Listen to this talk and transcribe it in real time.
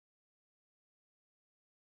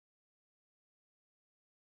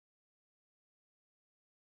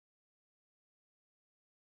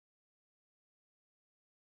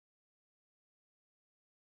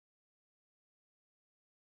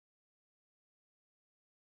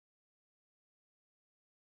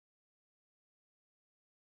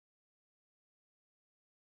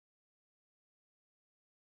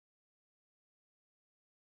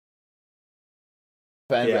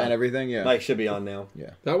and everything. Yeah, Mike should be on now.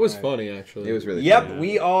 Yeah, that was funny actually. it was really. Yep, funny.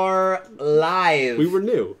 we are live. We were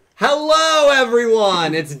new. Hello,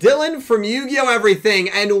 everyone. It's Dylan from Yu-Gi-Oh! Everything,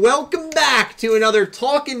 and welcome back to another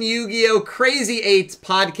Talkin' Yu-Gi-Oh! Crazy 8's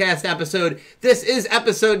podcast episode. This is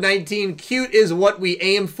episode 19. Cute is what we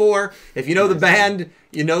aim for. If you know the band,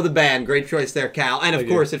 you know the band. Great choice there, Cal. And of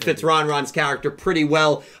course, it fits Ron's character pretty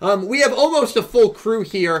well. We have almost a full crew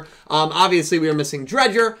here. Obviously, we are missing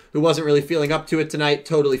Dredger, who wasn't really feeling up to it tonight.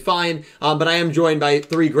 Totally fine. But I am joined by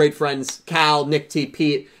three great friends, Cal, Nick T,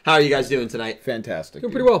 Pete. How are you guys doing tonight? Fantastic.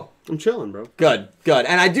 Doing pretty well. I'm chilling, bro. Good, good.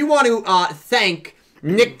 And I do want to thank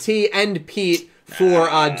Nick T and Pete for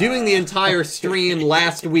doing the entire stream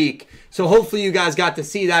last week. So hopefully you guys got to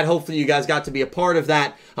see that. Hopefully you guys got to be a part of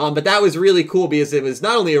that. But that was really cool because it was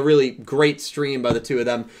not only a really great stream by the two of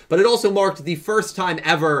them, but it also marked the first time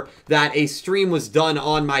ever that a stream was done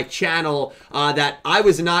on my channel that I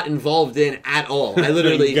was not involved in at all. I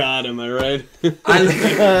literally... God, am I right?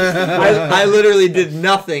 I literally did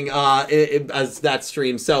nothing as that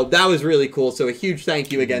stream. So that was really cool. So a huge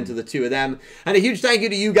thank you again to the two of them. And a huge thank you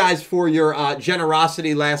to you guys for your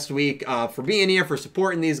generosity last week, for being here, for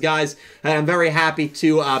supporting these guys. And I'm very happy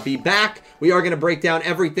to be back. We are going to break down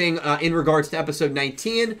everything in regards to episode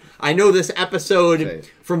 19. I know this episode,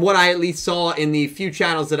 from what I at least saw in the few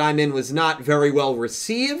channels that I'm in, was not very well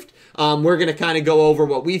received. We're going to kind of go over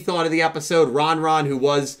what we thought of the episode. Ron, who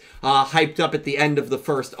was hyped up at the end of the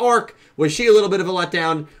first arc, was she a little bit of a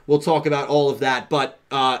letdown? We'll talk about all of that. But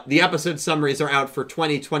the episode summaries are out for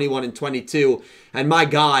 20, 21, and 22. And my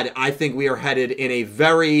God, I think we are headed in a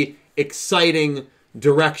very exciting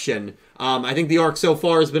direction. I think the arc so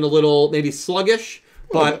far has been a little maybe sluggish,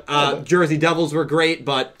 but Jersey Devils were great.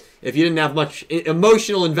 But if you didn't have much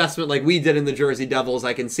emotional investment like we did in the Jersey Devils,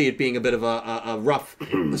 I can see it being a bit of a rough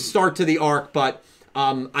start to the arc. But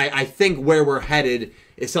I think where we're headed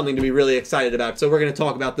is something to be really excited about. So we're going to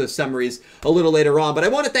talk about those summaries a little later on. But I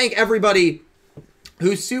want to thank everybody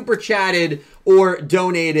who super chatted or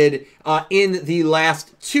donated in the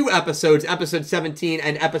last two episodes, episode 17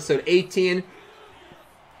 and episode 18.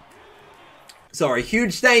 Sorry,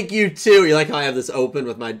 huge thank you to... You like how I have this open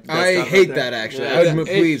with my... I hate that, actually. Yeah, I would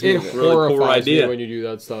please it move it. Really poor horrifies me idea. when you do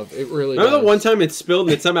that stuff. It really Remember does. the one time it spilled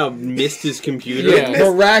and it somehow missed his computer? Yeah. It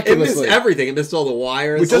Miraculously. missed everything. It missed all the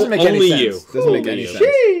wires. Which doesn't make any Only sense. you. Doesn't make Only any you.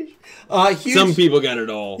 sense. Huge, Some people got it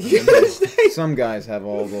all. Some guys have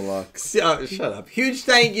all the luck. shut up. Huge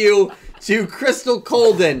thank you to Crystal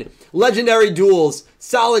Colden, Legendary Duels,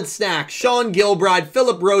 Solid Snack, Sean Gilbride,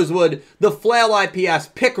 Philip Rosewood, The Flail IPS,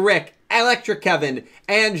 Pick Rick, Electric Kevin,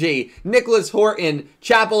 Angie, Nicholas Horton,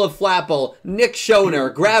 Chapel of Flapple, Nick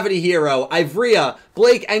Schoner, Gravity Hero, Ivrea,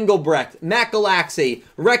 Blake Engelbrecht, Matt Galaxy,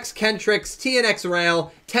 Rex Kentrix, TNX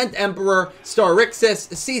Rail, 10th Emperor,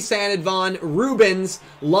 Starixis, C. Sanadvon, Rubens,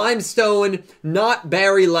 Limestone, Not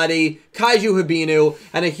Barry Letty, Kaiju Habinu,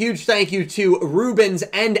 and a huge thank you to Rubens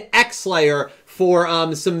and X-Slayer for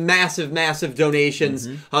some massive donations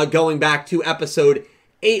going back to episode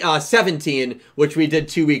 17, which we did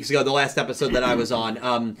 2 weeks ago, the last episode that I was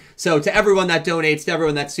on. So to everyone that donates, to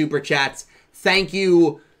everyone that super chats, thank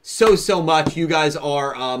you so much. You guys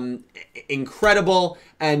are incredible,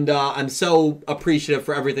 and I'm so appreciative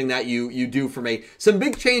for everything that you do for me. Some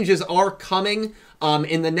big changes are coming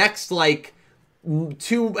in the next,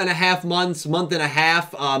 2.5 months, month and a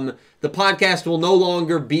half. The podcast will no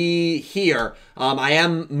longer be here. I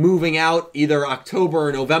am moving out either October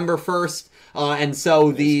or November 1st. And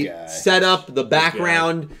so the setup, the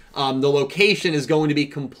background, the location is going to be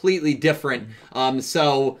completely different.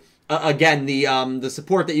 Again, the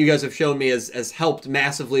support that you guys have shown me has helped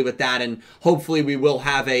massively with that, and hopefully we will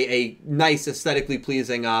have a nice, aesthetically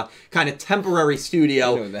pleasing kind of temporary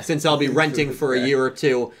studio, since I'll be renting for a year or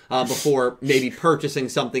two before maybe purchasing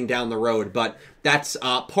something down the road. But that's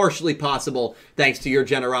partially possible thanks to your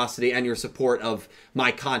generosity and your support of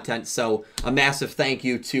my content. So a massive thank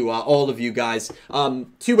you to all of you guys.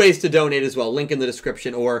 2 ways to donate as well. Link in the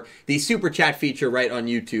description or the super chat feature right on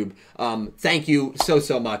YouTube. Thank you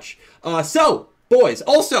so much. So, boys,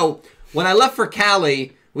 also, when I left for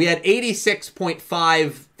Cali, we had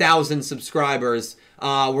 86.5 thousand subscribers.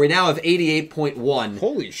 We now have 88.1.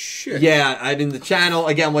 Holy shit. Yeah, I mean, the channel,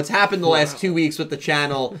 again, what's happened the last 2 weeks with the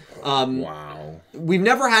channel. Wow. We've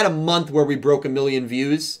never had a month where we broke 1 million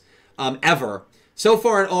views, ever. So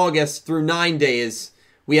far in August, through 9 days,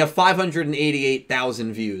 we have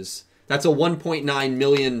 588,000 views. That's a 1.9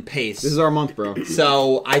 million pace. This is our month, bro.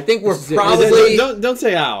 So I think we're it. probably Don't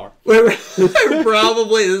say our. we're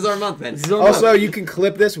probably this is our month, man. Also, you can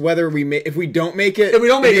clip this whether if we don't make it. If we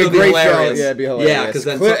don't make it, it'd it'll be a great hilarious. show. Yeah, it'd be hilarious. Yeah, 'cause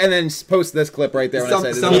then and then post this clip right there when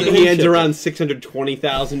I say some this. of the- He ends around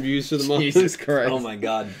 620,000 views for the month. Jesus Christ. Oh my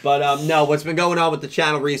god! But no, what's been going on with the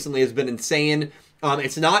channel recently has been insane.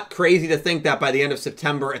 It's not crazy to think that by the end of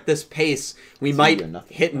September, at this pace, we might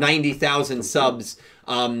hit 90,000 subs.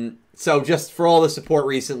 So just for all the support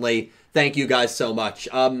recently, thank you guys so much.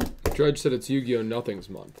 Dredge said it's Yu-Gi-Oh! Nothing's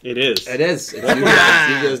month. It is. It is. It's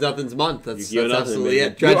Yu-Gi-Oh's Nothing's month. That's Yu-Gi-Oh! Nothing, absolutely baby.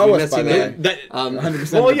 it. Dredge, You owe we us miss by you, the man. way.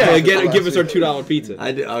 100%. Well, yeah, Give give us our $2 pizza.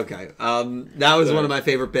 I do. Okay. That was one of my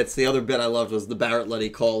favorite bits. The other bit I loved was the Barrett Letty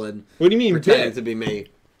call in. What do you mean, Pretending bit? to be me.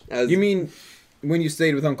 You mean when you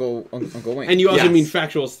stayed with Uncle Wayne? And you also Yes. mean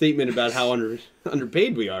factual statement about how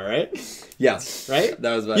underpaid we are, right? Yes. Right?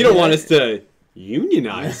 That was my You don't want us to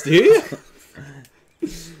unionize, do you?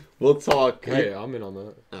 We'll talk. Hey, I'm in on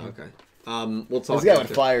that. Oh, okay. We'll talk. This guy would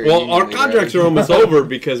after. fire Well, you. our contracts are almost over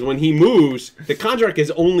because when he moves, the contract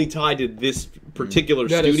is only tied to this particular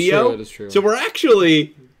That is studio. true, that is true. So we're up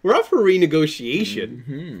for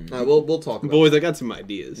renegotiation. We'll talk about Boys, I got some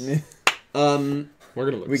ideas. it. We're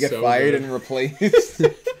gonna look. We get so fired good. and replaced.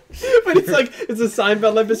 But it's like it's a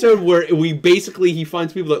Seinfeld episode where he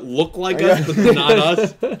finds people that look like us but they're not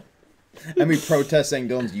us. And we protest saying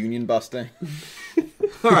Dylan's union busting.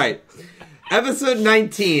 All right. Episode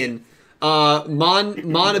 19.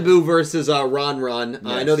 Manabu versus Ron.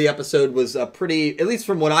 I know the episode was pretty, at least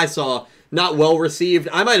from what I saw, not well received.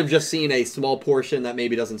 I might have just seen a small portion that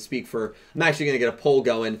maybe doesn't speak for. I'm actually going to get a poll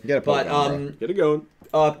going. Get a poll but going, Get it going.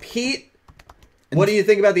 Pete, what do you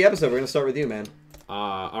think about the episode? We're going to start with you, man.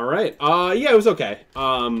 All right. Yeah, it was okay.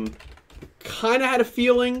 Kind of had a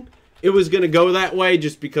feeling it was going to go that way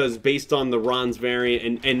just because based on the Ron's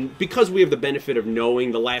variant and because we have the benefit of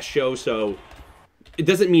knowing the last show, so it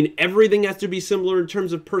doesn't mean everything has to be similar in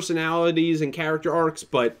terms of personalities and character arcs,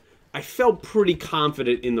 but I felt pretty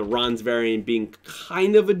confident in the Ron's variant being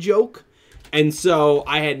kind of a joke, and so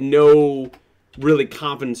I had no really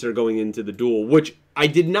confidence in her going into the duel, which I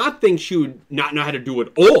did not think she would not know how to do at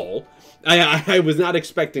all. I was not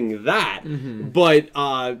expecting that, but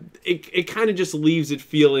it kind of just leaves it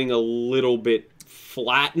feeling a little bit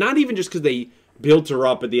flat. Not even just because they built her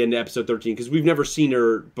up at the end of episode 13, because we've never seen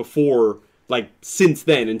her before, like, since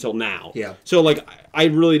then until now. Yeah. So, like, I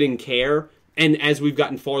really didn't care. And as we've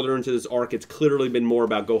gotten farther into this arc, it's clearly been more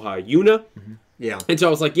about Goha Yuna. Yeah. And so I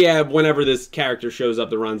was like, yeah, whenever this character shows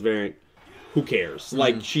up, the Ron's variant, who cares?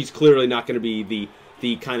 Like, she's clearly not going to be the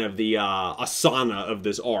kind of the Asana of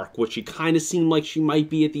this arc, which she kind of seemed like she might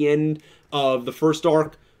be at the end of the first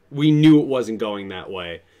arc. We knew it wasn't going that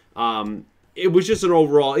way. It was just an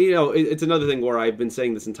overall, it's another thing where I've been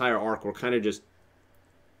saying this entire arc, we're kind of just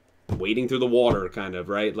wading through the water, kind of,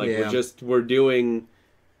 right? Like, we're doing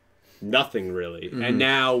nothing, really. And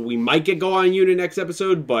now we might get Go on Yuna next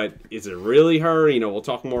episode, but is it really her? We'll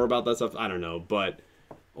talk more about that stuff. I don't know, but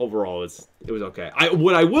overall, it was okay.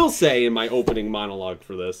 What I will say in my opening monologue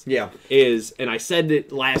for this is, and I said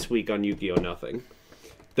it last week on Yu-Gi-Oh! Nothing,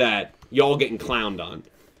 that y'all getting clowned on.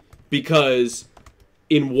 Because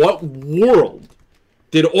in what world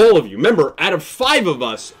did all of you, remember, out of 5 of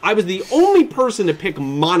us, I was the only person to pick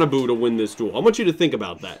Manabu to win this duel. I want you to think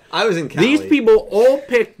about that. I was in Cali. These people all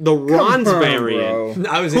picked the Ron's variant,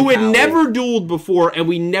 I was in who had Cali. never dueled before, and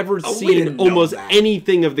we never we seen didn't know almost that.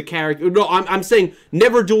 anything of the character. No, I'm saying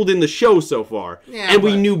never dueled in the show so far. Yeah, and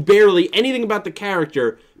we but- knew barely anything about the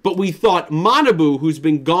character, but we thought Manabu, who's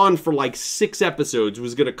been gone for like 6 episodes,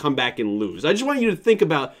 was going to come back and lose. I just want you to think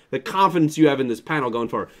about the confidence you have in this panel going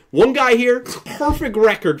forward. One guy here, perfect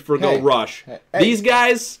record for Go Rush. Hey. These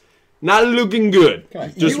guys, not looking good.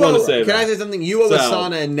 Just want to say Can I that. say something? You, So-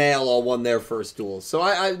 Asana, and Nail all won their first duels. So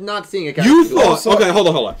I'm not seeing a You duel. thought okay, hold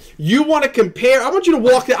on. You want to compare? I want you to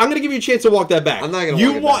walk that. I'm going to give you a chance to walk that back. I'm not gonna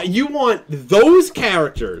You walk it back. You want those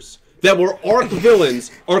characters that were arc villains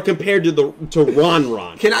are compared to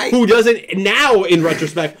Ron. Can I- Who doesn't now, in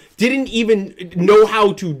retrospect, didn't even know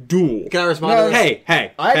how to duel. Can I respond to this?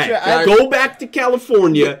 Hey! I- Go back to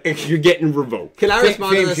California. You're getting revoked. Can I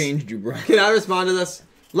respond to Fame this? changed you, bro. Can I respond to this?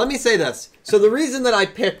 Let me say this. So the reason that I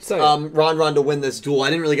picked Ron to win this duel, I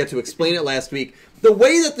didn't really get to explain it last week. The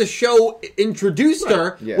way that the show introduced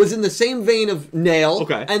her was in the same vein of Nail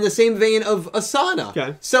and the same vein of Asana.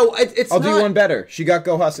 Okay. So it's I'll not... do one better. She got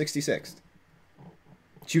Goha 66th.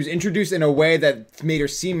 She was introduced in a way that made her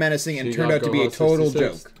seem menacing and She turned got out to be a Gohan total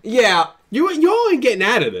 66. joke. Yeah. Y'all ain't getting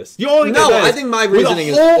out of this. Y'all ain't No, getting out of I this. think my With reasoning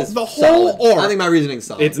is the whole solid. arc. I think my reasoning is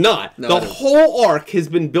solid. It's not. No, The it is. whole arc has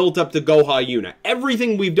been built up to Goha Yuna.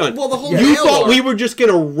 Everything we've done. Well, the whole You Nail thought arc- we were just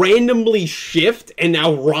going to randomly shift and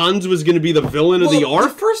now Ron's was going to be the villain of the Well,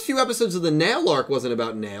 arc? the first few episodes of the Nail arc wasn't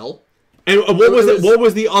about Nail. And what was It it? was- What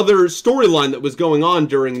was the other storyline that was going on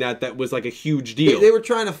during that was like a huge deal? They were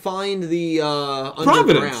trying to find the Providence.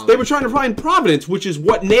 underground. They were trying to find Providence, which is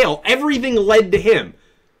what Nail. Everything led to him.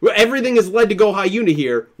 Everything has led to Goha Yuna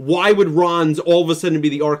here. Why would Ron's all of a sudden be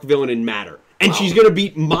the arc villain and matter? And she's going to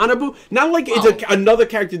beat Manabu? Not like it's another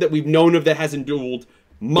character that we've known of that hasn't dueled.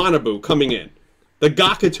 Manabu coming in. The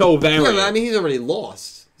Gakuto variant. Yeah, but I mean, he's already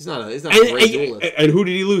lost. He's not a great duelist. And who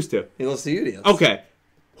did he lose to? He lost to Udius. Okay.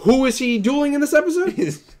 Who is he dueling in this episode?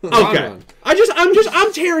 Okay. Ron.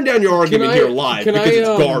 I'm tearing down your argument here live because it's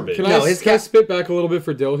garbage. Can No, I, his can I ca- spit back a little bit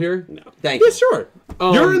for Dill here? No. Thank you. Yeah, sure.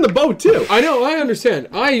 You're in the boat too. I know, I understand.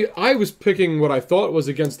 I was picking what I thought was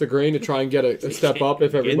against the grain to try and get a step up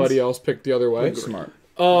if everybody else picked the other way. Smart.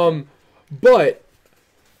 But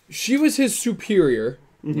she was his superior.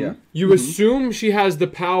 Yeah. You assume she has the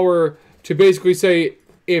power to basically say,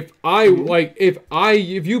 if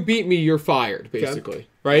you beat me, you're fired, basically,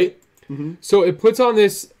 right? So it puts on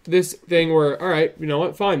this thing where, all right, you know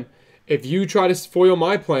what, fine. If you try to foil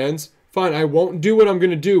my plans, fine, I won't do what I'm going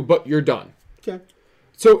to do, but you're done. Okay.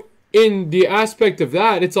 So in the aspect of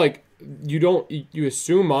that, it's like you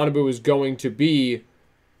assume Manabu is going to be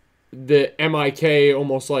the MIK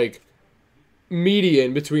almost like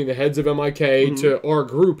median between the heads of MIK to our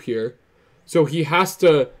group here. So he has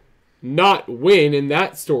to not win in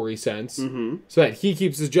that story sense so that he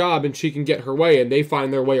keeps his job and she can get her way and they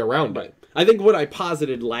find their way around it. I think what I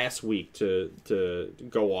posited last week to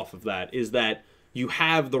go off of that is that you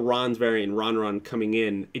have the Ron's variant, Ron coming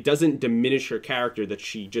in. It doesn't diminish her character that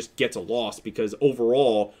she just gets a loss because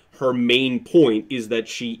overall her main point is that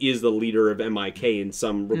she is the leader of MIK in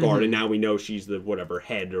some regard, and now we know she's the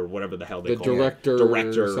head or whatever the hell they call director her.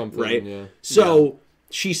 Director, or something, right? yeah. So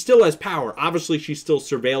she still has power. Obviously, she's still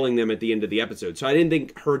surveilling them at the end of the episode. So I didn't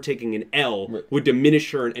think her taking an L would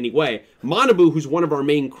diminish her in any way. Manabu, who's one of our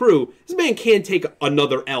main crew, this man can't take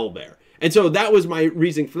another L there. And so that was my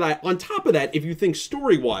reason for that. On top of that, if you think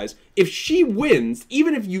story-wise, if she wins,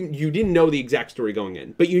 even if you didn't know the exact story going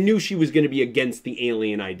in, but you knew she was going to be against the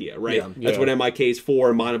alien idea, right? Yeah. That's what MIK is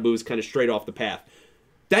for. Manabu's kind of straight off the path.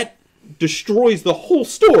 That destroys the whole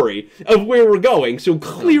story of where we're going. So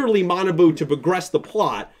clearly Manabu, to progress the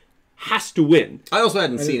plot, has to win. I also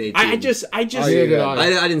hadn't seen 18. I just I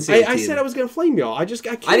didn't see 18. I said I was going to flame y'all. I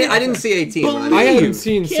can't. I didn't see 18. when Believe I I, haven't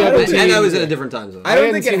seen Can't 17. and I was in a different time zone. I don't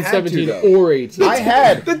hadn't think it seen had to, 17 though. or 18. I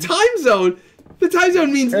had. The time zone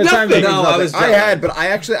means The time nothing. zone No, means I was nothing. I joking. had, but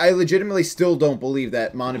I legitimately still don't believe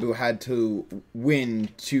that Manabu had to win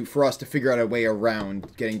for us to figure out a way around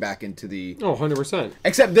getting back into the. Oh, 100%.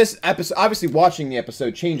 Except this episode, obviously, watching the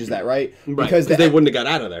episode changes that, right? Right, because they wouldn't have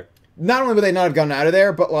got out of there. Not only would they not have gotten out of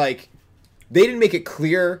there, but like they didn't make it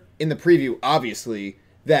clear in the preview, obviously,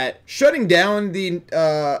 that shutting down the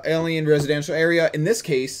alien residential area in this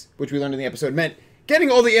case, which we learned in the episode, meant getting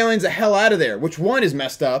all the aliens the hell out of there. Which one is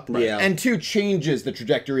messed up, Yeah. and two changes the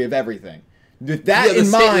trajectory of everything. With that Yeah, the in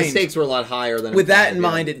mind, the stakes were a lot higher than. with that implied, in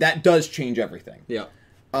yeah. mind, that does change everything. Yeah.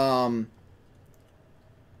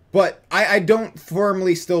 But I don't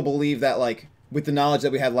firmly still believe that, like, with the knowledge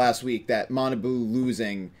that we had last week, that Manabu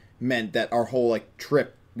losing meant that our whole, like,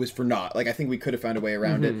 trip was for naught. Like, I think we could have found a way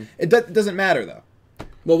around it. It doesn't matter, though.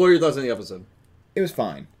 Well, what were your thoughts on the episode? It was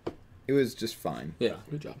fine. It was just fine. Yeah.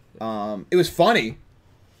 Good job. It was funny.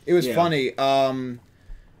 It was Yeah. funny. But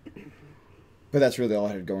that's really all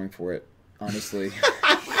I had going for it, honestly.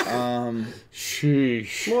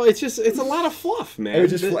 Sheesh. Well, it's a lot of fluff, man.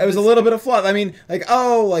 It was a little bit of fluff. I mean,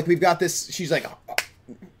 like, we've got this. She's like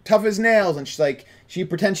tough as nails, and she's like, she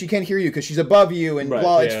pretends she can't hear you because she's above you, and Right,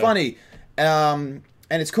 blah. It's yeah. funny, and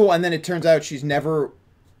it's cool. And then it turns out she's never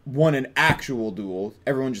won an actual duel.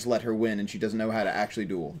 Everyone just let her win, and she doesn't know how to actually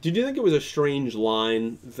duel. Did you think it was a strange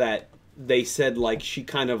line that they said, like, she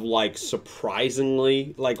kind of, like,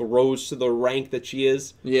 surprisingly, like, rose to the rank that she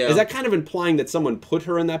is? Yeah. Is that kind of implying that someone put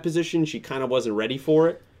her in that position? She kind of wasn't ready for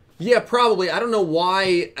it? Yeah, probably. I don't know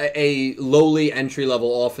why a lowly entry-level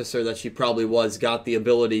officer that she probably was got the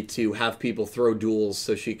ability to have people throw duels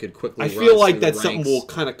so she could quickly I rise feel like through the that's something ranks. we'll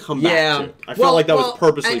kind of come Yeah. back to. I felt like that was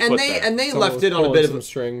purposely and put they, there. And they Someone left was it on a pulling bit of some a...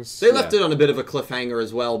 strings. They left it on a bit of a cliffhanger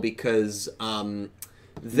as well because Not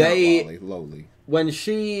they... lowly. when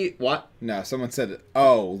she what? No, someone said,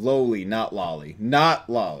 "Oh, lowly, not lolly, not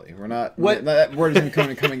lolly." We're not. What? That word isn't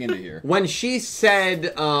coming into here. When she said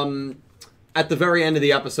at the very end of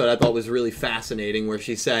the episode, I thought was really fascinating, where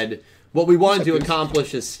she said, "What we wanted to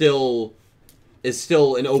accomplish is still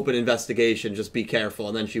an open investigation. Just be careful."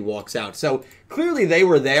 And then she walks out. So clearly, they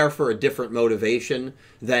were there for a different motivation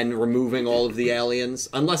than removing all of the aliens,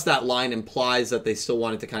 unless that line implies that they still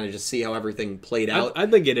wanted to kind of just see how everything played out. I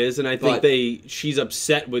think it is, and I think she's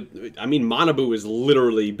upset with. I mean, Manabu has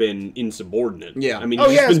literally been insubordinate. Yeah. I mean, Oh,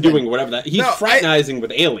 he's yeah, been it's doing whatever that he's fraternizing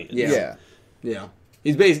with aliens. Yeah. Yeah.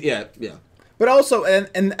 He's basically yeah. But also,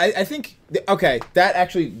 and I think, okay, that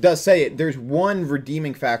actually does say it. There's one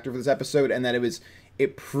redeeming factor for this episode, and that it's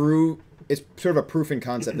sort of a proof in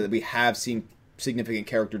concept that we have seen significant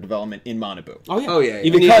character development in Manabu. Oh yeah.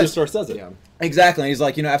 Even the source does it. Yeah. Exactly. And he's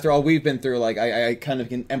like, after all we've been through, like, I kind of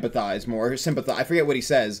can empathize more, or sympathize. I forget what he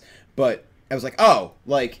says, but I was like, oh,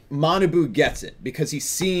 like, Manabu gets it, because he's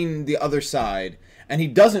seen the other side, and he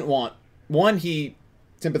doesn't want, he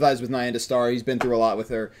sympathized with Nyanda Star, he's been through a lot with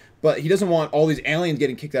her, but he doesn't want all these aliens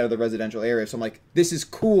getting kicked out of the residential area, so I'm like, this is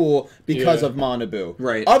cool because of Manabu.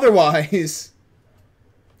 Right. Otherwise,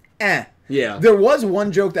 Yeah. There was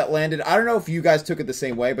one joke that landed, I don't know if you guys took it the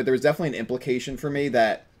same way, but there was definitely an implication for me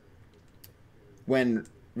that when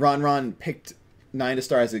Ron picked Nyanda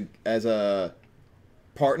Star as a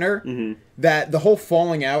partner, that the whole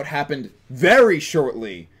falling out happened very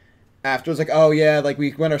shortly after. It was like, oh yeah, like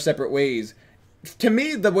we went our separate ways. To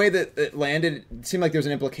me, the way that it landed, it seemed like there was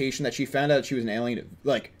an implication that she found out she was an alien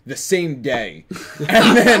like the same day,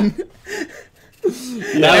 and then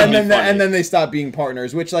and then they stopped being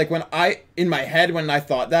partners. Which, like, in my head when I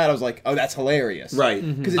thought that, I was like, oh, that's hilarious, Right.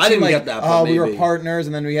 Because I didn't get that. But we were maybe. partners,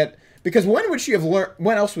 and then we had. Because when would she have learned?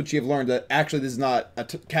 When else would she have learned that actually this is not a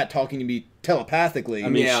cat talking to me telepathically? I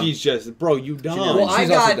mean, Yeah. she's just, bro, you dumb. Well, She's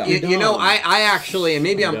I also got dumb. I actually, and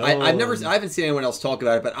maybe I No. haven't seen anyone else talk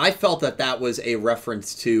about it, but I felt that was a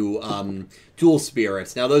reference to Dual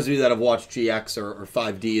Spirits. Now, those of you that have watched GX or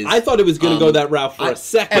 5D, I thought it was going to go that route for a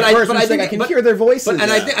second. At first, I can hear their voices.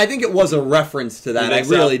 and I think it was a reference to that. You I think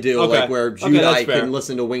so? really do, Okay. like where Okay, Judai that's fair. can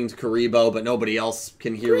listen to Winged Karibo, but nobody else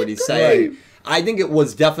can hear what he's saying. I think it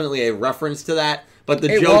was definitely a reference to that. But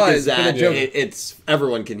the It joke was, is but that the joke- it's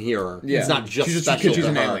everyone can hear her. Yeah. It's not just She's just- special because she's to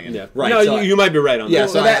an her. alien. Yeah. Right. No, so you might be right on Yeah, that.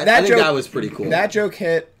 so that I think joke- that was pretty cool. That joke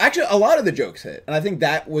hit. Actually, a lot of the jokes hit, and I think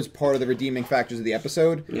that was part of the redeeming factors of the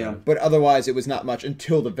episode. Yeah. But otherwise, it was not much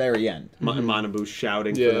until the very end. Manabu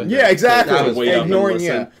shouting. Yeah. For them Yeah, exactly. That was wait up and Ignoring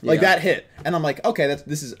listen. like Yeah. that hit, and I'm like, okay,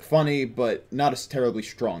 this is funny, but not a terribly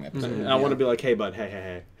strong episode. I want to be like, hey, bud,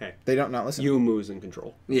 hey. They don't not listen. You Moo's in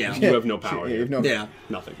control. Yeah. You have no power You here. have no- Yeah.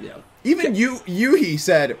 Nothing. Yeah. Even he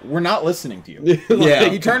said, we're not listening to you. Yeah.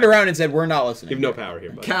 He turned around and said, we're not listening. You have no power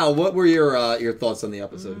here, bud. Cal, what were your thoughts on the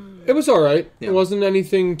episode? It was all right. Yeah. It wasn't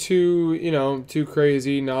anything too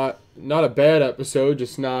crazy. Not a bad episode.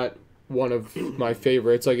 Just not one of my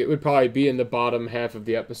favorites. Like, it would probably be in the bottom half of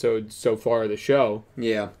the episode so far of the show.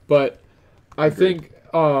 Yeah. But I think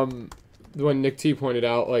when Nick T pointed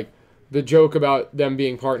out, like, the joke about them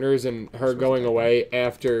being partners and her going away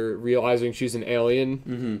after realizing she's an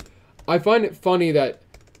alien, I find it funny that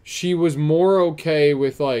she was more okay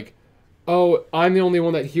with, like, oh, I'm the only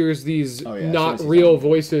one that hears these Oh, yeah, not she was- real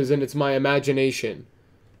voices and it's my imagination.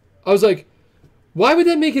 I was like, why would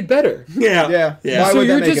that make it better? Yeah. Yeah. Why So would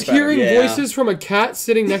that you're make just it better? hearing Yeah. voices from a cat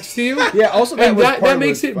sitting next to you? Yeah. Also, And was that part of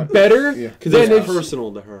makes what's it fun. better Yeah. Because than it's if...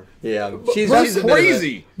 personal to her. Yeah. That's a bit of a-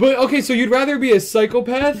 crazy. But, okay, so you'd rather be a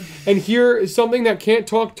psychopath and hear something that can't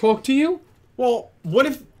talk to you? Well, what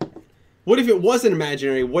if it wasn't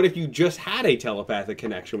imaginary? What if you just had a telepathic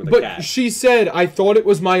connection with a But cat? she said, I thought it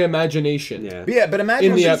was my imagination. Yeah. But yeah, but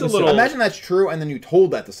imagine In the she's episode. imagine that's true, and then you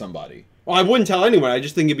told that to somebody. Well, I wouldn't tell anyone. I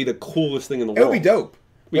just think it'd be the coolest thing in the It world. would be dope.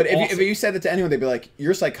 Be But awesome. if you said that to anyone, they'd be like,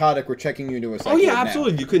 "You're psychotic. We're checking you into a psych Oh yeah, ward now."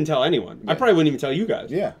 absolutely. You couldn't tell anyone. I probably wouldn't even tell you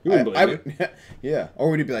guys. Yeah, You wouldn't I believe me. would. Yeah,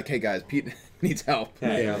 or would you be like, "Hey guys, Pete needs help.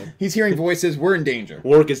 Yeah. He's hearing voices. We're in danger."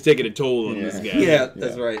 Work is taking a toll on this guy. Yeah,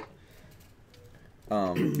 that's right.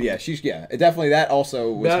 Yeah, definitely that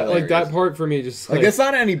also was That hilarious. that part for me just Like, it's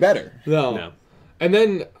not any better. no. No. And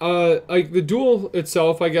then like the duel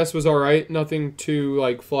itself, I guess, was all right. Nothing too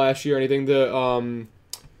like flashy or anything. The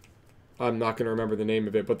I'm not gonna remember the name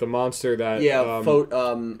of it, but the monster that Yeah.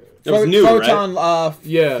 It was new, Photon,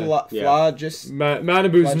 Yeah. Flogis.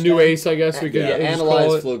 Manabu's new Flagstone? ace, I guess we could yeah, just analyze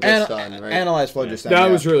call it. phlogiston, right? Analyze Flogis.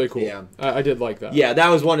 That was really cool. Yeah. I did like that. Yeah, that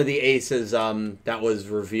was one of the aces that was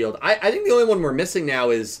revealed. I think the only one we're missing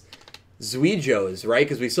now is Zuijo's, right?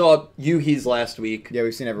 Because we saw Yuhi's last week. Yeah,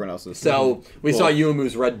 we've seen everyone else's. So we saw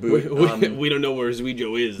Yuumu's red boot. We don't know where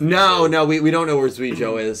Zuijo is. No, we don't know where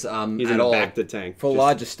Zuijo is He's at in the all. back of the tank.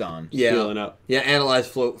 Phlogiston. Yeah, Healing up. yeah. Analyze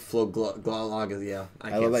flow glog. Yeah, I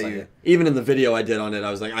can't love that say you- it. Even in the video I did on it, I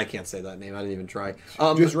was like, I can't say that name. I didn't even try.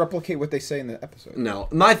 Just replicate what they say in the episode. No,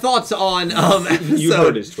 my thoughts on episode. You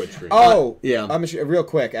heard his Twitch stream. Oh, yeah. Real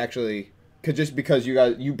quick, actually, just because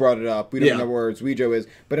you brought it up, we don't Yeah. know where Zuijo is,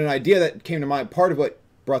 but an idea that came to mind. Part of what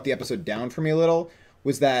brought the episode down for me a little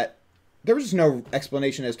was that there was just no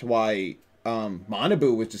explanation as to why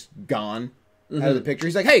Manabu was just gone out of the picture.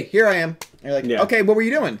 He's like, "Hey, here I am." And you're like, Yeah. "Okay, what were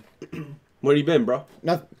you doing?" Where you been, bro?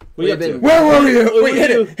 Nothing. What you up been- to? Where were you? Wait, hit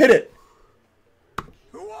you- it! Hit it!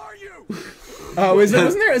 Who are you? Oh,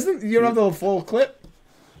 wasn't there? Isn't you don't have the full clip?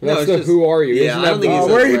 No, That's it's the just- who are you? Yeah, Isn't I that don't think the- he Oh,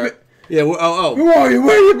 says where you where- been? Yeah. Oh. Who are you?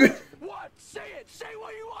 Where you been? What? Say it. Say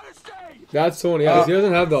what you want to say. That's the one he has. He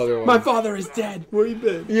doesn't have the other one. My father is dead. Where you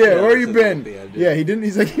been? Yeah, where you that's been? the idea. Yeah, he didn't.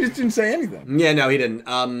 He's like, he just didn't say anything. Yeah, no, he didn't.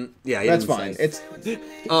 Yeah, he That's didn't fine. say. It's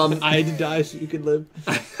I had to die so you could live.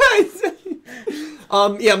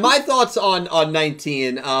 Yeah, my thoughts on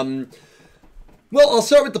 19. Well, I'll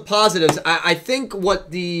start with the positives. I think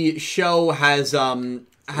what the show has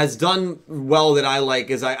done well that I like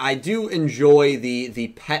is I do enjoy the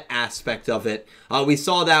pet aspect of it. We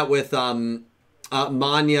saw that with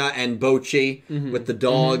Manya and Bochi with the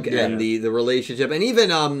dog and the relationship, and even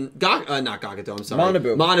not Gagato. I'm sorry,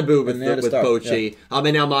 Manabu with and the with Star, Bochi,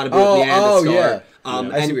 and now Manabu Oh, with the oh, Star. yeah. I see And,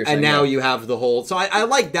 what you're and saying, now yeah. you have the whole. So I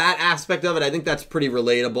like that aspect of it. I think that's pretty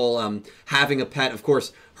relatable. Having a pet, of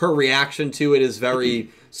course, her reaction to it is very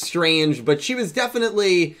strange, but she was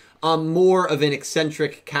definitely more of an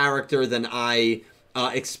eccentric character than I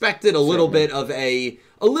expected. A little bit of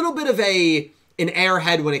an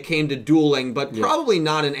airhead when it came to dueling, but probably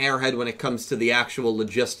not an airhead when it comes to the actual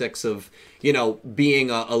logistics of, being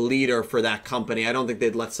a leader for that company. I don't think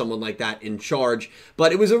they'd let someone like that in charge.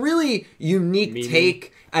 But it was a really unique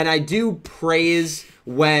take, and I do praise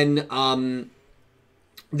when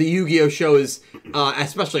the Yu-Gi-Oh! Shows,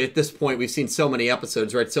 especially at this point, we've seen so many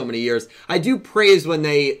episodes, right? So many years. I do praise when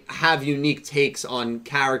they have unique takes on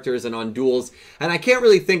characters and on duels, and I can't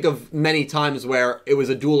really think of many times where it was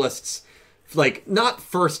a duelist's not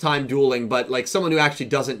first time dueling, but like someone who actually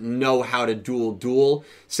doesn't know how to duel.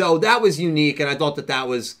 So that was unique, and I thought that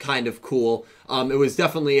was kind of cool. It was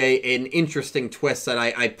definitely an interesting twist that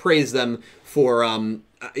I praise them for,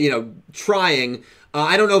 trying.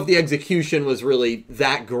 I don't know if the execution was really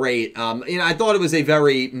that great. I thought it was a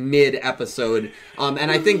very mid episode,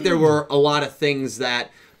 and I think there were a lot of things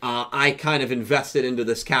that I kind of invested into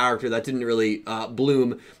this character that didn't really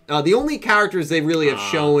bloom. The only characters they really have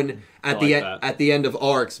shown at the end of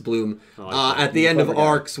arcs bloom. At the end of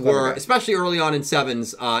arcs were, especially early on in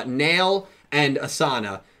Sevens, Nail and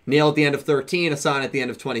Asana. Nail at the end of 13, Asana at the end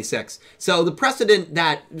of 26. So the precedent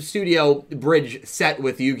that Studio Bridge set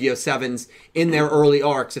with Yu-Gi-Oh! Sevens in their early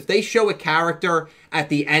arcs, if they show a character at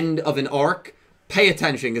the end of an arc, pay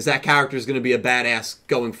attention, because that character is going to be a badass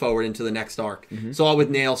going forward into the next arc. Saw it with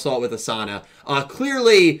Nail, saw it with Asana.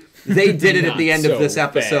 Clearly, they did it at the end of this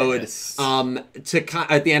episode,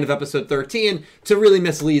 at the end of episode 13, to really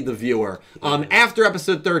mislead the viewer. After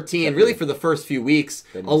episode 13, really for the first few weeks,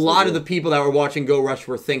 a lot of the people that were watching Go Rush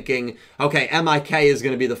were thinking, okay, MIK is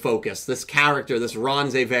going to be the focus. This character, this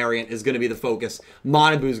Ronze variant is going to be the focus.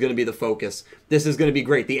 Manabu is going to be the focus. This is going to be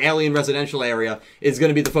great. The alien residential area is going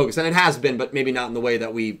to be the focus. And it has been, but maybe not in the way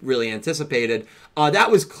that we really anticipated.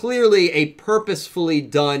 That was clearly a purposefully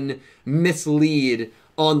done mislead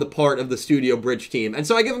on the part of the Studio Bridge team. And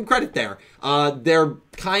so I give them credit there. They're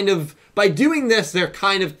kind of, by doing this, they're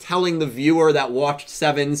kind of telling the viewer that watched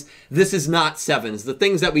Sevens, this is not Sevens. The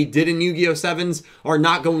things that we did in Yu-Gi-Oh! Sevens are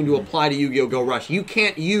not going to apply to Yu-Gi-Oh! Go Rush. You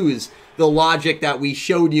can't use the logic that we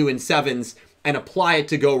showed you in Sevens and apply it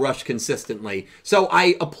to Go Rush consistently. So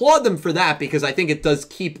I applaud them for that, because I think it does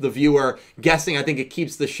keep the viewer guessing. I think it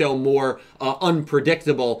keeps the show more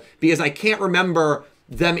unpredictable, because I can't remember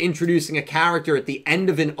them introducing a character at the end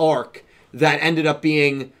of an arc that ended up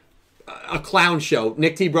being a clown show.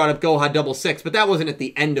 Nick T brought up Goha 66, but that wasn't at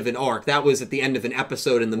the end of an arc. That was at the end of an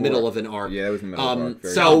episode in the middle of an arc. Yeah, it was in the middle of an arc.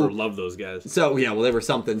 So love those guys. So yeah, well, they were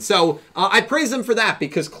something. So I praise them for that,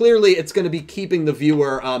 because clearly it's going to be keeping the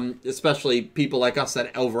viewer, especially people like us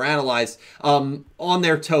that overanalyze, on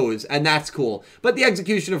their toes, and that's cool. But the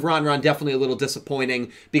execution of Ron definitely a little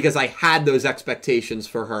disappointing, because I had those expectations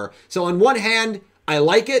for her. So on one hand, I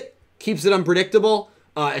like it, keeps it unpredictable.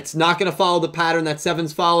 It's not going to follow the pattern that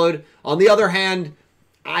Sevens followed. On the other hand,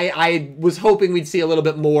 I was hoping we'd see a little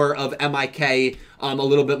bit more of MIK, a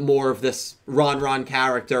little bit more of this Ron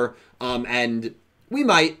character, and we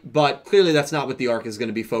might, but clearly that's not what the arc is going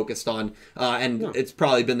to be focused on, and it's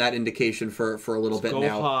probably been that indication for a little bit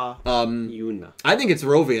now. Yuna. I think it's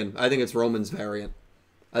Rovian. I think it's Roman's variant.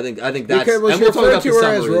 I think that's. Because And we'll talk about the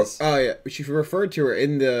summaries. she referred to her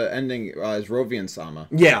in the ending as Rovian Sama,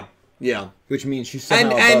 Yeah. which means she's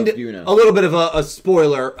somehow And above Yuna. a little bit of a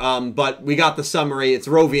spoiler, but we got the summary. It's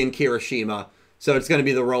Rovian Kirishima, so it's going to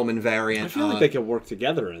be the Roman variant. I feel like they could work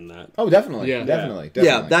together in that. Oh, definitely. Yeah. Definitely.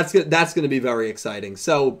 Yeah, that's going to be very exciting.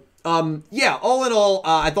 So, all in all,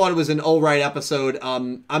 I thought it was an all right episode.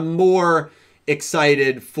 I'm more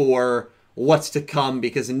excited for what's to come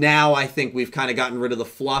because now I think we've kind of gotten rid of the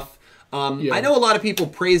fluff. I know a lot of people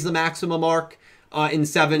praise the Maximum arc in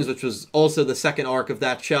Sevens, which was also the second arc of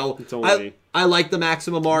that show. I like the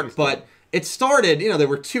Maximum arc, but it started, there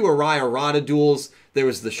were 2 Araya Rada duels. There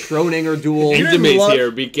was the Schrodinger duel. Intimate's here.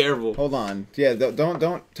 Be careful. Hold on. Yeah, don't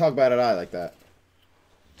talk about it like that.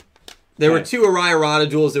 There were 2 Araya Rada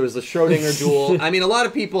duels. There was the Schrodinger duel. I mean, a lot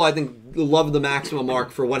of people, I think, love the Maximum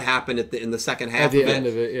arc for what happened in the second half At the end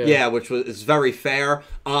of it, yeah. Yeah, which is very fair.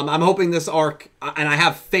 I'm hoping this arc, and I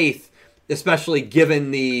have faith, especially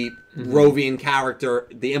given the Rovian character,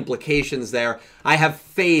 the implications there. I have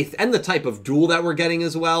faith, and the type of duel that we're getting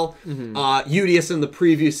as well. Udius in the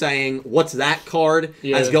preview saying, "What's that card?"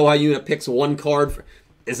 Yeah. As Goha Yuna picks one card.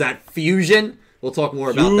 Is that fusion? We'll talk more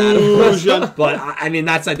about that, of course. But I mean,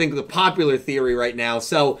 that's I think the popular theory right now.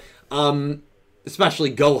 So,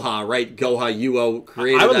 especially Goha, right? Goha Yuo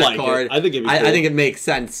created that card. I think it'd be cool. I think it makes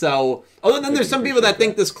sense. So, then there's some people that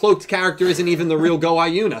think this cloaked character isn't even the real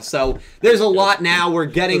Goha Yuna. So there's a lot now. We're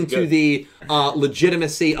getting to the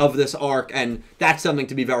legitimacy of this arc, and that's something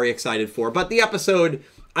to be very excited for. But the episode,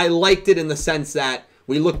 I liked it in the sense that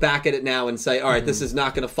we look back at it now and say, all right, this is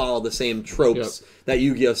not going to follow the same tropes that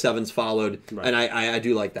Yu-Gi-Oh! 7's followed, and I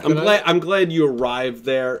do like that. I'm glad you arrived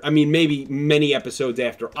there. I mean, maybe many episodes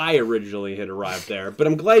after I originally had arrived there, but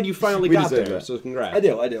I'm glad you finally got there. that. So congrats. I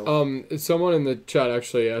do. Someone in the chat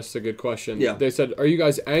actually asked a good question. Yeah. They said, "Are you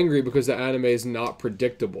guys angry because the anime is not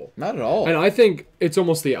predictable?" Not at all. And I think it's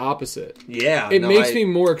almost the opposite. Yeah. It makes me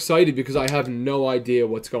more excited because I have no idea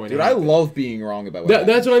what's going Dude, on. I love being wrong about what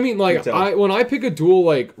That's what I mean. Like, too. when I pick a duel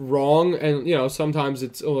like wrong, and sometimes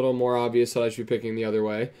it's a little more obvious that I should be picking the other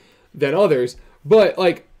way than others. But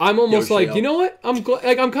like, I'm almost Yoshio. like, you know what? I'm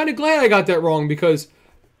kind of glad I got that wrong because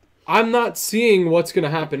I'm not seeing what's going to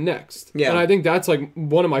happen next. Yeah. And I think that's like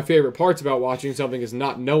one of my favorite parts about watching something is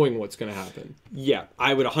not knowing what's going to happen. Yeah,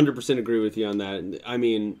 I would 100% agree with you on that. I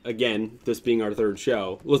mean, again, this being our third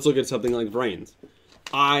show, let's look at something like Vrains.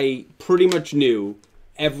 I pretty much knew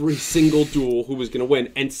every single duel who was going to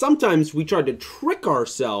win, and sometimes we tried to trick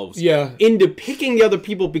ourselves into picking the other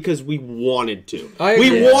people because we wanted to.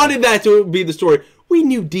 We wanted that to be the story. We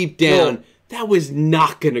knew deep down that was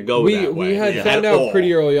not going to go that way. We had found out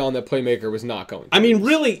pretty early on that Playmaker was not going to. I mean,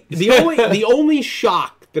 really, the only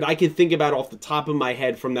shock that I can think about off the top of my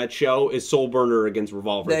head from that show is Soul Burner against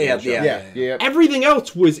Revolver. Yeah. Everything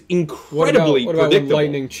else was incredibly what about when predictable.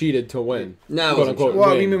 Lightning cheated to win? No, quote unquote. Well,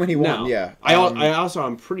 I win. mean, when he won, No. yeah. I also,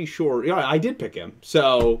 I'm pretty sure, I did pick him.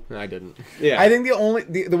 So, I didn't. yeah. I think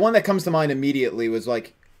the one that comes to mind immediately was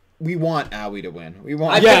like, we want Aoi to win. We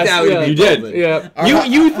want. I picked Aoi to be you did. golden. Yeah.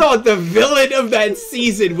 You thought the villain of that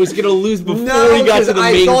season was going to lose before No, he got to 'cause the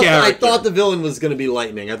main character. I thought the villain was going to be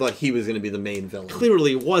Lightning. I thought he was going to be the main villain.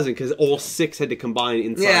 Clearly it wasn't, because all 6 had to combine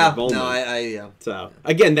inside of Volman. Yeah. So,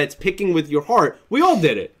 again, that's picking with your heart. We all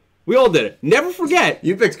did it. Never forget.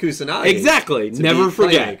 You picked Kusanagi. Exactly. to Never be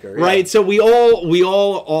forget. Playmaker, yeah. Right? So we all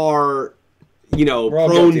are, all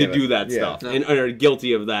prone guilty to of do it. that Yeah. stuff and are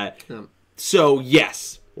guilty of that. Yeah. So,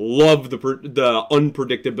 yes. Love the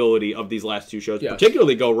unpredictability of these last 2 shows, Yes.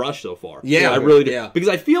 particularly Go Rush so far. Yeah, I really do. yeah. Because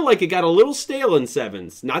I feel like it got a little stale in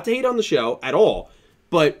 7s. Not to hate on the show at all,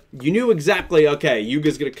 but you knew exactly, okay,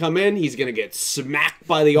 Yuga's going to come in, he's going to get smacked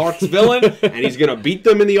by the Arc's villain, and he's going to beat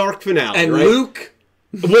them in the Arc finale, And right? Luke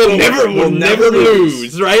will never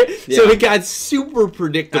lose, right? Yeah. So it got super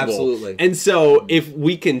predictable. Absolutely. And so if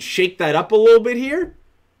we can shake that up a little bit here,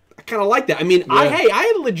 I kind of like that. I mean, I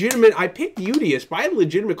picked Udius, but I had a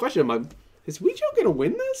legitimate question. Is Weijo going to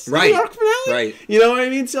win this? Right. The Arc finale? Right. You know what I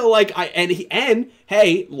mean? So, like,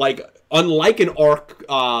 unlike an Arc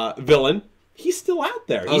villain, he's still out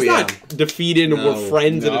there. He's not defeated and we're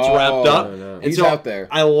friends and it's wrapped up. No. And He's so out there.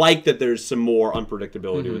 I like that there's some more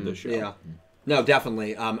unpredictability with this show. Yeah. No,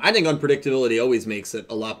 definitely. I think unpredictability always makes it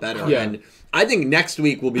a lot better. Yeah. And I think next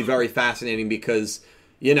week will be very fascinating because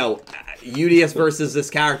Udius versus this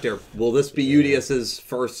character. Will this be Udius's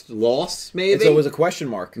first loss? Maybe. It's always a question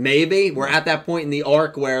mark. Maybe we're at that point in the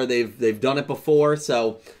arc where they've done it before.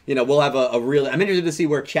 So we'll have a really. I'm interested to see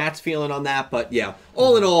where chat's feeling on that. But yeah,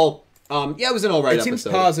 all in all. It was an alright episode. It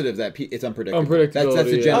seems positive that it's unpredictable. Unpredictability, That's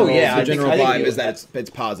the yeah. general, I the general think vibe is that it's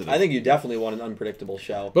positive. I think you definitely want an unpredictable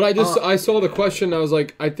show. But I saw the question. I was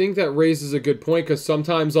like, I think that raises a good point because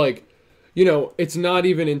sometimes it's not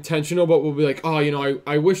even intentional, but we'll be like,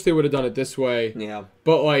 I wish they would have done it this way. Yeah.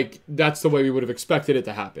 But that's the way we would have expected it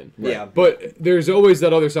to happen. Right. Yeah. But there's always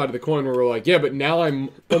that other side of the coin where we're like, yeah, but now I'm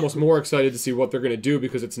almost more excited to see what they're going to do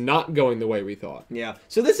because it's not going the way we thought. Yeah.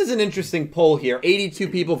 So this is an interesting poll here. 82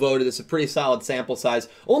 people voted. It's a pretty solid sample size.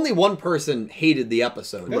 Only one person hated the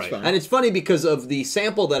episode. That's fine. And it's funny because of the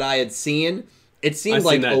sample that I had seen. It seemed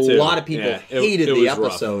like a too. lot of people hated the was rough.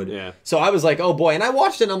 episode. Yeah. So I was like, oh boy. And I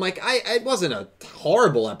watched it and I'm like, it wasn't a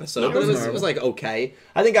horrible episode, but it was like okay.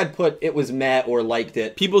 I think I'd put it was meh or liked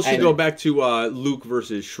it. People should go back to Luke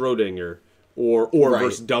versus Schrodinger or Right.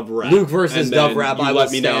 versus Dove Rap. Luke versus and Dove then Rap, you I let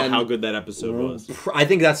will me know stand- how good that episode was. I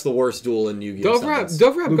think that's the worst duel in Yu-Gi-Oh! Dove Rap got some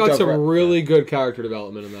Dove Rap, really good character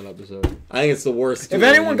development in that episode. I think it's the worst. If duel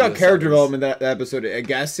in anyone got Yu-Gi-Oh! character Sevens. development that episode, I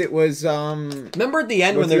guess it was Remember at the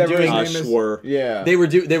end when what's they're that doing guy's name is? Schwer. Yeah. they were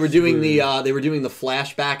doing the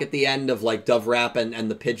flashback at the end of like Dove Rap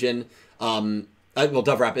and the pigeon.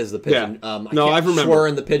 Dove Rap is the pigeon. Yeah. I remember. Schwer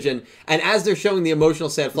and the pigeon. And as they're showing the emotional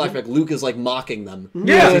sad flashback, Luke is like mocking them.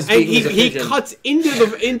 Yeah, He's and speaking as a he pigeon. cuts into the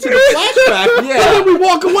flashback, Yeah. and then we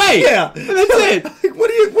walk away. Yeah. And that's it. What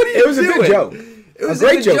are you It was a doing? good joke. It was A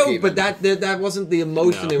great a good joke, joke, even. but that wasn't the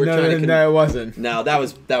emotion they were No, trying to. no, it wasn't. No, that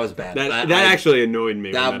was bad. That actually annoyed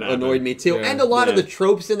me. That when annoyed happened. me too. Yeah. And a lot of Yeah. the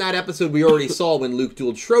tropes in that episode we already saw when Luke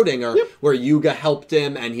dueled Schrodinger, where Yuga helped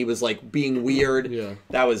him and he was like being weird. Yeah.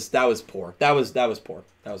 That was poor. That was poor.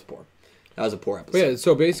 That was a poor episode. But yeah,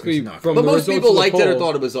 so basically, from But the most results people of the liked it or poll,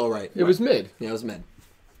 thought it was all right. it was mid. Yeah, it was mid.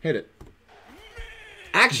 Hit it.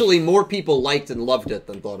 Actually, more people liked and loved it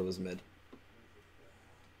than thought it was mid.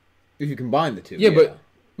 If you combine the two. Yeah, but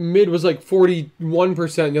mid was like 41%.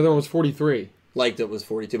 The other one was 43. Liked it was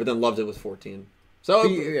 42, but then loved it was 14. So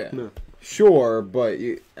Yeah. Sure, but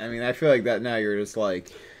I feel like that now you're just like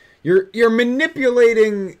you're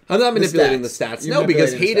manipulating. I'm not manipulating the stats. stats. You're No,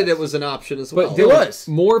 because manipulating hated the it stats. was an option as But well. There was.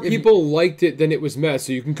 more If you- people liked it than it was meh,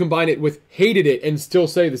 so you can combine it with hated it and still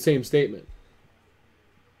say the same statement.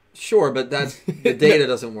 Sure, but the data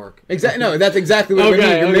doesn't work. Exactly. No, that's exactly what I mean.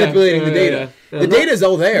 Okay, You're okay. manipulating the Yeah, data. yeah. The data's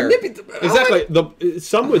all there. Exactly.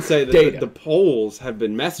 Some would say that Data. the polls have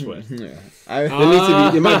been messed with. Yeah.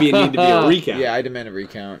 There might need to be a recount. Yeah, I demand a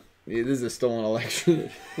recount. This is a stolen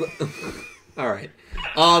election. All right.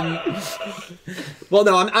 Well,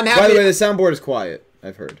 no, I'm happy. By the way, the soundboard is quiet.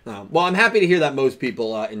 I've heard. Well, I'm happy to hear that most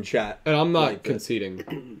people in chat. And I'm not liked it.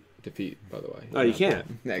 conceding defeat, by the way. Oh, you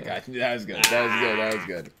can't. That guy. That was good. That was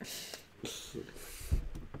good.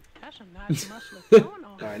 That's a nice muscle going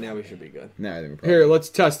on. All right, now we should be good. No, I think we're Here, probably. let's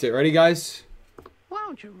test it. Ready, guys? Why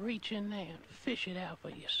don't you reach in there and fish it out for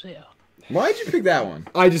yourself? Why'd you pick that one?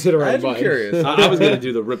 I just hit a random I'm button. curious. I was gonna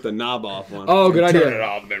do the rip the knob off one. Oh, good idea. Turn it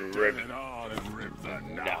off and rip it on and rip the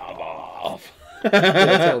knob off. Yeah,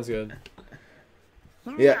 that sounds good.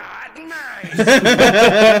 Yeah. Nice.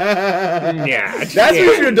 yeah. That's what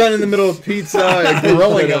you should have done in the middle of pizza and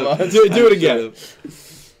grilling of us. Do it again.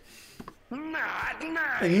 Not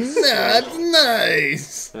nice. That's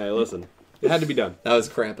nice. Hey, listen. It had to be done. That was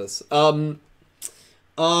Krampus.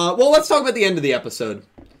 Well, let's talk about the end of the episode.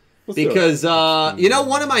 Let's do it. Because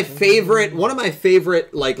one of my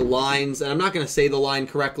favorite like lines, and I'm not going to say the line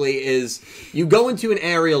correctly, is you go into an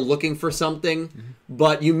area looking for something,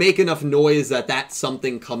 but you make enough noise that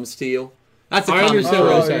something comes to you. That's a I common understand what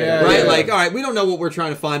trope, you're saying. yeah, right? yeah. Like, all right, we don't know what we're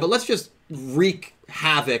trying to find, but let's just wreak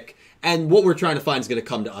havoc, and what we're trying to find is going to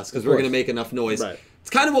come to us because we're course. going to make enough noise. Right. It's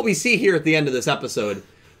kind of what we see here at the end of this episode.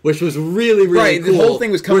 Which was really, really Right, cool. the whole thing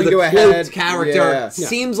was coming where the to a cloaked head. character Yeah.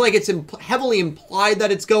 seems like it's heavily implied that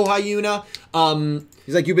it's Go Hyuna.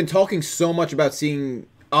 He's like, you've been talking so much about seeing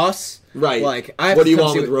us. Right. Like, I have What to do you come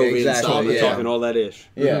want see with what- Rovi and exactly, stuff? We're yeah. talking all that ish.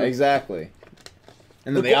 Yeah, exactly.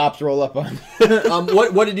 And then the ops roll up on.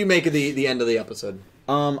 What did you make of the end of the episode?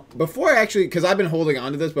 Before I actually, because I've been holding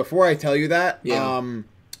on to this, before I tell you that, Yeah.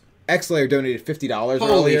 X-Layer donated $50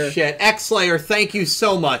 Holy earlier. shit. X-Slayer, thank you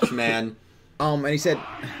so much, man. And he said,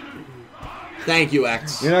 Thank you,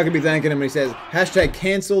 X. you're not going to be thanking him, and he says, hashtag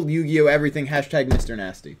canceled Yu-Gi-Oh! Everything, hashtag Mr.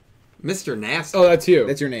 Nasty. Mr. Nasty. Oh, that's you.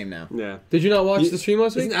 That's your name now. Yeah. Did you not watch the stream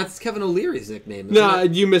last Isn't week? that's Kevin O'Leary's nickname. isn't No,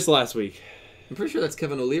 it? you missed last week. I'm pretty sure that's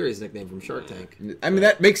Kevin O'Leary's nickname from Shark Tank. I mean,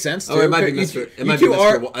 that makes sense, too. Oh, it might be You Mr. two- It might you be two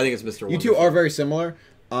Mr. are- I think it's Mr. You two Wonderful. are very similar.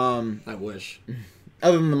 I wish.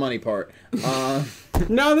 other than the money part.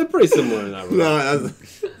 No, they're pretty similar in that regard. No,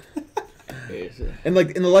 that's, And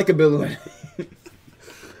like in the likability.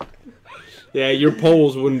 Yeah, your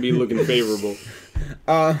polls wouldn't be looking favorable.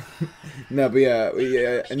 No, but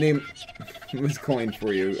yeah, a name was coined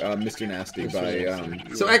for you, Mr. Nasty,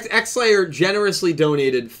 by so X-Slayer generously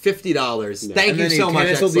donated $50. Thank And you then he so much,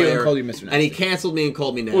 canceled you and X-Slayer. called you Mr. And he Nasty. canceled me and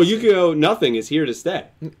called me nasty. Well, you go. Nothing is here to stay.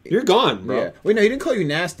 You're gone, bro. Yeah. Wait, no, he didn't call you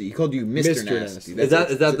Nasty. He called you Mr. Mr. Nasty. Nasty.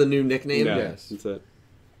 Is that the new nickname? Yeah, Yes. that's it.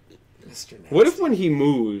 Mr. Nasty. What if when he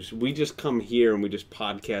moves, we just come here and we just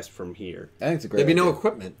podcast from here? I think it's a great There'd be no idea.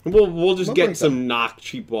 equipment. We'll just We'll get bring some knock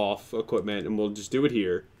cheap off equipment and we'll just do it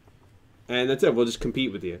here. And that's it. We'll just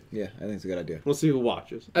compete with you. Yeah, I think it's a good idea. We'll see who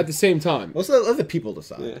watches. At the same time, Let's let the people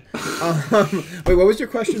decide. Yeah. Wait, what was your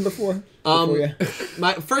question before?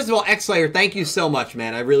 First of all, X-Slayer, thank you so much,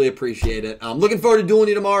 man. I really appreciate it. Looking forward to dueling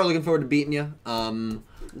you tomorrow. Looking forward to beating you.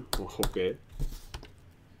 Okay.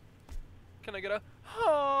 Can I get a?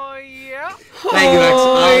 Oh yeah. Thank you,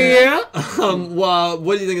 X. yeah. Well,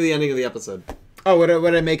 what do you think of the ending of the episode? Oh, what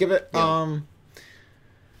did I make of it? Yeah.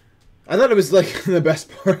 I thought it was like the best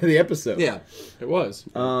part of the episode. Yeah. It was.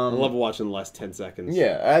 I love watching the last 10 seconds.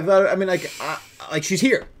 Yeah, I thought. I mean, like she's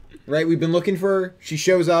here, right? We've been looking for her. She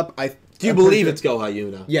shows up. Do you believe it's Go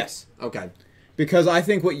Hyuna? Yes, Okay. because I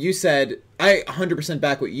think what you said. I 100%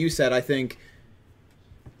 back what you said. I think.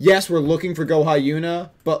 Yes, we're looking for Go Hyuna,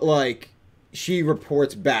 but like she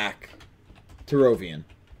reports back to Rovian,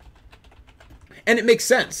 and it makes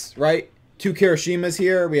sense, right? Two Kirishimas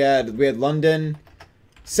here. We had London.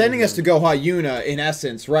 Sending us to Go Hyuna, in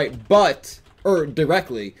essence, right? Or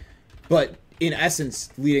directly, but in essence,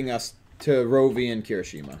 leading us to Rovi and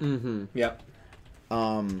Kirishima. Mm-hmm. Yep.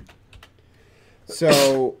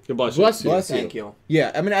 So, God bless you. Bless you. bless you. Thank you.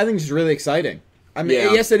 Yeah, I mean, I think it's really exciting. I mean,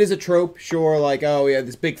 Yeah. yes, it is a trope, sure, like, oh, yeah,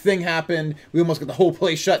 this big thing happened, we almost got the whole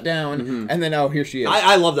place shut down, and then, oh, here she is.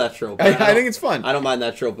 I love that trope. I think it's fun. I don't mind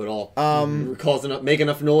that trope at all. Make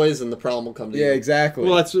enough noise and the problem will come to you. Yeah, exactly.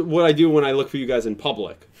 Well, that's what I do when I look for you guys in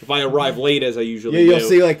public. If I arrive late, as I usually Yeah, you'll do,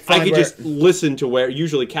 see, like, I find could where- just listen to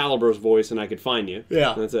usually Calibro's voice, and I could find you.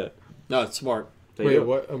 Yeah. That's it. No, it's smart. There you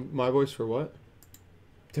Wait, go. what? My voice for what?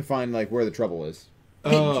 to find, like, where the trouble is.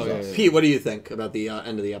 Oh, yeah. Pete, what do you think about the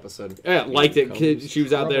end of the episode? Yeah, liked it. Comes She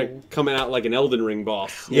was out there trouble. coming out like an Elden Ring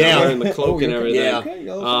boss. Yeah. Wearing the cloak and everything. Yeah.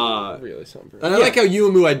 Okay, Really something. And I like how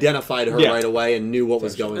Yuumu identified her Yeah. right away and knew what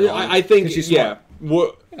was going on. I think, 'Cause she's yeah.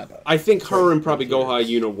 smart. I think her and probably Go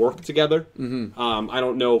Hyuna work together. I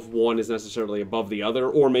don't know if one is necessarily above the other,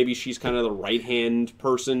 or maybe she's kind of the right-hand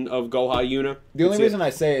person of Go Hyuna. The only reason I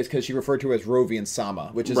say it is because she referred to her as Rovi and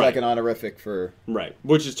Sama, which is Right. like an honorific for... Right,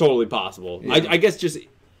 which is totally possible. Yeah. I guess just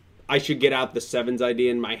I should get out the Sevens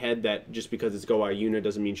idea in my head that just because it's Go Hyuna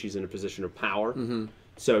doesn't mean she's in a position of power.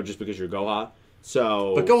 So just because you're Goha.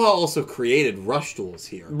 So, But Goha also created rush duels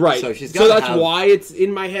here. right. So she's so got that's why it's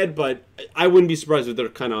in my head, but I wouldn't be surprised if they're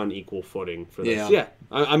kind of on equal footing for this. Yeah. Yeah,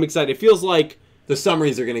 I'm excited. It feels like the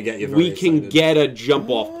summaries are going to get you very we can excited. get a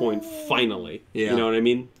jump-off point finally. Yeah. You know what I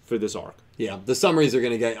mean? For this arc. Yeah, the summaries are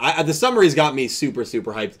going to get... the summaries got me super,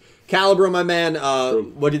 super hyped. Calibro, my man,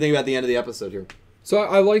 what do you think about the end of the episode here? So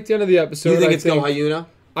I like the end of the episode. Do you think I it's Go Hyuna?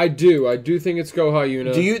 I do. I do think it's Go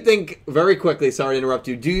Hyuna. Do you think, very quickly, sorry to interrupt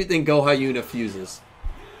you, do you think Go Hyuna fuses?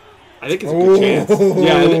 I think it's a good chance.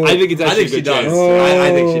 Yeah, I think it's actually I think a she good does. chance.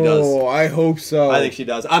 I think she does. Oh, I hope so. I think she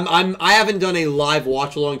does. I haven't done a live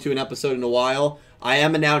watch along to an episode in a while. I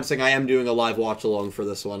am announcing I am doing a live watch along for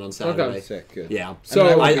this one on Saturday. Okay. Sick, good. Yeah. So-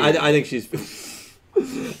 And I will be- I think she's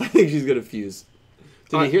I think she's gonna fuse.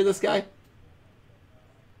 Did you hear this guy?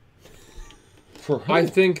 For who? I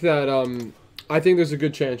think that I think there's a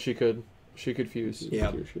good chance she could fuse.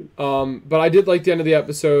 Yeah. But I did like the end of the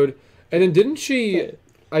episode, and then didn't she?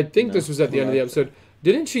 I think this was at the end of the episode.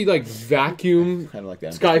 Didn't she like vacuum kind of like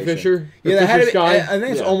that. Sky implication. Fisher? Yeah, The that had Fisher to be, Sky? I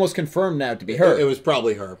think it's Yeah. almost confirmed now to be her. It was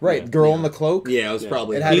probably her. right, girl in the cloak. Yeah, it was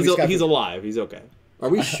probably It her. had to be Sky He's Fisher. alive. He's okay. Are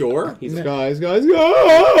we sure? He's Guys, go! He's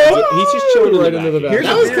just chilling right in into the the vacuum. Here's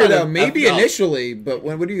That the was theory, kinda though. Maybe effed up. initially, but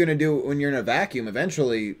what are you going to do when you're in a vacuum?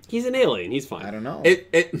 Eventually, He's an alien. He's fine. I don't know.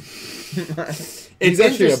 It's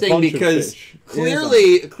actually a interesting bunch of because fish.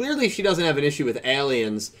 clearly she doesn't have an issue with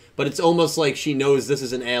aliens, but it's almost like she knows this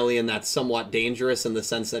is an alien that's somewhat dangerous in the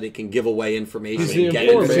sense that it can give away information He's the and get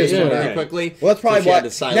informant, information yeah. very quickly. Well, that's probably so she had why.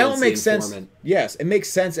 to silence Now it the makes sense. informant. Yes, it makes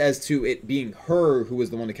sense as to it being her who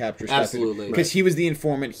was the one to capture Sky Absolutely. because he was the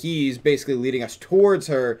informant. He's basically leading us towards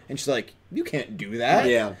her, and she's like, "You can't do that."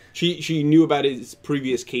 Yeah. She knew about his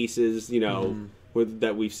previous cases, you know,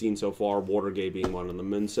 that we've seen so far, Watergate being one of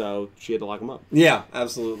them, and so she had to lock him up. Yeah,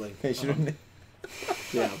 absolutely. Okay, she didn't-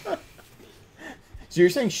 Yeah. So you're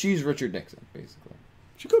saying she's Richard Nixon, basically?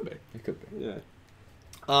 She could be. It could be. Yeah.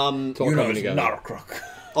 It's all coming together. not a crook.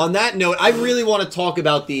 On that note, I really want to talk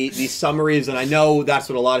about the summaries, and I know that's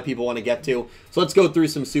what a lot of people want to get to. So let's go through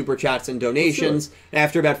some super chats and donations.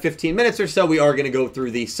 After about 15 minutes or so, we are going to go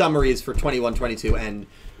through the summaries for 21-22 and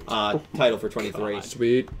title for 23.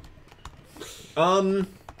 Sweet. Um,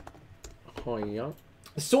 Oh, yeah.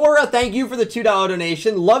 Sora, thank you for the $2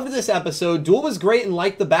 donation. Loved this episode. Duel was great and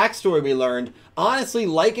liked the backstory we learned. Honestly,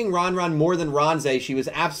 liking Ron more than Ronze. She was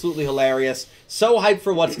absolutely hilarious. So hyped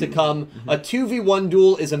for what's to come. A 2v1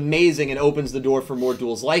 duel is amazing and opens the door for more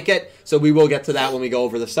duels like it. So we will get to that when we go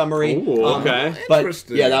over the summary. Ooh, okay. But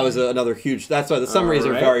Interesting. yeah, that was another huge. That's why the summaries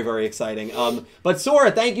are right. very, very exciting. But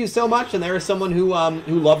Sora, thank you so much. And there is someone who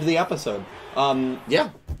loved the episode. Yeah,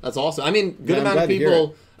 that's awesome. I mean, good Yeah, I'm amount of glad to hear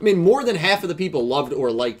people. I mean, more than half of the people loved or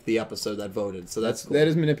liked the episode that voted. So that's cool. That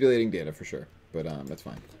is manipulating data for sure, but that's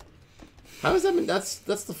fine. How is that? That's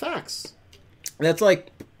the facts. That's like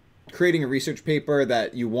creating a research paper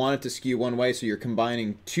that you want it to skew one way, so you're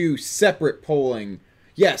combining two separate polling.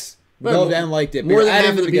 Yes, loved and liked it. But More you're than adding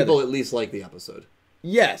half of them the together. people at least liked the episode.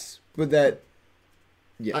 Yes, but that.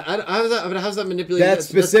 Yeah. How's that manipulating? That's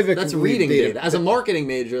specific That's reading data. data. As a marketing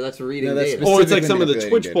major, that's reading No, that's data. specific. Or it's like some of the manipulating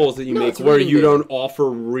Twitch data. polls that you No, make it's where reading you data. don't offer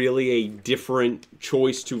really a different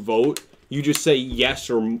choice to vote. You just say yes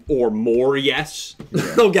or more yes.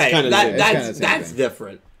 Okay, Kinda the same. It's kinda the that's same thing.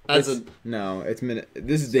 different. As a No, it's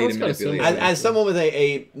this is data Sounds kinda manipulation. similar. as someone with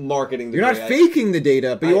a marketing degree, You're not faking the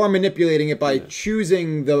data, but you I- are manipulating it by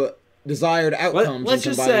choosing the desired outcomes. let's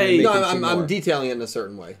and just combining say- them No, to make it seem I'm more. detailing it in a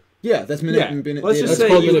certain way. Yeah, that's Yeah. Let's just That's say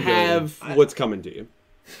called you manipulating. have what's coming to you.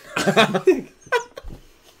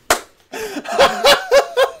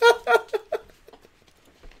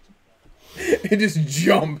 It just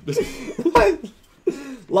jumped.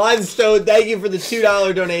 Limestone, thank you for the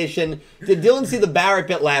 $2 donation. Did Dylan see the Barrett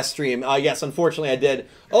bit last stream? Yes, unfortunately I did.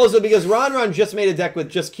 Also, because Ron just made a deck with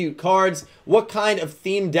just cute cards, what kind of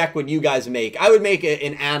theme deck would you guys make? I would make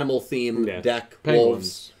an animal theme deck.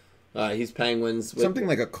 Penguins. Wolves. He's penguins. With, Something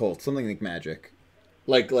like a cult, something like magic.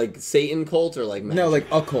 like Satan cult or like magic? No, like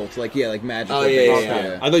a cult, like magic. Oh, like yeah, based,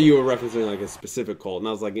 yeah. I thought you were referencing like a specific cult, and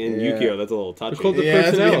I was like, in Yeah. Yu-Gi-Oh, that's a little touchy. cult of Yeah, that's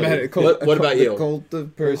personality. magic. Cult, What about the you? Cult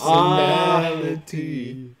of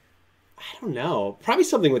personality. I don't know. Probably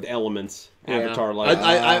something with elements. Avatar like.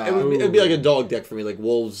 it would be like a dog deck for me. Like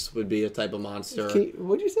wolves would be a type of monster.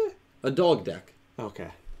 What'd you say? A dog deck. Okay.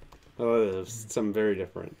 Oh, that's something very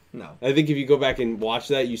different. No. I think if you go back and watch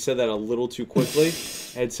that, you said that a little too quickly,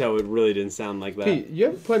 and so it really didn't sound like that. Pete, you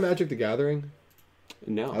ever play Magic the Gathering?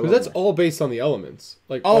 No. Because that's all based on the elements.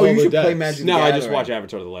 Like Oh, all you the should play decks. Magic. No, I just Gathering. watch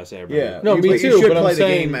Avatar: The Last Airbender. Yeah. No, You me should too. play But I'm the game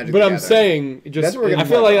saying, Magic but the I'm Gathering. saying, just That's what we're I gonna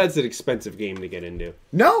feel play. like that's an expensive game to get into.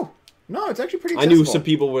 No, it's actually pretty. I Accessible. knew some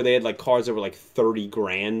people where they had like cards that were like 30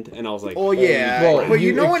 grand, and I was like, Oh yeah, Well, but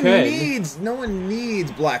you no one can.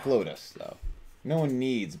 needs Black Lotus though. No one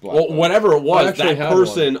needs Black Well, Lotus. whatever it I was, actually that had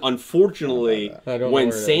person, unfortunately, I don't know when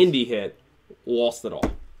where it is. Sandy hit, lost it all.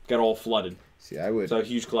 Got all flooded. See, I would. So a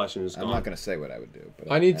huge collection is gone. I'm not gonna say what I would do.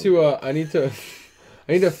 But I need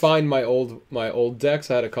to find my old decks.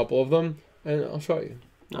 I had a couple of them, and I'll show you.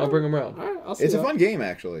 I'll bring them around. All right, I'll see It's a that. fun game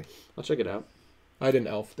actually. I'll check it out. I had an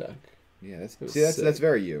elf deck. Yeah, was that's sick.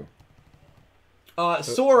 very you.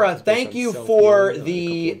 Sora, thank you for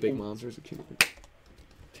the big monsters.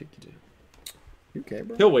 You okay,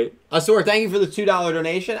 bro? He'll wait. Sora, thank you for the $2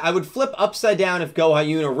 donation. I would flip upside down if Go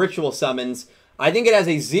Hyuna ritual summons. I think it has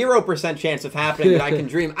a 0% chance of happening, but I can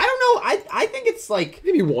dream. I don't know. I think it's like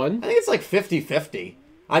Maybe one. I think it's like 50-50.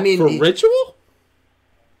 I mean, For ritual?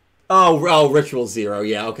 oh, ritual 0.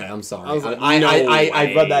 Yeah, okay. I'm sorry. I was like, I no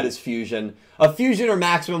read way. that as fusion. A fusion or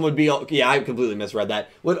maximum would be. Yeah, I completely misread that.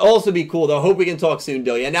 Would also be cool though. Hope we can talk soon,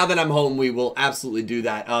 Delia. Now that I'm home, we will absolutely do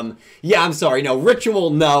that. Yeah, I'm sorry. No,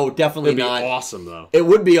 ritual. No, definitely It'd be not. awesome though. It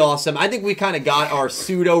would be awesome. I think we kind of got our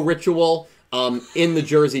pseudo ritual in the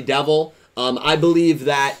Jersey Devil. I believe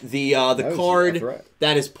that the was a card threat.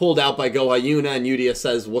 that is pulled out by Go Hyuna and Yudia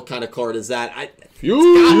says, "What kind of card is that?"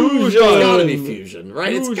 Fusion. It's gotta be fusion,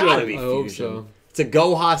 right? It's Fusion. gotta be I hope fusion. so. It's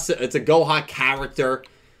a Goha character.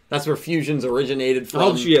 That's where fusions originated I from.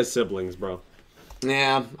 hope she has siblings, bro.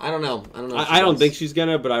 Yeah, I don't know. If she I don't does. think she's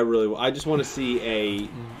gonna, but I just want to see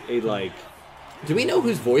a like, Do we know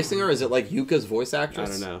who's voicing her? Is it like Yuka's voice I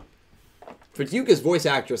actress? don't know. If it's Yuka's voice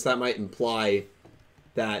actress, that might imply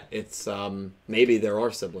that it's maybe there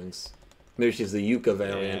are siblings. Maybe she's the Yuka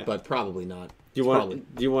variant, Yeah. but probably not. Do you want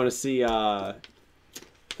to see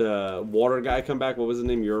the water guy come back? What was his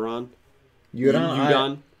name? Euron. Udon.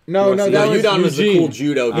 Udon. No, No, that was Udon was the Eugene. cool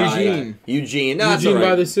judo guy. Eugene. Eugene. No, that's Eugene all right.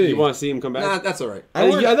 by the sea. You want to see him come back? Nah, that's all right. I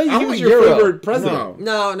thought he I was want your Euro. favorite president.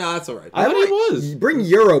 No. No, that's all right. I thought he was. Bring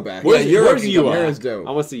Euro back. Where's- Euro Where's can you? come Euro's dope.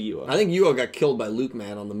 I want to see you. I think Yuo got killed by Luke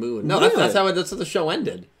Man on the moon. No, Really? that's how the show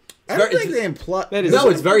ended. I don't think they imply. That is- No,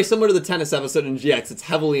 it's very similar to the tennis episode in GX. It's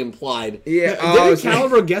heavily implied. Yeah, Didn't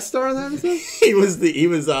Caliber guest star on that episode? He was the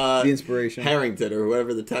the inspiration. Harrington or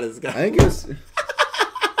whoever the tennis guy. I think it was.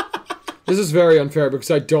 This is very unfair because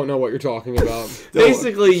I don't know what you're talking about.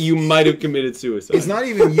 Basically, you might have committed suicide. It's not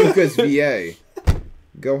even Yuka's VA.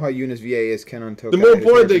 Go how Yuna's VA is Kenon Toka. The more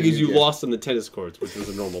important thing is you lost on the tennis courts, which was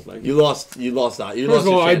a normal thing. You lost that. You First lost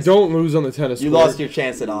of all, your I chance. don't lose on the tennis You court. lost your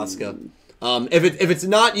chance at Oscar. If it's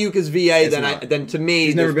not Yuka's VA, then to me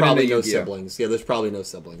He's never there's been probably into no Yu-Gi-Oh. siblings. Yeah, there's probably no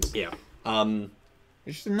siblings. Yeah.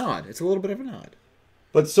 It's just a nod. It's a little bit of a nod.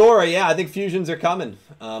 But Sora, yeah, I think fusions are coming.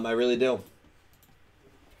 I really do.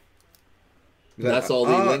 That's all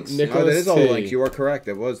the links. Nicholas Oh, that is all the T. links. You are correct.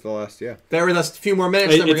 That was the last. Yeah. Bear with us a few more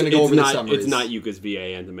minutes, then we're going to go over the summaries. It's not Yuka's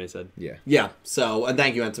VA, Antime said. Yeah. Yeah, so, and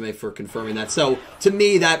thank you, Antime, for confirming that. So, to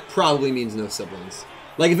me, that probably means no siblings.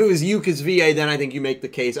 Like, if it was Yuka's VA, then I think you make the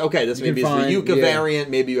case, okay, this You maybe is can the find- Yuka yeah. variant,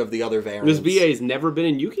 maybe you have the other variants. This VA's never been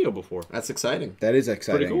in Yu-Gi-Oh before. That's exciting. That is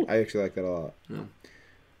exciting. Pretty cool. I actually like that a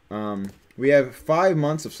lot. We have 5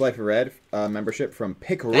 months of Slifer Red membership from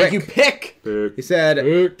Pick Rick. Thank you, Pick! He said,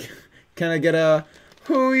 Look. "Can I get a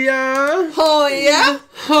hoo-yah?" Oh, yeah!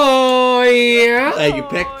 Oh, yeah. Thank you,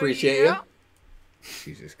 Pick. Appreciate you.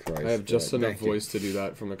 Jesus Christ! I have just enough Thank you. voice to do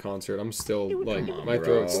that from the concert. I'm still, like, Come on, my bro.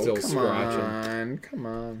 throat's still Come scratching. Come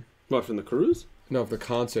on. What, from the cruise? No, the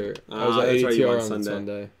concert. I Ah, was at that's right, you ATR went on Sunday.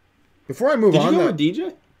 Sunday. Before I move Did on, you go though- with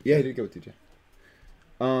DJ? Yeah, I did go with DJ.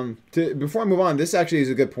 Before I move on, this actually is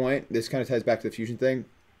a good point. This kind of ties back to the fusion thing.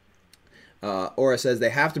 Aura says they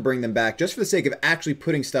have to bring them back just for the sake of actually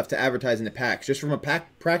putting stuff to advertise in the packs, just from a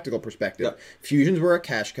practical perspective. Yep. Fusions were a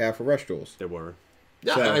cash cow for Rush Duels. There were.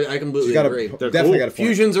 Yeah, So, I completely you gotta, agree. definitely cool. got a point.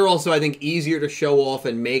 Fusions are also, I think, easier to show off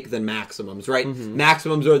and make than Maximums, right?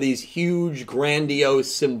 Maximums are these huge,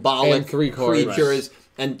 grandiose, symbolic And 3 cards. creatures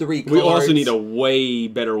and 3 cards. We also need a way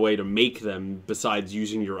better way to make them besides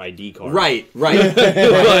using your ID card. Right.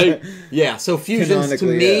 Like, Yeah, so fusions to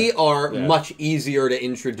Canonically, me yeah. are Yeah. much easier to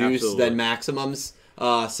introduce Absolutely. than Maximums.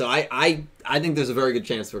 So I think there's a very good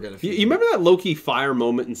chance we're going to you remember that low-key fire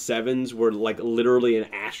moment in Sevens where, like, literally an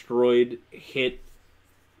asteroid hit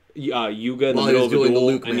Yuga in the While he middle was of a doing the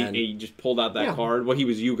duel, Luke and Man. he just pulled out that Yeah. card? Well, he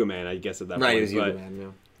was Yuga Man, I guess, at that Right, point. it was Yuga but Man, yeah.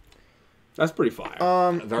 That's pretty fire.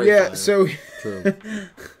 Very yeah, fire. so True.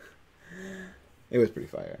 it was pretty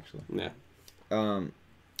fire actually. Yeah.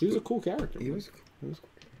 He was a cool character. He was cool.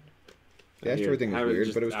 The Out here- asteroid thing was weird,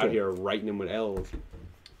 just but it was out cool. here writing him with L's.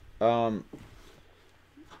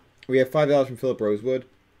 We have $5 from Philip Rosewood.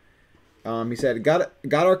 He said, "Got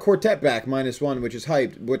our quartet back -1, which is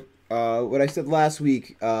hyped. What I said last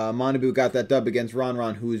week, Manabu got that dub against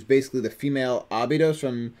Ron, who is basically the female Abydos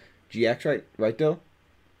from GX, right, Dill?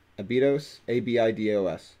 Abydos,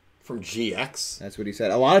 Abidos. From GX? That's what he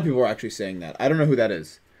said. A lot of people are actually saying that. I don't know who that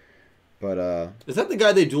is, but Is that the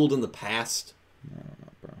guy they dueled in the past?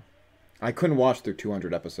 I couldn't watch through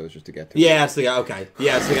 200 episodes just to get to it. Yeah, it's the guy. Okay.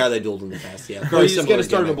 Yeah, it's the guy they dueled in the past. Yeah. Or Very you just similar get to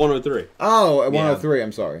start gimmick. at 103. Oh, at 103.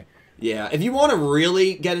 I'm sorry. Yeah, if you want to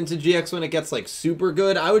really get into GX when it gets like super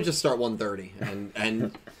good, I would just start 130,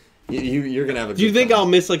 and you're gonna have a. Do you good think time. I'll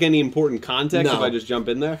miss like any important context No. if I just jump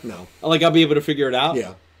in there? No. Like I'll be able to figure it out?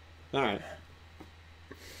 Yeah. All right.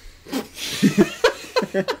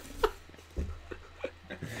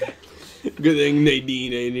 Good thing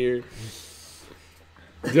Nadine ain't here.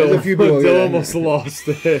 Dill, a few people Dill that- almost lost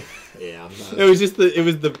it. Yeah. It was just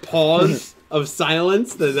the pause of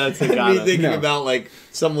silence that's the Me guy. thinking No. about like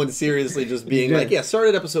someone seriously just being Yeah. like, "Yeah, start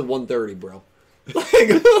at episode 130, bro."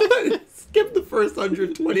 Like, skip the first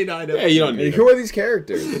 129. Yeah, you don't need Who it. are these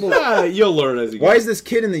characters? You'll learn as you go. Why is this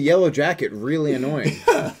kid in the yellow jacket really annoying?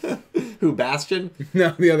 Who Bastion?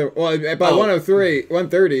 No, the other. Well, by Oh. 103,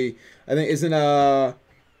 130, I think isn't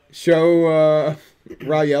show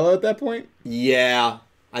Raw Yellow at that point? Yeah,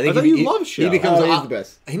 I thought you loved Show. He becomes Oh, he's the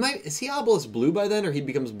best. He might. Is he Obelisk Blue by then, or he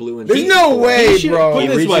becomes blue and? There's no way, He should- bro. put He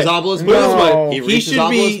this reaches way. Obelisk Put Blue. it this way. No. He He reaches should be.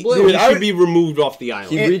 Obelisk Blue. He Dude, I should would- be removed off the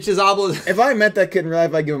island. He reaches Obelisk. If I met that kid in real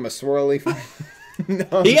life, I'd give him a swirly.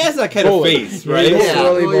 No. He has that kind of Bully. face, right? Yeah. Yeah,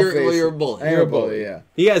 Swirly well, you're, face. well, you're a bully. I am You're a bully, yeah.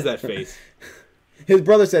 He has that face. His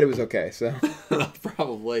brother said it was okay, so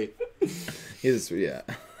Probably. yeah.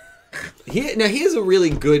 He has a really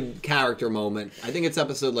good character moment. I think it's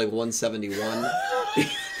episode like 171.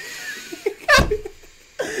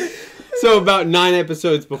 So about 9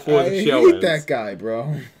 episodes before I the show hate ends. that guy,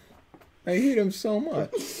 bro. I hate him so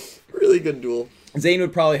much. really good duel. Zane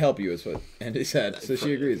would probably help you, is what Andy said. So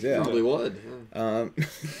she agrees. Yeah. Probably would.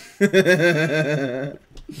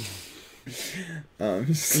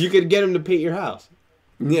 You could get him to paint your house.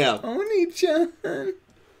 Yeah. Oni-chan.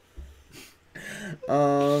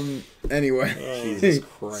 Anyway. Jesus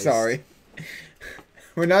Christ. Sorry.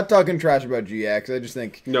 We're not talking trash about GX. I just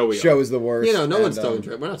think we show are. is the worst. You know, no one's and, talking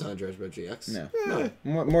trash. We're not talking trash about GX.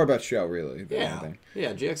 No. More about show, really. than Yeah. anything.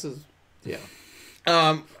 Yeah, GX is... Yeah.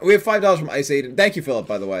 We have $5 from Ice Aiden. Thank you, Philip,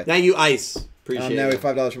 by the way. Thank you, Ice. Appreciate Now we it.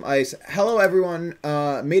 have $5 from Ice. Hello, everyone.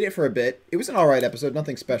 Made it for a bit. It was an alright episode,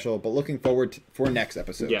 nothing special, but looking forward for next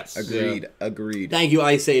episode. Yes. Agreed. Thank you,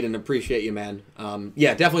 Ice Aiden. Appreciate you, man.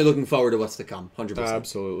 Yeah, definitely looking forward to what's to come. 100%.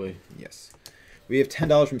 Absolutely. Yes. We have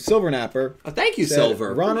 $10 from Silver Napper. Thank you, Said,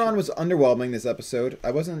 Silver. Ron was underwhelming this episode.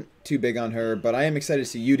 I wasn't too big on her, but I am excited to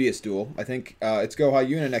see Udius duel. I think it's Go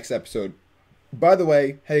Hyuna next episode. By the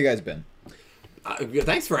way, how you guys been?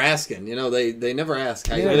 Thanks for asking. You know, they never ask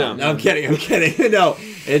how you Yeah, doing. No, I'm kidding. No,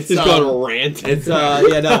 it's He's going to rant. It's yeah,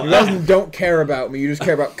 no. You guys don't care about me. You just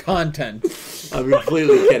care about content. I'm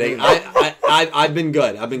completely kidding. I've been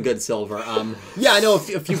good. I've been good, Silver. Yeah, I know a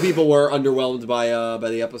few people were underwhelmed by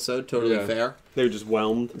the episode. Totally Yeah. fair. They were just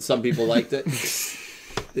whelmed. Some people liked it.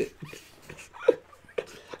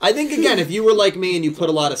 I think, again, if you were like me and you put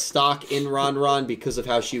a lot of stock in Ron because of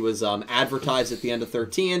how she was advertised at the end of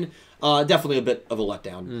 13, definitely a bit of a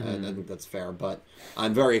letdown. Mm-hmm. I think that's fair, but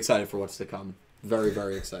I'm very excited for what's to come. Very,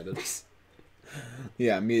 very excited.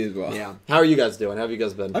 Yeah, me as well. Yeah. How are you guys doing? How have you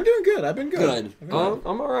guys been? I'm doing good. I've been good. Good.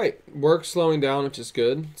 I'm all right. Work's slowing down, which is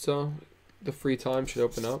good. So the free time should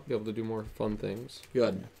open up. Be able to do more fun things.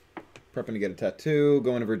 Good. Prepping to get a tattoo.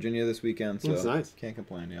 Going to Virginia this weekend. So That's nice. Can't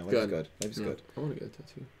complain. Yeah, life's Good. good. Life's Yeah. good. I want to get a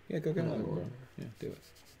tattoo. Yeah, go get Yeah, another I one, bro. will. Yeah, do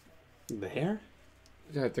it. The hair?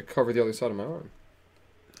 I have to cover the other side of my arm.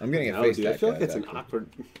 I'm getting a No, face dude, I tat, feel like guys, that's an actually. awkward.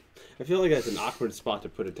 I feel like that's an awkward spot to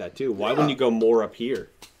put a tattoo. Why wouldn't you go more up here?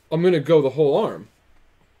 I'm gonna go the whole arm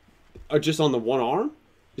Or just on the one arm?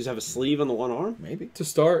 Just have a sleeve on the one arm? Maybe. to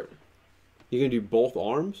start. You're gonna do both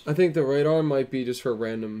arms? I think the right arm might be just for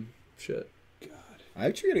random shit.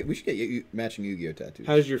 We should get matching Yu-Gi-Oh tattoos.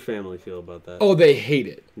 How does your family feel about that? Oh, they hate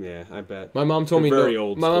it. Yeah, I bet. My mom told They're me very no.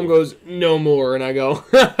 old My mom school. goes no more, and I go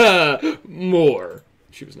more.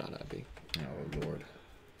 She was not happy. Oh Lord.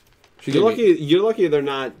 She You're gave me- lucky. You're lucky they're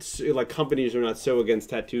not like companies are not so against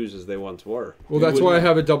tattoos as they once were. Well, that's why I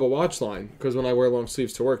have a double watch line, because when I wear long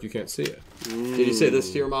sleeves to work, you can't see it. Did you say this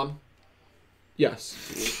to your mom?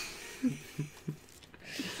 Yes.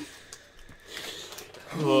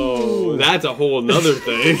 Oh, that's a whole nother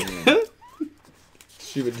thing.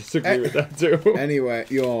 She would disagree with that, too. Anyway,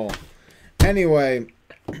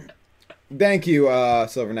 thank you,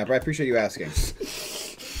 Silver Napper. I appreciate you asking.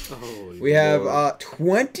 We have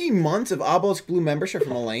 20 months of Obelisk Blue membership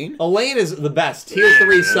from Elaine. Elaine is the best. Tier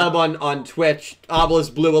 3 sub on Twitch.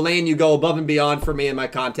 Obelisk Blue. Elaine, you go above and beyond for me and my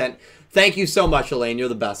content. Thank you so much, Elaine. You're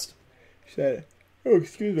the best. Oh,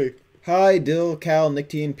 excuse me. Hi, Dill, Cal, Nick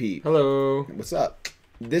T, and Pete. Hello. What's up?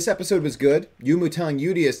 This episode was good. Yumu telling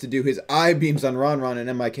Udius to do his eye beams on Ron and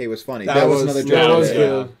MIK was funny. That was another joke. That was Yeah.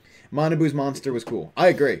 good. Manabu's monster was cool. I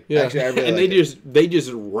agree. Yeah. Actually, I really And liked it. they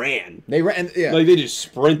just ran. They ran. Yeah. Like they just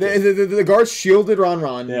sprinted. The guards shielded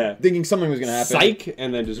Ron, Yeah. thinking something was going to happen. Psych,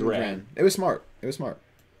 and then just ran. It was smart.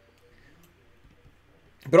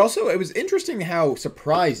 But also, it was interesting how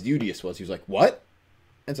surprised Udius was. He was like, "What?"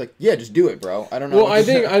 And it's like, "Yeah, just do it, bro." I don't know. Well, what I to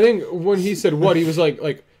think say. I think when he said what, he was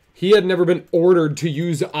like he had never been ordered to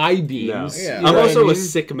use eye beams. Yeah. You know I'm what also I mean? a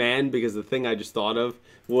sick man because the thing I just thought of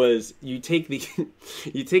was you take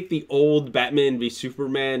the old Batman v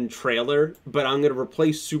Superman trailer, but I'm gonna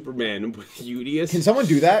replace Superman with Udius. Can someone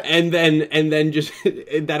do that? And then just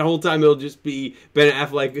that whole time it'll just be Ben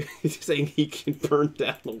Affleck saying he can burn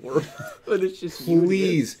down the world, but it's just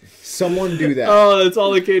Please, someone do that. Oh, that's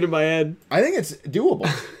all that came to my head. I think it's doable.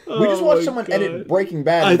 We just watched my someone God. edit Breaking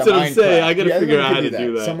Bad. That's into what I'm saying. Minecraft. I gotta figure someone out could how to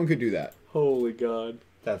do that. Someone could do that. Holy God,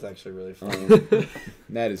 That's actually really funny.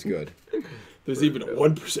 That is good. there's even a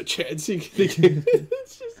 1% chance he can.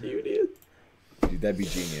 It's just Udius. Dude, that'd be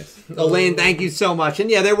genius. Elaine, thank you so much. And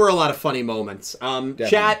yeah, there were a lot of funny moments.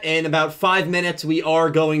 Chat, in about 5 minutes, we are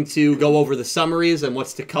going to go over the summaries and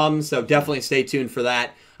what's to come, so definitely stay tuned for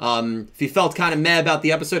that. If you felt kind of meh about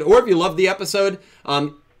the episode, or if you loved the episode,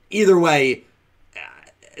 either way,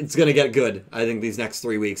 it's going to get good, I think, these next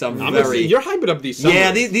 3 weeks. You're hyping up these summaries.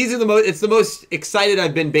 Yeah, these are the most. It's the most excited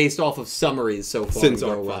I've been based off of summaries so far. Since in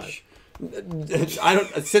Go Arc Rush. I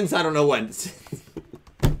don't know when.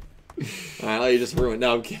 All right, you just ruined.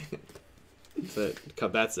 No, I'm kidding. That's it.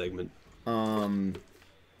 Cut that segment.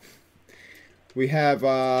 We have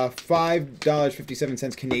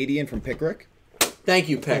 $5.57 Canadian from Pickrick. Thank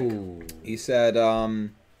you, Pick. He said,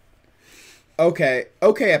 okay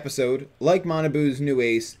episode. Like Manabu's new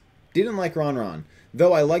ace. Didn't like Ron.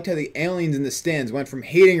 Though I liked how the aliens in the stands went from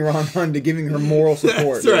hating Ron to giving her moral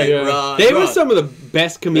support. That's right, Yeah. Ron. They Ron. were some of the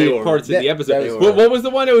best comedic parts of the episode. were. What was the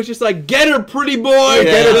one that was just like, get her, pretty boy? Yeah.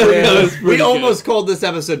 Get her, pretty Yeah. That was We pretty good. almost called this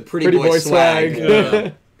episode Pretty Boy Swag.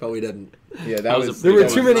 Yeah. But we didn't. Yeah, That was a There were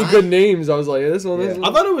That too was many good names. I was like, this one. Yeah.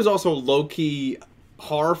 I thought it was also low-key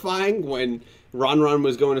horrifying when Ron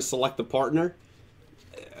was going to select the partner.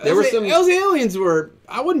 There were some. Those aliens were...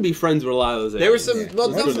 I wouldn't be friends with a lot of those aliens. There were some. Well,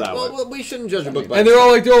 Let's put it that way. well, we shouldn't judge a book by And they're all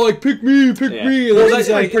like, pick me. Yeah. And They're they're like,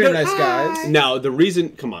 like, pretty nice guys. No, the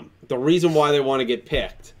reason why they want to get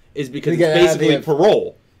picked is because To it's get out of basically the-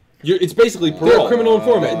 parole. It's basically parole. they're a criminal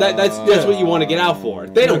informant. That's what you want to get out for.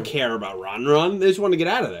 They don't care about Ron. They just want to get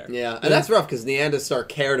out of there. Yeah, and that's rough because Neanda Star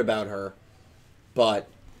cared about her, but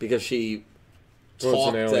because she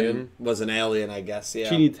talked and was an alien, I guess. Yeah,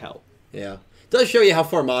 She needs help. Yeah, it does show you how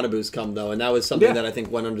far Manabu's come though, and that was something Yeah. that I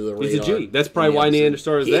think went under the radar. He's a G. That's probably in the why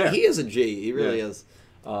episode. Neanderstar is there. He is a G. He really Yeah. is.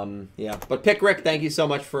 Yeah, but Pickrick, thank you so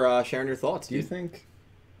much for sharing your thoughts. Do you Dude. think?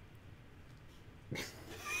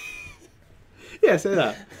 Yeah, say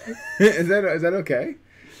that. is that okay?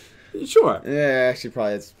 Sure. Yeah, actually,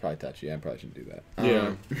 it's probably touchy. I probably shouldn't do that.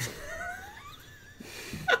 Yeah.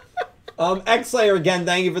 X-Slayer again,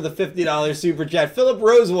 thank you for the $50 super chat. Philip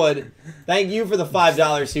Rosewood, thank you for the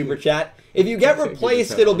 $5 super chat. If you get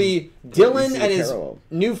replaced, it'll be Dylan and his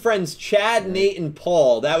new friends Chad, Nate, and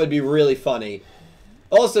Paul. That would be really funny.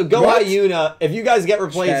 Also, Go What? Hyuna. If you guys get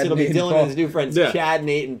replaced, Chad, it'll be Nate, and Dylan Paul. and his new friends Yeah. Chad,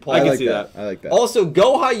 Nate, and Paul. I can like see that. I like that. Also,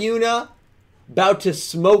 Go Hyuna about to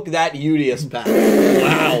smoke that Udius pack.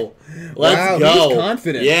 Wow. Let's Wow, go. he's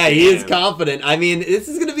confident. Yeah, he is Damn. confident. I mean, this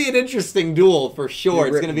is going to be an interesting duel for sure.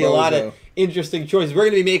 It's Rick going to be a lot Bozo. of interesting choices. We're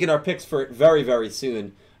going to be making our picks for it very, very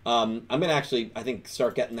soon. I'm going to actually, I think,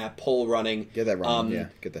 start getting that poll running. Get that running, yeah,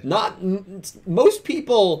 get that. Most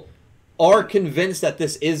people are convinced that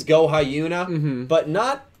this is Go Hyuna, but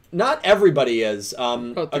not everybody is.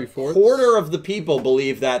 About A 3/4. quarter of the people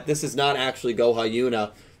believe that this is not actually Go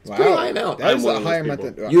Hyuna. It's a pretty high amount. That is I'm one a of those high amount.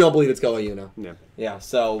 people. You don't believe it's Go Hyuna. Yeah. Yeah,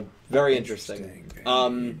 so very interesting.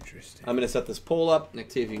 Very interesting. I'm going to set this poll up. Nick,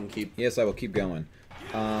 see if you can keep. Yes, I will keep going.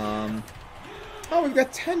 We've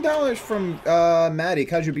got $10 from Maddie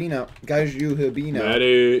Kajuhibino.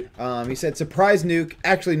 Maddie. He said, surprise nuke.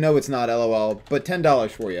 Actually, no, it's not, LOL. But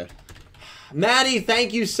 $10 for you. Maddie,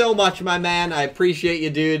 thank you so much, my man. I appreciate you,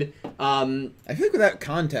 dude. I feel like without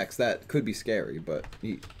context, that could be scary, but...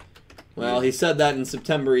 Well, he said that in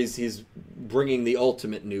September. He's bringing the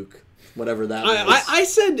ultimate nuke, whatever that was. I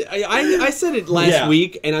said it last Yeah.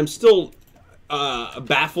 week, and I'm still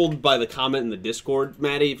baffled by the comment in the Discord,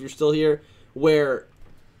 Maddie, if you're still here, where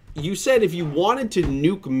you said if you wanted to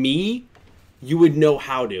nuke me, you would know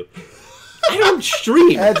how to. I don't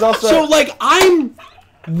stream. That's also- So, like, I'm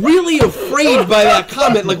really afraid by that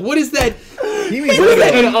comment. Like, what is that? He means An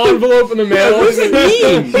literally. envelope in the mail. What does it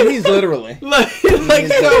mean? He means literally. like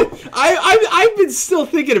so, I've been still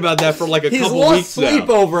thinking about that for like a He's couple lost weeks sleep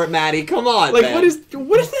now. over it, Maddie. Come on, Like, man. what does that?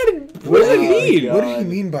 What does it mean? What do you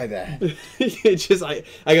mean by that? It's just I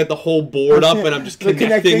got the whole board up and I'm just The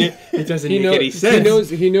connecting it. connecting- It doesn't He, make any he sense.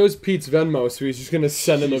 knows Pete's Venmo, so he's just gonna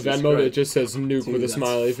send him a Jesus Venmo that Christ. just says nuke with a that's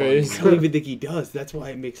smiley funny. face. I don't even think he does. That's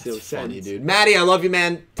why it makes no sense. Funny, dude. Maddie, I love you,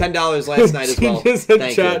 man. $10 last night as well. He just said,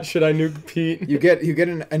 Thank chat, you. should I nuke Pete? You get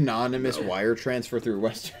an anonymous wire transfer through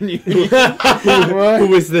Western Union.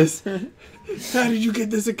 Who is this? How did you get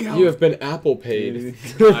this account? You have been Apple paid.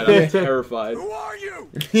 I'm terrified. Who are you?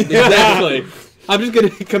 Exactly. I'm just gonna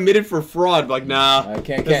commit it for fraud. Like, nah, I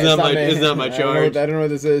can't. It's not my. me. It's not my I don't know charge. I don't know what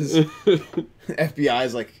this is.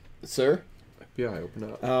 FBI's like, sir. FBI, open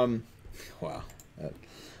up. Wow.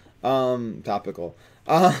 Topical.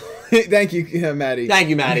 Thank you, Maddie. Thank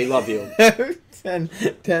you, Maddie. Love you.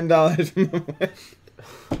 $10.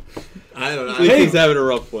 I don't know. He's having a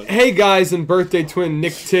rough one. Hey guys and birthday twin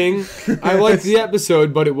Nick Ting. I liked the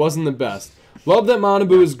episode, but it wasn't the best. Love that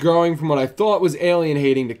Manabu is growing from what I thought was alien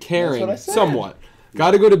hating to That's caring, what I said. somewhat.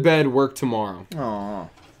 Gotta go to bed, work tomorrow. Aww.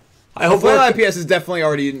 I hope Flail work, IPS is definitely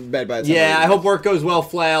already in bed by the time. yeah, I hope work goes well,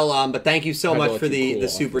 Flail. But thank you so I'd much let for you the cool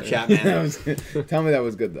super off chat, That man. was good. Tell me that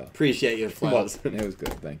was good though. Appreciate you, Flail. It was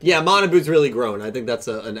good. Thank you. Yeah, Manabu's really grown. I think that's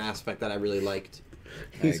an aspect that I really liked.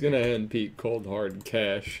 He's gonna hand Pete cold hard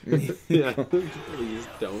cash. Yeah, please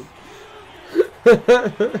don't.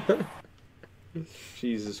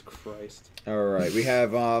 Jesus Christ. All right, we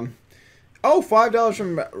have $5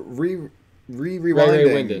 from Rewinding. Ray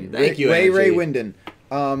Winden. Thank you, Ray Energy. Winden.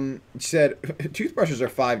 She said, toothbrushes are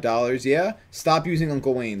 $5. Yeah. Stop using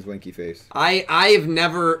Uncle Wayne's winky face. I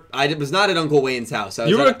was not at Uncle Wayne's house.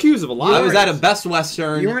 You were accused of a lot. I was at a Best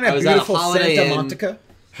Western. You were in I a was at a beautiful Holiday Santa Inn. Monica.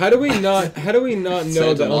 How do we not know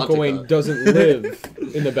Santa that Uncle Monica. Wayne doesn't live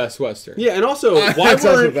in the Best Western? Yeah, and also, why That's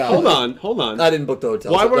also weren't... valid. Hold on. I didn't book the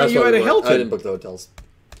hotels. Why weren't That's you why at we a weren't. Hilton? I didn't book the hotels.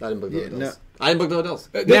 I didn't book the hotels. no. I didn't book the hotels.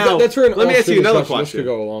 Now, That's where an let me ask you another discussion. This question. could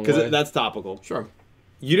go a long way. Because that's topical. Sure.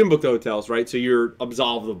 You didn't book the hotels, right? So you're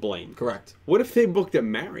absolved of blame. Correct. What if they booked at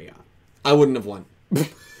Marriott? I wouldn't have won.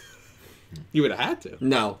 You would have had to.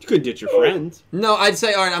 No. You could ditch your friends. No, I'd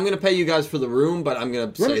say, all right, I'm going to pay you guys for the room, but I'm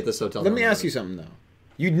going to stay at this hotel. Let me ask you something, though.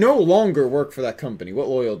 You no longer work for that company. What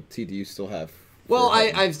loyalty do you still have? Well,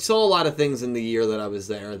 I saw a lot of things in the year that I was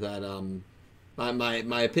there that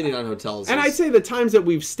my opinion on hotels And is, I'd say the times that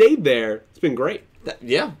we've stayed there, it's been great.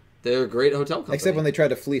 yeah, they're a great hotel company. Except when they tried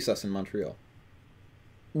to fleece us in Montreal.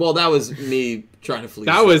 Well, that was me trying to flee.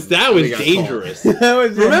 That was We got dangerous.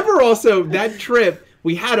 was- Remember also that trip,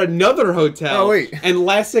 we had another hotel. Oh, wait. And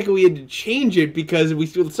last second we had to change it because we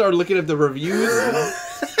started looking at the reviews.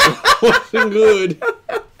 It wasn't good.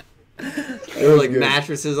 There were like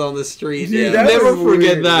mattresses on the street. Dude, Yeah. that Never was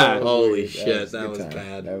forget weird. that. Holy That shit, that a was good time.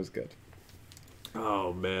 bad. That was good.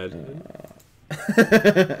 Oh, man.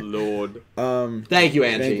 Lord. Thank you,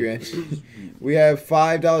 Angie. Thank you, Angie. We have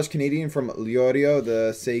 $5 Canadian from Liorio,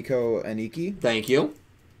 the Seiko Aniki. Thank you.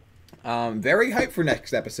 Very hyped for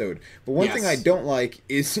next episode. But one thing I Yes. don't like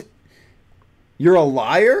is you're a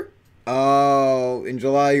liar. Oh, in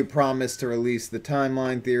July you promised to release the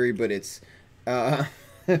timeline theory, but it's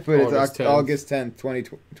August 10th,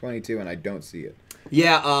 2022, and I don't see it.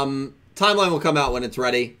 Yeah, timeline will come out when it's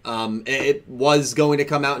ready. It was going to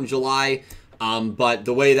come out in July, but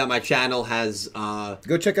the way that my channel has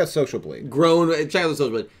Go check out Social Blade. grown, check out the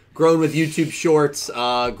social media, grown with YouTube Shorts,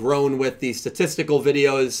 grown with the statistical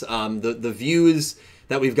videos, the views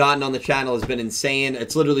that we've gotten on the channel has been insane.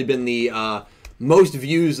 It's literally been the most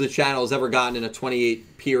views the channel has ever gotten in a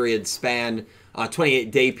 28 period span,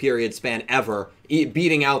 28-day period span ever,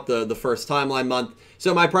 beating out the first timeline month.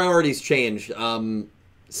 So my priorities changed.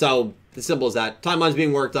 So as simple as that. Timeline's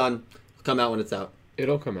being worked on. It'll come out when it's out.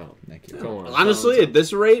 It'll come out. Thank you. Go on. Honestly, at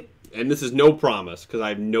this rate, and this is no promise because I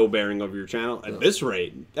have no bearing over your channel, at this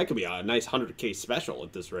rate, that could be a nice 100K special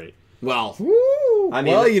at this rate. Well, Woo! I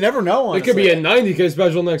mean, well, you never know. It could be honestly. a 90K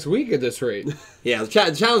special next week at this rate. yeah, the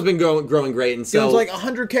channel's been growing great, and So so it's like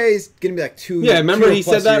 100K is gonna be like two. Yeah, remember 2 he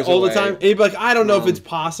plus said that years all the away. time? And he'd be like, I don't know if it's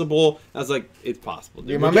possible. I was like, it's possible. Dude.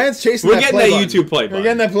 Yeah, my We're man's chasing we're that getting play that button. YouTube play button. We're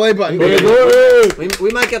getting that play button. we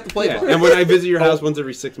might get the play Yeah, button. and when I visit your house once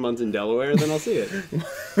every 6 months in Delaware, then I'll see it.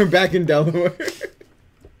 We're back in Delaware.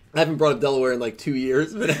 I haven't brought up Delaware in like 2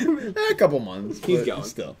 years. But A couple months. He's but going.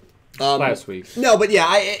 Still. Last week. no, but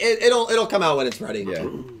yeah, it'll come out when it's ready. Yeah.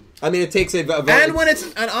 I mean, it takes a And when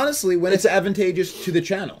it's honestly when it's advantageous to the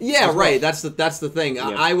channel. yeah, as right. well. That's the thing.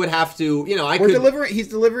 I would have to, He's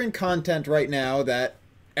delivering content right now that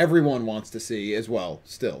everyone wants to see as well.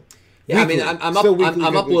 Still. Yeah, Weekly. I mean, I'm Still weekly,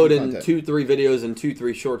 I'm weekly uploading content. 2-3 videos and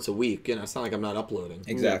 2-3 shorts a week. You know, it's not like I'm not uploading.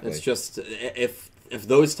 Exactly. It's just if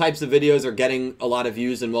those types of videos are getting a lot of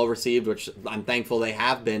views and well received, which I'm thankful they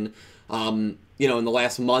have been. You know, in the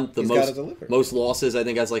last month, the He's gotta deliver. most losses I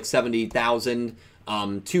think has like 70,000.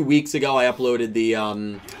 2 weeks ago, I uploaded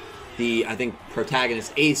the I think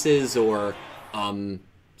protagonist aces or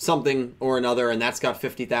something or another, and that's got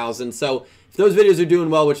 50,000. So if those videos are doing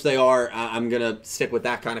well, which they are, I'm gonna stick with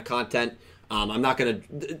that kind of content. I'm not gonna.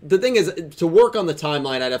 The thing is, to work on the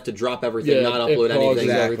timeline, I'd have to drop everything, not upload anything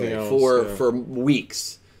Exactly. else, for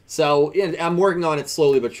weeks. So I'm working on it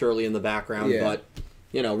slowly but surely in the background. Yeah. But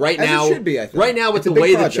you know, right As it now, should be, I think. right now with It's a the big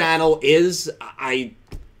way project. the channel is,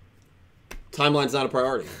 timeline's not a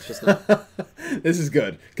priority. It's just not. This is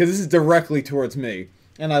good because this is directly towards me,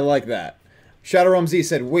 and I like that. Shadow Z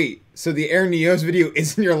said, "Wait, so the Air Neos video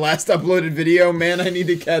isn't your last uploaded video? Man, I need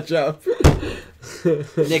to catch up."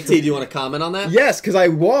 Nick T, do you want to comment on that? Yes, because I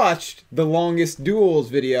watched the longest duels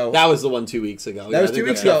video. That was the one 2 weeks ago. That was I think 2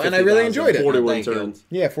 weeks that's got ago, and I really 50,000. enjoyed it. 41 Thank you. turns.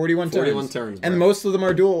 Yeah, 41 turns. 41 turns, and bro. most of them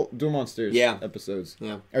are dual monsters. Yeah. episodes.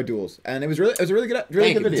 Yeah. or duels, and it was a really good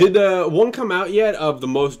Thank good you. video. Did the one come out yet of the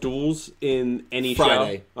most duels in any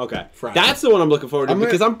Friday. show? Okay. Friday. That's the one I'm looking forward to I'm gonna-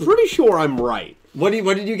 because I'm pretty sure I'm right. What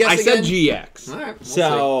did you guess I again? said GX. All right. We'll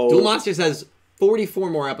So- see. Duel Monsters has 44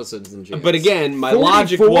 more episodes than GX. But again, my 44?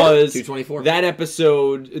 logic was 224. that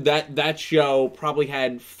episode, that show probably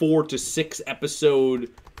had 4 to 6 episode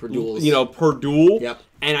Per duels. you know, per duel. Yep.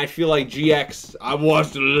 And I feel like GX, I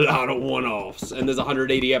watched a lot of one-offs, and there's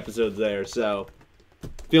 180 episodes there, so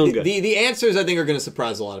feeling good. The answers I think are going to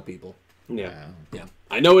surprise a lot of people. Yeah. Yeah.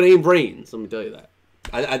 I know it ain't brains. Let me tell you that.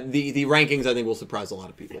 The rankings I think will surprise a lot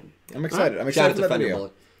of people. I'm excited. I'm Shout excited out for to that video.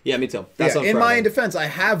 Thunderbolt. Yeah, me too. That's on in my Friday. defense, I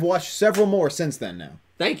have watched several more since then now.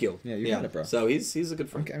 Thank you. Yeah, you got it, bro. So he's a good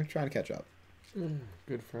friend. I'm trying to catch up.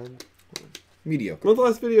 Good friend. Mediocre. What's the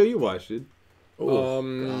last video you watched, dude?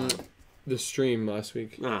 The stream last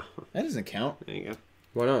week. Ah, That doesn't count. there you go.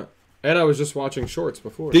 Why not? And I was just watching shorts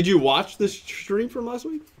before. Did you watch the stream from last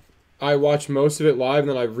week? I watched most of it live, and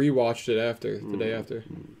then I rewatched it after the day after.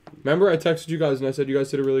 Remember, I texted you guys and I said you guys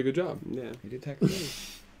did a really good job. Yeah. You did text me.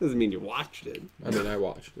 Doesn't mean you watched it. I mean, I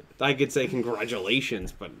watched it. I could say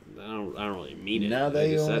congratulations, but I don't really mean it. Now I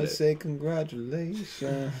they just said only it. say congratulations.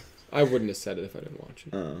 I wouldn't have said it if I didn't watch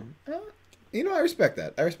it. You know, I respect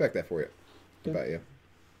that. I respect that for you. About you.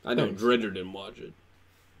 I know Dredger didn't watch it.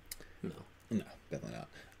 No, definitely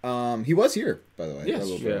not. He was here, by the way. Yes, a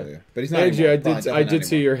little bit yeah. earlier, but he's not. Angie, anymore. I did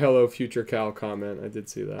see your "Hello Future Cal" comment. I did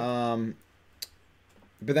see that.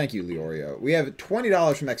 But thank you, Leorio. We have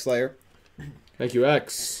 $20 from X Slayer. Thank you,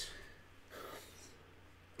 X.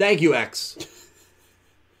 Thank you, X.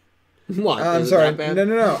 What? I'm Is it sorry. that bad?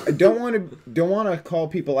 No. I don't want to call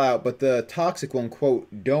people out, but the toxic one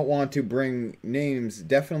quote, "Don't want to bring names,"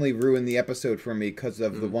 definitely ruined the episode for me because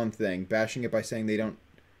of the one thing, bashing it by saying they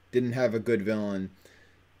didn't have a good villain.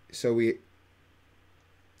 So we.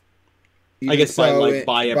 I guess by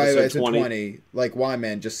episode 20. Like, why,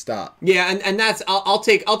 man? Just stop. Yeah, and that's I'll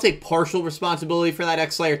take partial responsibility for that,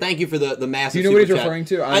 X Slayer. Thank you for the massive. Do you know what he's super chat. referring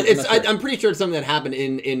to? I'm pretty sure it's something that happened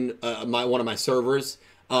in one of my servers.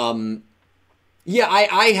 Yeah,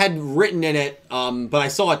 I had written in it, but I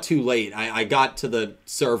saw it too late. I got to the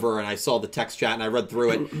server and I saw the text chat and I read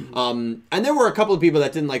through it. And there were a couple of people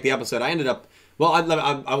that didn't like the episode. I ended up, well,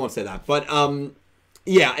 I won't say that, but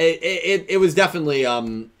yeah, it was definitely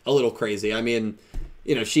a little crazy. I mean,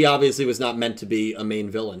 you know, she obviously was not meant to be a main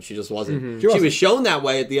villain. She just wasn't. Mm-hmm. She was shown that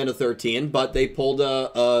way at the end of 13, but they pulled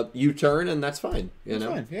a U-turn and that's fine. You know,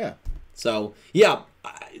 Fine, yeah. So yeah.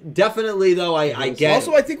 Definitely, though, I get.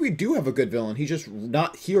 Also, I think we do have a good villain. He's just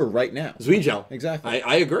not here right now. Zuijo. Exactly.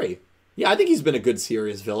 I agree. Yeah, I think he's been a good,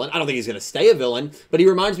 serious villain. I don't think he's going to stay a villain, but he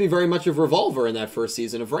reminds me very much of Revolver in that first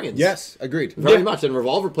season of Reigns. Yes, agreed. Very much, and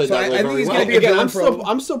Revolver played So that I role think very he's well. gonna be a Again, villain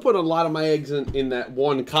I'm still putting a lot of my eggs in that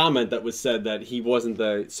one comment that was said that he wasn't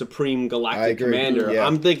the Supreme I Galactic agree. Commander. Yeah.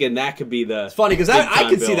 I'm thinking that could be the. It's funny, because I big-time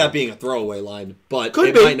could see villain. that being a throwaway line, but Could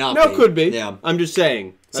it be. might not No, be. could be. Yeah. I'm just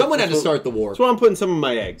saying. Someone had to That's start the war. That's where I'm putting some of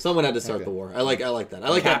my eggs. Someone had to start the war. I like that. I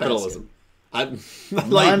like Capitalism. that basket. I My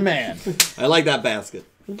like, man. I like that basket.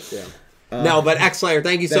 Yeah. No, but X Slayer,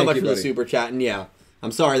 thank you so thank much you, for the buddy. super chat. And yeah,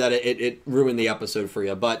 I'm sorry that it ruined the episode for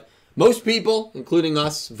you. But most people, including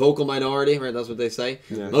us, vocal minority, right? That's what they say.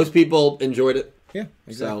 Yeah. Most people enjoyed it. Yeah,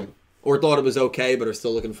 exactly. So, or thought it was okay, but are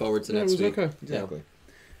still looking forward to Yeah, it next was week. okay. Exactly.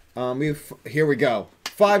 Here we go.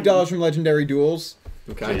 $5 from Legendary Duels.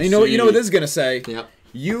 Okay. And you know what this is gonna say? Yep.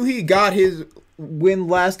 Yuhi got his win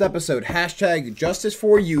last episode. Hashtag justice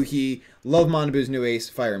for Yuhi. Love Manabu's new ace.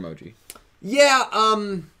 Fire emoji. Yeah.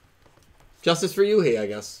 Justice for Yuhi, I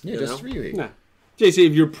guess. Yeah, you justice know? for Yuhi. Nah. JC,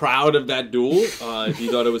 if you're proud of that duel, if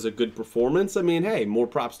you thought it was a good performance, I mean, hey, more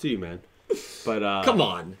props to you, man. But Come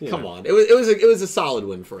on, yeah. come on. It was a solid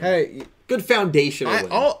win for him. Hey, Good foundational win.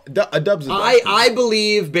 a dub's a dub. I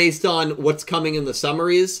believe, based on what's coming in the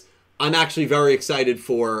summaries, I'm actually very excited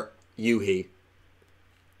for Yuhi.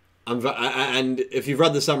 And if you've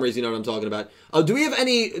read the summaries, you know what I'm talking about. Do we have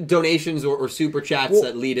any donations or super chats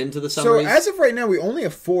that lead into the So summaries? as of right now, we only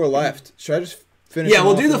have 4 left. Should I just finish? yeah, them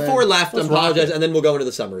we'll off do the and 4 then- left. I Let's rock apologize, it. and then we'll go into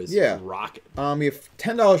the summaries. Yeah. rocket. We have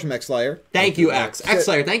 $10 from X Slayer. Thank you, X. X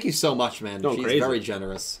Slayer, thank you so much, man. Going She's crazy. very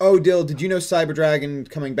generous. Oh, Dill, did you know Cyber Dragon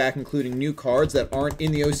coming back, including new cards that aren't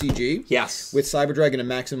in the OCG? Yes. With Cyber Dragon and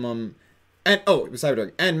Maximum, with Cyber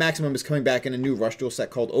Dragon and Maximum is coming back in a new Rush duel set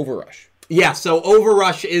called Overrush. Yeah, so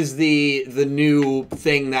Overrush is the new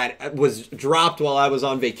thing that was dropped while I was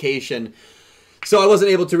on vacation. So I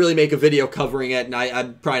wasn't able to really make a video covering it, and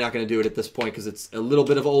I'm probably not going to do it at this point because it's a little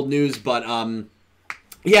bit of old news. But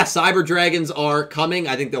yeah, Cyber Dragons are coming.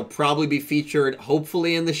 I think they'll probably be featured,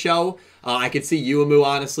 hopefully, in the show. I could see Uemu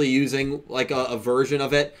honestly using like a version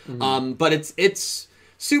of it. But it's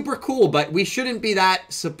super cool. But we shouldn't be that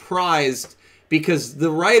surprised because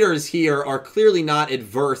the writers here are clearly not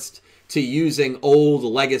adverse to using old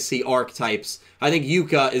legacy archetypes. I think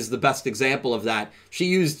Yuka is the best example of that. She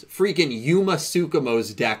used freaking Yuma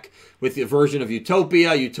Tsukumo's deck with the version of Utopia,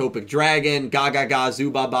 Utopic Dragon, Gaga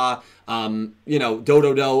Zubaba,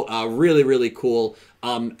 Dododo. Really, really cool.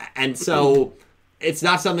 And so it's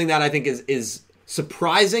not something that I think is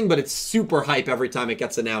surprising, but it's super hype every time it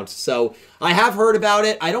gets announced. So I have heard about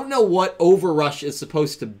it. I don't know what Overrush is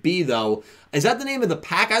supposed to be, though. Is that the name of the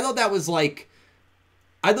pack? I thought that was like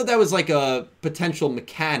I thought that was like a potential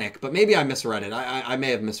mechanic, but maybe I misread it. I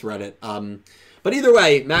may have misread it. But either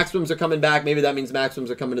way, Maximums are coming back. Maybe that means Maximums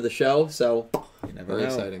are coming to the show. So very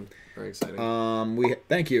exciting. Very exciting.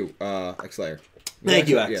 Thank you, X-Slayer. Thank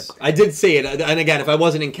you, X. Yeah. I did see it, and again, if I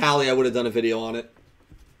wasn't in Cali, I would have done a video on it.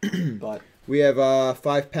 But We have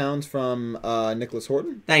 £5 from Nicholas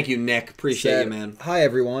Horton. thank you, Nick. Appreciate you, man. Hi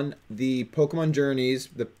everyone. The Pokemon Journeys,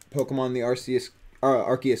 the Pokemon the Arceus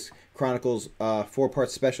Chronicles 4-part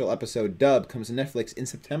special episode dub comes to Netflix in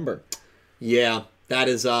September. Yeah, that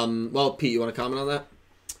is. Well, Pete, you want to comment on that?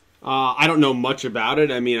 I don't know much about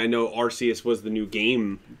it. I mean, I know Arceus was the new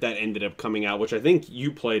game that ended up coming out, which I think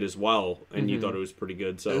you played as well, and you thought it was pretty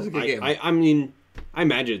good. So It was a good game. I mean, I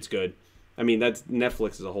imagine it's good. I mean, that's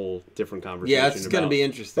Netflix is a whole different conversation. Yeah, it's going to be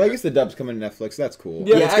interesting. Well, I guess the dub's coming to Netflix. That's cool.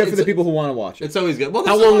 Yeah, it's good for it's- the people who want to watch it. It's always good. Well,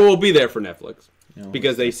 How there's a long lot- will it be there for Netflix? No,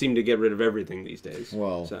 Because they seem to get rid of everything these days.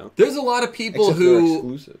 Well, so There's a lot of people except for who,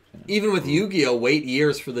 exclusive. even with Yu-Gi-Oh, wait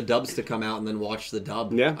years for the dubs to come out and then watch the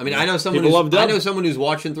dub. Yeah. I mean, I know someone. People love dub. I know someone who's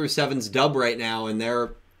watching through Seven's dub right now, and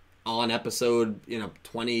they're on episode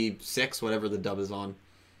 26, whatever the dub is on.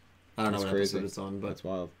 I don't know That's what crazy. episode it's on, but That's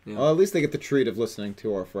wild. Yeah. Well, at least they get the treat of listening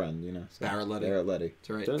to our friend, So. Barrett Letty. Barrett Letty. that's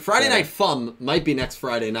right. That's Friday fair. Night Fun might be next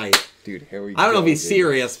Friday night. Dude, here we I don't know if he's dude.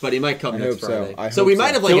 serious, but he might come I next hope so. Friday. I So hope we so.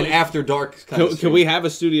 might have like Can an we- after dark kind of Can stream. we have a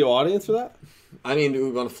studio audience for that? I mean, do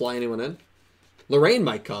we want to fly anyone in? Lorraine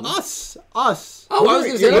might come. Us. Oh, I was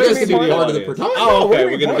going to say You're you're gonna just be going to be part part of of the it. production. Oh, okay.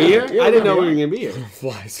 we're We're gonna gonna be be here. here. Yeah, I didn't know we're we gonna were gonna be here.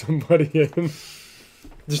 Fly somebody in.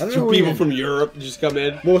 Just I don't know two who people we- from Europe just come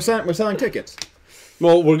in. Well, we're selling tickets.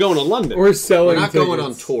 Well, we're going to London. We're selling. We're not going on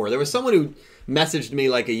tickets. tour. There was someone who messaged me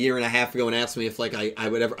like a year and a half ago and asked me if like I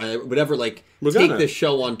would ever like We're take gonna. this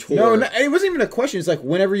show on tour. No, it wasn't even a question. It's like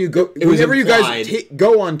whenever you go, It was whenever you implied. guys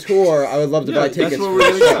go on tour, I would love to buy that's tickets. what for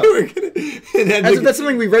we're the gonna show. We're gonna- and then As if that's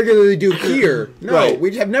something we regularly do here. No, Right.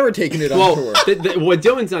 we have never taken it on Well, tour. what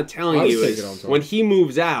Dylan's not telling I would you take is it on tour. when he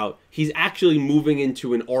moves out, he's actually moving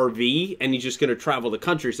into an RV and he's just going to travel the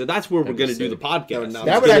country. So that's where we're going to do the podcast. not-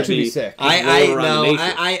 That would actually be sick. I rolling around no, the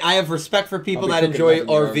nation. I have respect for people I'll that be cooking enjoy up in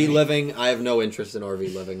the RV RV. living. I have no interest in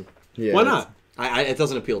RV living. Yeah, Why not? It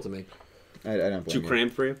doesn't appeal to me. I don't blame Too you.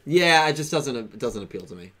 cramped for you? Yeah, it just doesn't appeal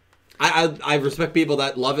to me. I respect people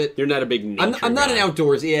that love it. You're not a big nature I'm not guy. an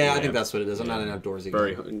outdoorsy. Yeah, I Yeah. think that's what it is. I'm not an outdoorsy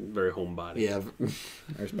Very, guy. very homebody. Yeah.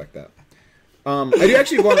 I respect that. I do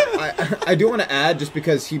actually want. I do want to add just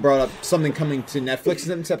because he brought up something coming to Netflix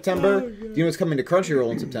in September. Do you know what's coming to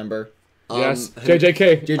Crunchyroll in September? Yes,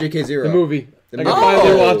 JJK, JJK Zero, the movie. I can movie.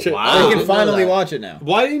 finally watch it. wow. So you didn't can know finally that. watch it now.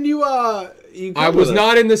 Why didn't you? I was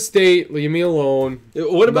not in the state. Leave me alone.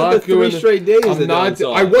 What about Not the 3 doing- straight days? I'm that not. Dylan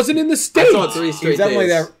saw? I wasn't in the state. I saw it 3 He was straight definitely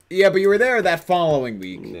days. there. Yeah, but you were there that following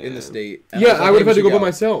week in Yeah. the state. And Yeah, was I like, would have had "Hey, to we go should by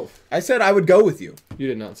myself. I said I would go with you. You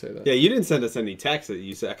did not say that. Yeah, you didn't send us any text that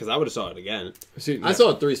you said because I would have saw it again. See, I saw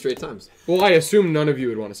it 3 straight times. Well, I assume none of you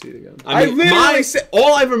would want to see it again. I literally said-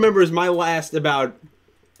 all I remember is my last about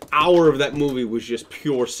hour of that movie was just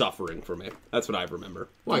pure suffering for me. That's what I remember.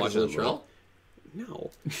 Why? Because watching of the that movie. trail?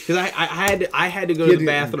 No, because I had to go to the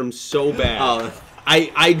Yeah, bathroom so bad. Oh.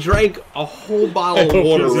 I drank a whole bottle of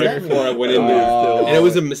water right before I went in there, and it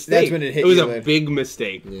was a mistake. That's when it hit was you a later. big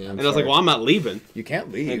mistake, Yeah, I'm and I was like, sorry. "Well, I'm not leaving." You can't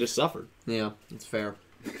And leave. I just suffered. Yeah, that's fair.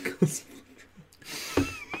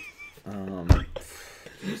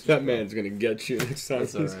 That man's gonna get you next time.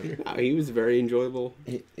 That's all he's right. here. He was a very enjoyable,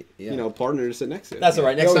 Yeah. partner to sit next to. That's all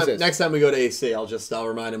right. He always is. Next time we go to AC, I'll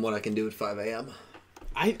remind him what I can do at 5 a.m.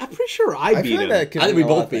 I'm pretty sure I I beat feel him. that could I think mean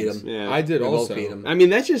we a lot both of beat things. him. Yeah, I did We both also. beat him. I mean,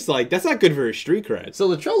 that's just like that's not good for his street cred. So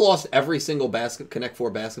Latrell lost every single Connect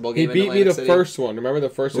 4 basketball He game. in beat me Atlantic the City. first one. Remember the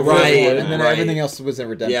first one? Right, And then Right. everything else was in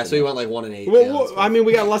redemption. Yeah, so he went like 1-8. Well, yeah, that's I mean,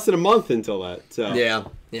 we got less than a month until that. So yeah.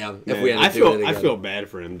 If we Man, end up doing it I again. feel bad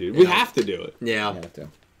for him, dude. We Yeah. have to do it. Yeah. Yeah, too.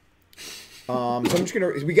 So I'm just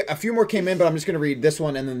gonna. We got a few more came in, but I'm just gonna read this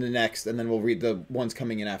one and then the next, and then we'll read the ones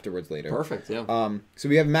coming in afterwards later. Perfect. Yeah. So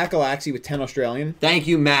we have Matt Galaxy with 10 Australian. Thank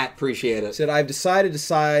you, Matt. Appreciate it. Said I've decided to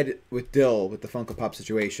side with Dill with the Funko Pop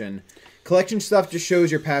situation. Collection stuff just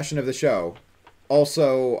shows your passion of the show.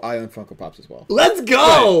 Also, I own Funko Pops as well. Let's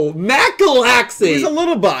go, Matt Galaxy. He's a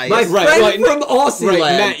little biased. My Right, friend right. from Aussie Right,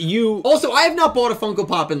 Land. Matt, you Also, I have not bought a Funko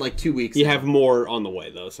Pop in like 2 weeks. you now. have more on the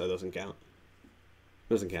way though, so it doesn't count.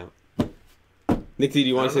 Doesn't count. Nicky, do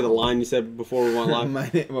you want to say the line you said before we went live?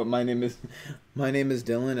 my name is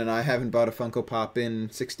Dylan, and I haven't bought a Funko Pop in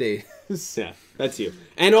 6 days. Yeah, that's you.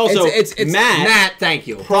 And also, It's Matt, thank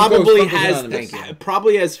you. probably Funko's Anonymous. Thank you.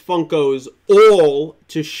 probably has Funkos all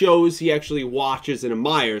to shows he actually watches and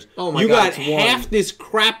admires. Oh my you God, got it's one. half this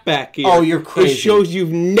crap back here. Oh, you're crazy. It shows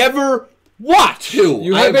you've never What? 2.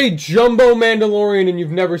 You have a jumbo Mandalorian and you've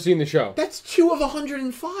never seen the show. That's 2 of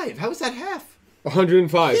 105. How is that half?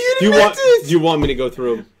 105. Do you want me to go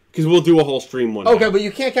through them? Because we'll do a whole stream one. Okay, day. but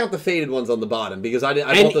you can't count the faded ones on the bottom because I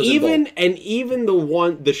And bought those even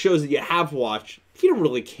the shows that you have watched, you don't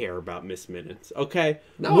really care about Miss Minutes, okay?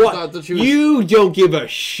 No, I thought that she was... You don't give a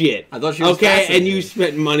shit. I thought she was okay, fascinating. and you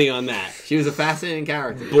spent money on that. She was a fascinating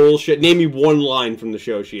character. Bullshit. Name me one line from the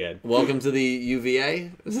show she had. Welcome to the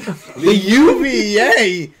UVA. The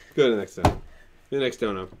UVA. Go to the next dono. The next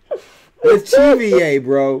dono. The TVA,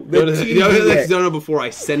 bro. Go to the next dono before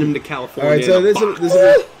I send him to California. All right, so in a box.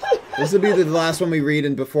 this will be the last one we read,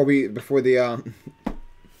 and before the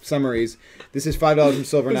summaries. This is $5 from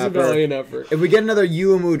Silver It's a Napper. valiant effort. If we get another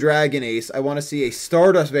Uemu Dragon Ace, I want to see a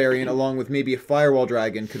Stardust variant along with maybe a Firewall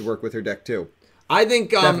Dragon could work with her deck too. I think.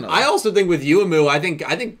 Definitely. I also think with Uemu, I think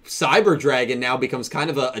Cyber Dragon now becomes kind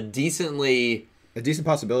of a decent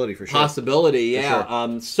possibility for sure. possibility. Yeah.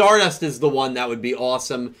 sure. Stardust is the one that would be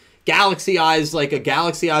awesome. Galaxy Eyes, like a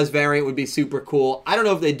Galaxy Eyes variant, would be super cool. I don't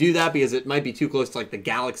know if they do that because it might be too close to like the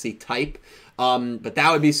Galaxy type. But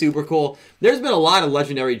that would be super cool. There's been a lot of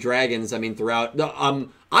legendary dragons, I mean, throughout.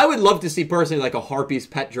 I would love to see personally like a Harpy's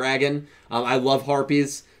pet dragon. I love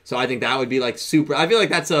Harpies, so I think that would be like super. I feel like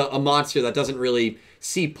that's a monster that doesn't really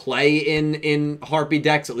see play in Harpy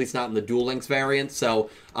decks, at least not in the Duel Links variant.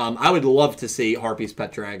 So I would love to see Harpy's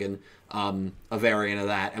pet dragon, a variant of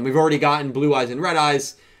that. And we've already gotten Blue Eyes and Red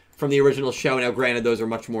Eyes from the original show. Now, granted, those are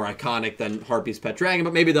much more iconic than Harpy's pet dragon,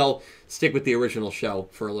 but maybe they'll stick with the original show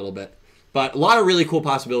for a little bit. But a lot of really cool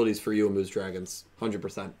possibilities for Uemu's dragons.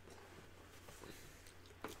 100%.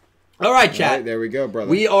 All right, chat. All right, there we go, brother.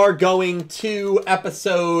 We are going to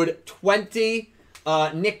episode 20.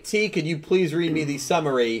 Nick T, could you please read me the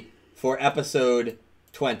summary for episode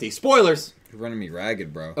 20? Spoilers. You're running me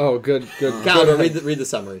ragged, bro. Oh, good. Calvin, read the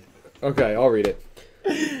summary. Okay, I'll read it.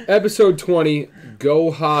 Episode 20,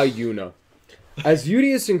 Goha Yuna. As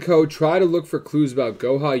Udius and co. try to look for clues about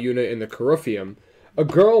Goha Yuna in the Caruffium, a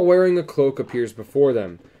girl wearing a cloak appears before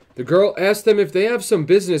them. The girl asks them if they have some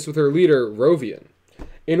business with her leader, Rovian.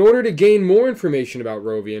 In order to gain more information about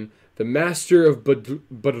Rovian, the master of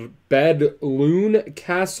Badloon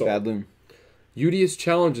Castle, Badloon. Udius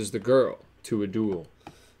challenges the girl to a duel.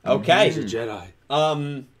 Okay. He's a Jedi.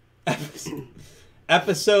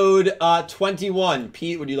 Episode 21.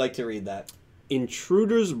 Pete, would you like to read that?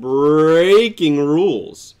 Intruders breaking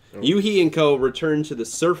rules. Yuhi and co. return to the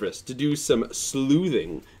surface to do some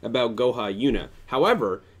sleuthing about Goha Yuna.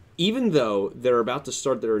 However, even though they're about to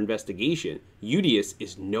start their investigation, Udius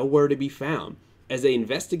is nowhere to be found. As they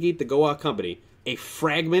investigate the Goha Company, a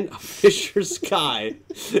fragment of Fisher Sky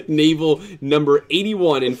Naval number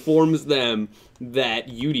 81 informs them that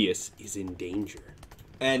Udius is in danger.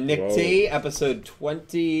 And Nick T, episode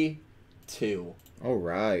 22. All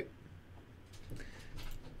right.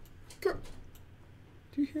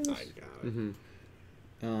 Do you hear this?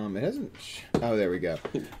 It hasn't. Oh, there we go.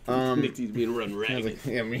 Nick T's being run ragged.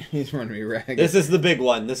 He's running me ragged. This is the big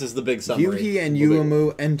one. This is the big summary. Yuhi and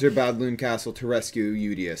Uemu enter Badloon Castle to rescue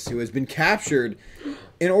Udius, who has been captured.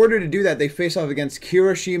 In order to do that, they face off against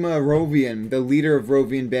Kirishima Rovian, the leader of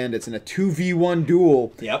Rovian bandits, in a 2v1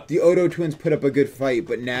 duel. Yep. The Odo twins put up a good fight,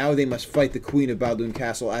 but now they must fight the Queen of Badloon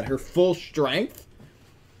Castle at her full strength.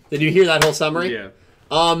 Did you hear that whole summary? Yeah.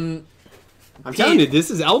 I'm telling you,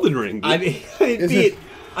 this is Elden Ring. Dude. Pete,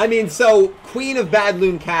 so Queen of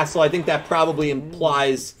Badloon Castle, I think that probably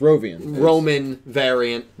implies Rovian. Roman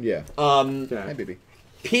variant. Yeah. Yeah. Hi, baby.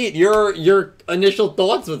 Pete, your initial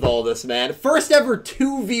thoughts with all this, man. First ever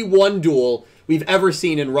 2v1 duel we've ever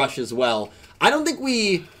seen in Rush as well. I don't think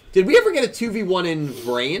did we ever get a 2v1 in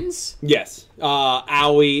Vrains? Yes.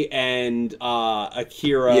 Aoi and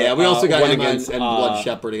Akira. Yeah, we also got went Emma against and Blood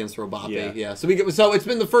Shepherd against Robape. yeah. Yeah. So it's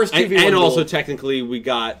been the first 2v1 and duel. also technically we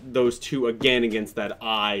got those two again against that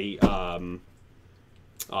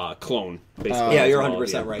clone, basically. Yeah, you're as well,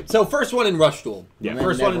 100% yeah. right. So first one in Rush Duel. Yeah.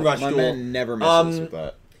 First one in Rush My Duel. man never messes with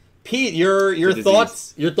that. Pete, your disease.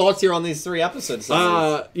 thoughts here on these 3 episodes.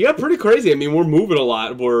 Yeah, pretty crazy. I mean, we're moving a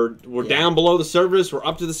lot. We're down below the surface. We're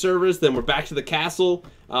up to the surface. Then we're back to the castle.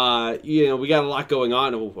 We got a lot going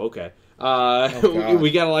on. Oh, okay.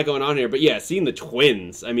 We got a lot going on here. But yeah, seeing the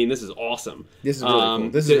twins. I mean, this is awesome. This is really cool.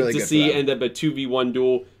 This is really good to see for them. end up a 2v1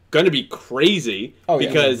 duel. Going to be crazy. Oh, yeah.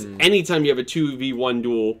 Because anytime you have a 2v1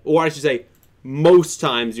 duel, or I should say, most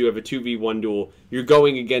times you have a 2v1 duel, you're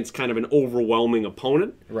going against kind of an overwhelming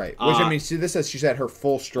opponent. Right. Which, I mean, see, this says she's at her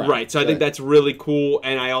full strength. Right, so I think that's really cool,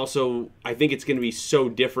 and I think it's going to be so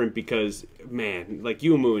different because, man, like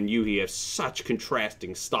Uemu and Yuhi have such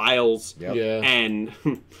contrasting styles. Yep. Yeah. And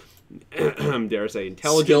dare I say,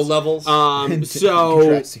 intelligence. Skill levels. So,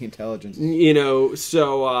 Contrasting intelligence.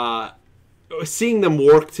 seeing them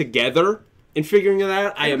work together and figuring it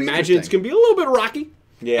out, I It'll be imagine it's interesting. going to be a little bit rocky.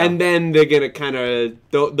 Yeah. And then they're going to kind of,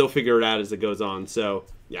 they'll figure it out as it goes on. So,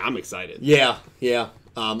 yeah, I'm excited. Yeah.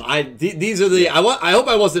 These are the. I hope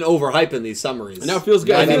I wasn't overhyping these summaries. No, it feels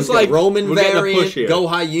good. I It mean, feels like Roman we're getting a variant, push here. Go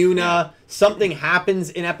Hyuna. Something happens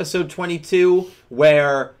in episode 22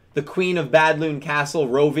 where the Queen of Badloon Castle,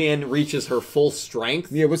 Rovian, reaches her full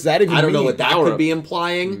strength. Yeah, what's that even I don't know mean? what that Power could up. be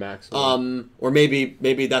implying. Maximum. Or maybe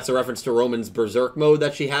that's a reference to Roman's berserk mode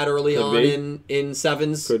that she had early Could on be. in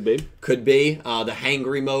Sevens. Could be. Could be. The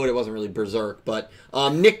hangry mode. It wasn't really berserk, but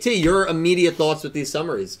Nick T, your immediate thoughts with these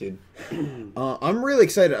summaries, dude? I'm really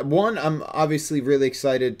excited. One, I'm obviously really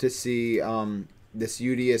excited to see this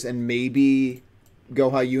Udius and maybe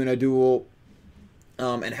Goha Yuna duel,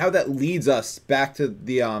 and how that leads us back to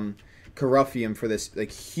the Karuffium for this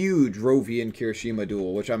like huge Rovian Kirishima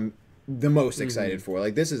duel, which I'm the most excited for.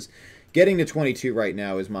 Like this is getting to 22 right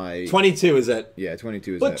now is my 22 is it? yeah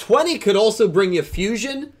 22 is But it. 20 could also bring you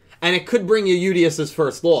fusion, and it could bring you Udius's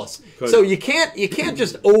first loss. So you can't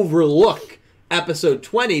just overlook episode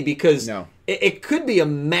 20 because No. it could be a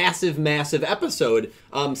massive episode.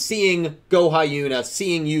 Seeing Go Hyuna,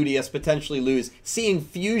 seeing Udius potentially lose, seeing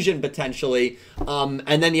fusion potentially,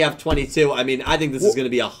 and then you have 22. I mean, I think this is going to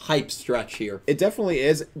be a hype stretch here. It definitely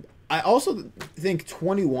is. I also think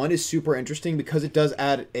 21 is super interesting because it does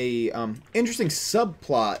add a interesting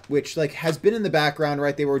subplot, which like has been in the background,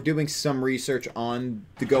 right? They were doing some research on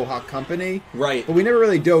the Gohawk company, Right. But we never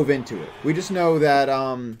really dove into it. We just know that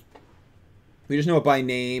we just know it by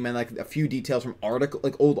name and like a few details from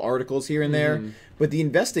old articles here and there. But the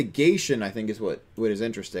investigation, I think, is what is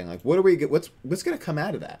interesting. Like, what are we? What's going to come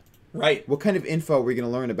out of that? Right. What kind of info are we going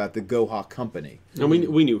to learn about the Gohawk company? And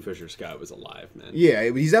we knew Fisher Scott was alive, man. Yeah,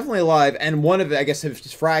 he's definitely alive, and one of the, I guess,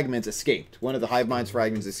 his fragments escaped. One of the hive mind's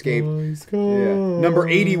fragments escaped. Yeah. Number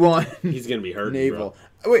 81. He's going to be hurt. Naval.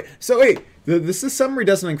 Wait, this summary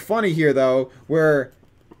does something funny here, though, where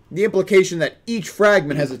the implication that each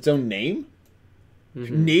fragment has its own name.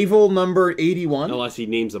 Naval number 81. Unless he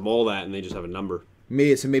names them all that and they just have a number.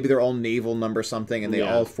 Maybe they're all naval number something, and they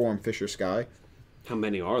Yeah. all form Fisher Sky. How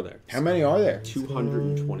many are there? How many are there?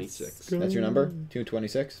 226. That's your number?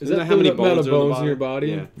 226? Is Isn't that how many the amount bones of are in the bones in your body?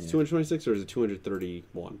 Yeah. It's 226 or is it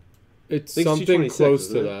 231? It's I think it's something 226, close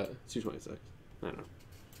isn't to it? that. It's 226. I don't know.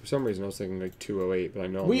 For some reason, I was thinking like 208, but I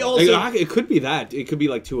know. We I'm also- not. It could be that. It could be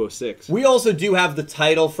like 206. We also do have the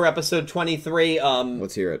title for episode 23.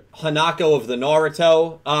 Let's hear it. Hanako of the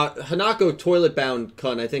Naruto. Hanako Toilet Bound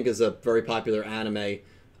Kun, I think, is a very popular anime.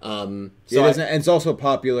 And it's also a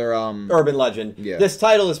popular. Urban legend. Yeah. This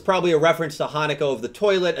title is probably a reference to Hanako of the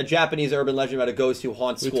Toilet, a Japanese urban legend about a ghost who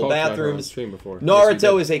haunts We school talked about her on bathrooms. stream before.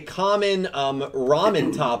 Naruto is a common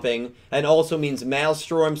ramen topping and also means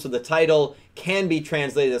maelstrom, so the title can be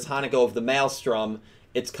translated as Hanako of the Maelstrom.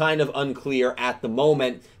 It's kind of unclear at the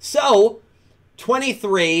moment. So,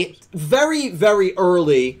 23, very, very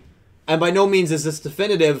early, and by no means is this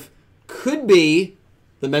definitive, could be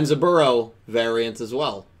the Menzaburo variant as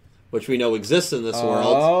well, which we know exists in this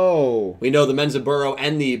world. Oh. We know the Menzaburo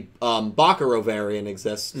and the Bakuro variant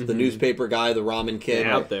exists. The newspaper guy, the ramen kid.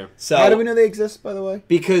 They're out there. So, How do we know they exist, by the way?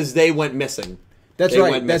 because they went missing. That's They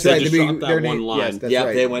right. went That's missing. right. They just They- dropped that their one name- line. Yes, that's Yep,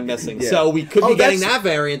 right. they went missing. Yeah. So we could Oh, be getting that's- that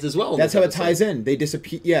variant as well. in That's this how it episode. ties in. They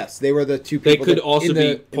disappear. Yes, they were the two They people. could that- also in be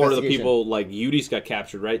part of the investigation. people, like Yudi's got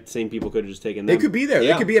captured, right? Same people could have just taken them. They could be there.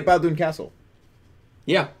 Yeah. They could be at Baldoon Castle.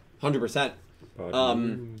 Yeah, 100%.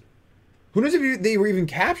 Who knows if they were even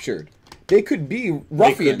captured? They could be They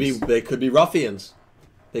ruffians. could be ruffians.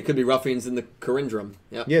 They could be ruffians in the Corindrum.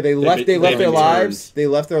 Yep. Yeah, they left. They they've left their been lives. turned. They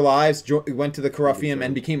left their lives. Went to the Karuffium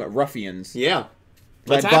and became ruffians. Yeah.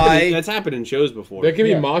 That's Led happened, by- that's happened in shows before. That could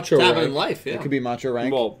Yeah. be macho. It's happened Right? in life, yeah. It could be macho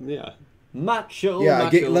rank. Well, yeah. Macho, Yeah,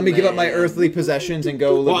 macho let me give up my man. earthly possessions and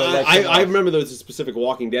go live Well, a life. I remember there was a specific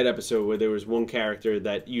Walking Dead episode where there was one character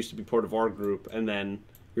that used to be part of our group, and then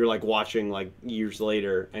you're like watching like years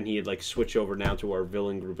later, and he had like switched over now to our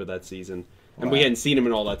villain group of that season, and we Wow. hadn't seen him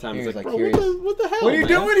in all that time. He It's was, like, like, bro, what the hell? What are you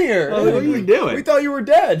man? doing here? What are you doing? We thought you were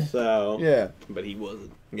dead. So Yeah. but he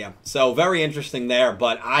wasn't. Yeah, so very interesting there.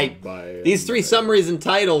 But Bye. these three summaries and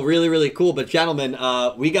title really, really cool. But gentlemen,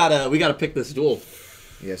 we gotta pick this duel.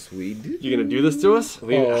 Yes, we did. You gonna do this to us?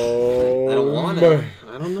 We, Oh, I don't want to.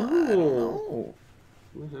 I don't know. Oh.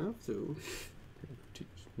 We have to.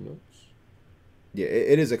 Yeah,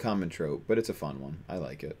 it is a common trope, but it's a fun one. I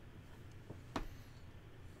like it.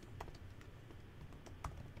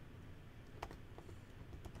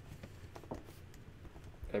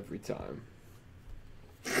 Every time.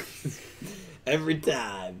 Every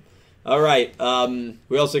time. All right.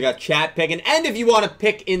 We also got chat picking. And if you want to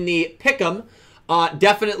pick in the pick'em,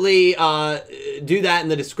 definitely do that in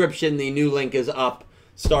the description. The new link is up.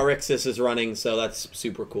 Starixis is running, so that's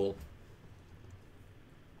super cool.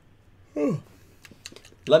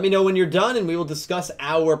 Let me know when you're done, and we will discuss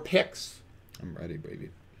our picks. I'm ready, baby.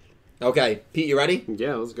 Okay. Pete, you ready?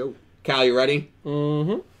 Yeah, let's go. Cal, you ready?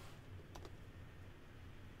 Mm-hmm.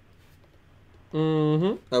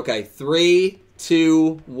 Mm-hmm. Okay. 3,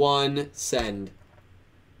 2, 1, send.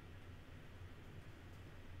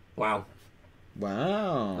 Wow.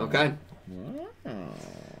 Wow. Okay. Wow.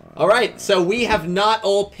 All right, so we have not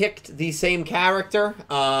all picked the same character.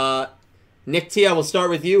 Nick T, I will start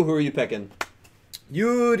with you. Who are you picking?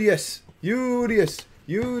 Udius.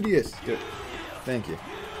 Good. Thank you.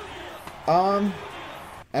 I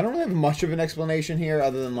don't really have much of an explanation here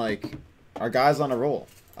other than, like, our guy's on a roll.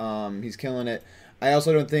 He's killing it. I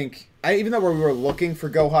also don't think... even though we were looking for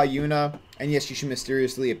Goha Yuna, and yes, she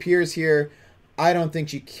mysteriously appears here, I don't think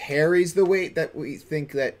she carries the weight that we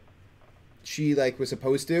think that she, like, was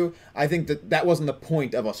supposed to. I think that wasn't the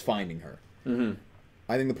point of us finding her. Mm-hmm.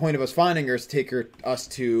 I think the point of us finding her is to take us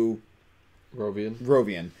to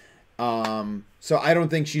Rovian. So I don't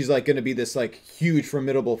think she's, like, going to be this, like, huge,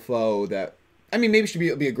 formidable foe that... I mean, maybe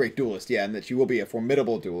she'll be a great duelist, yeah, and that she will be a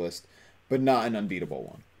formidable duelist, but not an unbeatable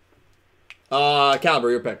one. Caliber,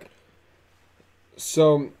 your pick.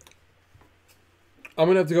 So, I'm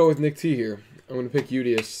going to have to go with Nick T here. I'm going to pick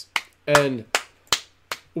Udius. And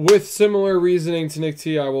with similar reasoning to Nick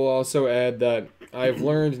T, I will also add that I've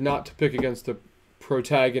learned not to pick against the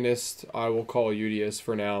protagonist. I will call Udius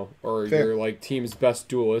for now, or Fair. your, like, team's best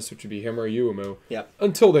duelist, which would be him or Yuumu. Yep.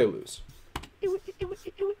 Until they lose.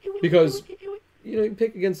 Because, you know, you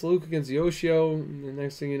pick against Luke, against Yoshio, and the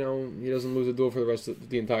next thing you know, he doesn't lose a duel for the rest of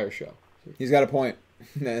the entire show. He's got a point.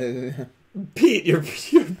 Pete, your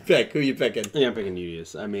pick. Who you picking? Yeah, I'm picking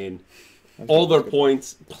Udius. I mean, all their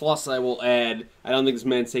points, plus I will add, I don't think this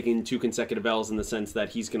man's taking 2 consecutive L's in the sense that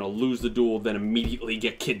he's going to lose the duel, then immediately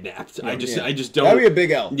get kidnapped. I just don't... That'd be a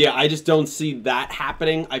big L. Yeah, I just don't see that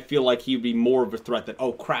happening. I feel like he'd be more of a threat that,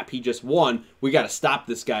 oh crap, he just won. We got to stop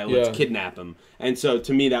this guy. Let's kidnap him. And so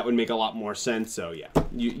to me, that would make a lot more sense. So yeah.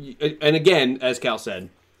 And again, as Cal said,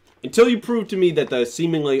 until you prove to me that the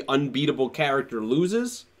seemingly unbeatable character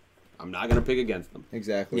loses, I'm not going to pick against them.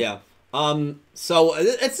 Exactly. Yeah. So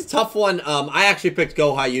it's a tough one. I actually picked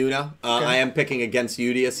Go Hyuna. Okay. I am picking against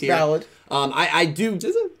Udius here. Valid. I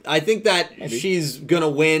think that she's gonna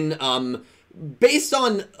win. Based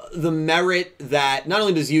on the merit that not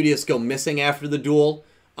only does Udius go missing after the duel,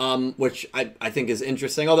 which I think is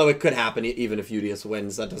interesting, although it could happen even if Udius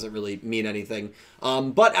wins. That doesn't really mean anything.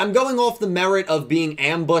 But I'm going off the merit of being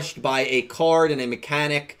ambushed by a card and a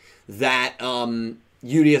mechanic that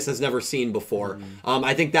Udius has never seen before.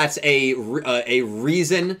 I think that's a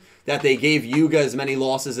reason that they gave Yuga as many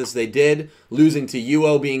losses as they did, losing to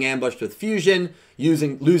Yuo being ambushed with Fusion,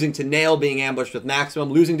 losing to Nail being ambushed with Maximum,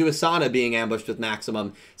 losing to Asana being ambushed with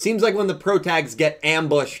Maximum. Seems like when the protags get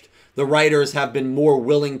ambushed, the writers have been more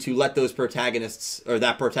willing to let those protagonists, or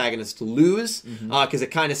that protagonist, lose, because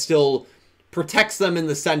it kind of still protects them in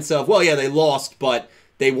the sense of, well, yeah, they lost, but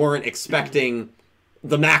they weren't expecting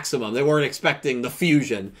the Maximum. They weren't expecting the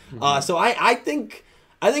Fusion. So I think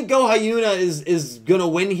Go Hyuna is gonna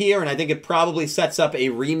win here, and I think it probably sets up a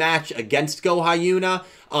rematch against Go Hyuna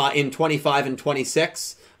in 25 and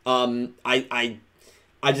 26. I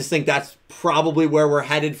just think that's probably where we're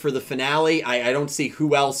headed for the finale. I don't see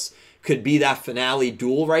who else could be that finale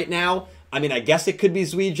duel right now. I mean, I guess it could be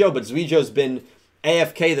Zuijo, but Zuijo's been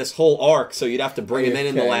AFK this whole arc, so you'd have to bring him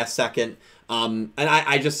in the last second. And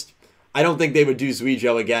I don't think they would do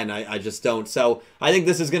Zuijo again. I just don't. So I think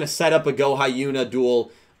this is going to set up a Go Hyuna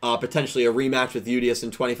duel, potentially a rematch with Udius in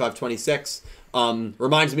 25-26.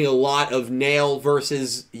 Reminds me a lot of Nail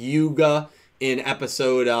versus Yuga in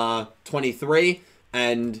episode 23.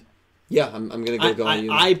 And yeah, I'm going to go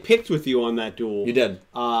Hyuna. I picked with you on that duel. You did.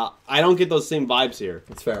 I don't get those same vibes here.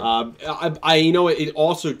 That's fair. It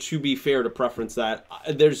also, to be fair to preference that,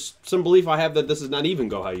 there's some belief I have that this is not even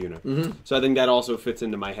Go Hyuna. So I think that also fits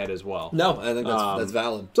into my head as well. No, I think that's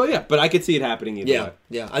valid. So yeah, but I could see it happening either way.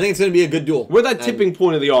 Yeah. I think it's going to be a good duel. We're that tipping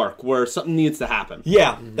point of the arc where something needs to happen.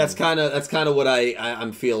 Yeah, that's kind of what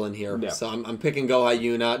I'm feeling here. Yeah. So I'm picking Go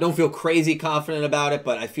Hyuna. Don't feel crazy confident about it,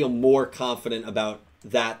 but I feel more confident about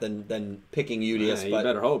that than picking Udius. You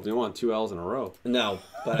better hope. You want 2 L's in a row. No,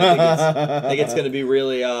 but I think it's going to be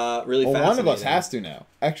really fascinating. One of us has to now.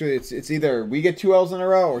 Actually, it's either we get 2 L's in a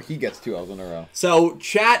row or he gets 2 L's in a row. So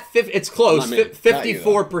chat, it's close.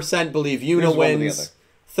 54% believe Yuna wins.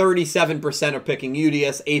 37% are picking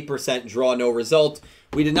Udius. 8% draw no result.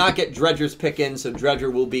 We did not get Dredger's pick in, so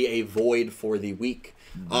Dredger will be a void for the week.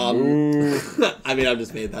 I mean, I've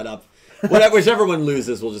just made that up. Whichever one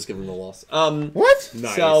loses, we'll just give him the loss. What?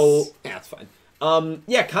 Nice. So yeah, it's fine.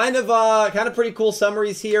 Yeah, kind of pretty cool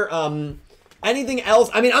summaries here. Anything else?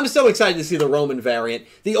 I mean, I'm so excited to see the Roman variant.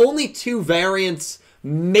 The only two variants,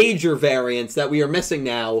 major variants that we are missing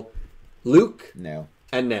now, Luke No.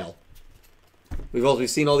 and Nail. We've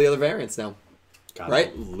seen all the other variants now. God,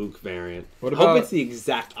 Right? Luke variant. What I hope about- it's the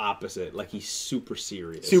exact opposite. Like he's super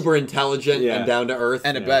serious. Super intelligent Yeah. and down to earth.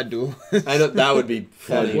 And a bad duel. I know that would be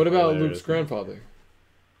funny. What about Hilarious. Luke's grandfather?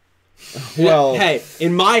 Well, Hey,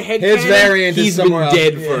 in my head, his variant is he's been somewhere else.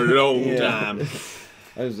 dead for a long Yeah. time.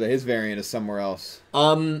 his variant is somewhere else.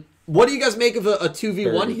 What do you guys make of a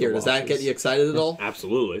 2v1 Buried here? the Does that losses. get you excited at all?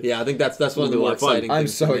 Absolutely. Yeah, I think that's one of the It'll be a more lot of fun. exciting I'm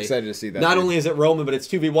things so for me. excited to see that. Not dude. only is it Roman, but it's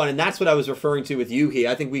 2v1, and that's what I was referring to with Yuhi.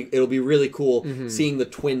 I think it'll be really cool seeing the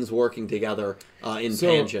twins working together in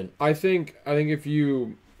Tangent. I think if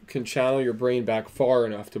you can channel your brain back far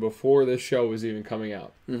enough to before this show was even coming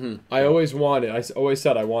out. I always always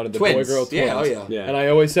said I wanted the Twins. boy-girl twins. Yeah, oh yeah. Yeah. And I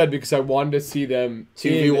always said because I wanted to see them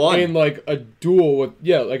 2v1. in like a duel with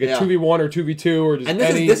like a Yeah. 2v1 or 2v2 or just And this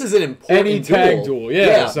any, is an important any duel. tag duel.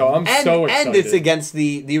 Yeah, so I'm so excited. And it's against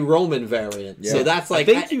the Roman variant. Yeah. So that's I like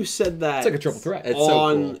think you said that It's like a triple threat. It's so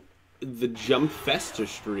on cool. the Jump Festa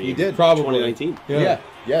stream. You did. Probably. 2019. Yeah.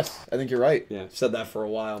 Yes, I think you're right. Yeah. said that for a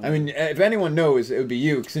while. I mean, if anyone knows, it would be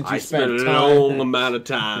you since you I spent spent a time. long amount of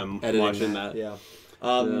time Editing watching that. Yeah.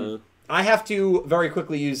 Yeah. I have to very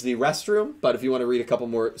quickly use the restroom, but if you want to read a couple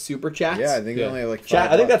more super chats. Yeah, I think Yeah. only like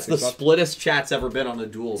Chat, I think that's the $5, $6. splittest chat's ever been on a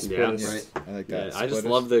duel. Yeah. Split, right? I like Yeah, that. I just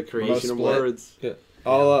Split love is- the creation of split. words. Yeah.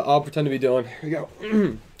 I'll pretend to be Dylan. Here we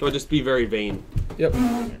go. Or just be very vain. Yep.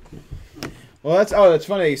 Well, that's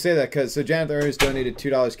funny that you say that because Janet Earns donated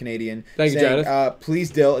 $2 Canadian. Thank you, saying, Janet.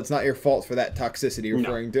 Please, Dill, it's not your fault for that toxicity you're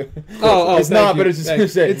referring to. Oh, it's thank not, you. but it's just Thank going you.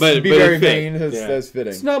 to say, It's- to be but it very fit. vain, that's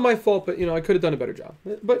fitting. It's not my fault, but I could have done a better job.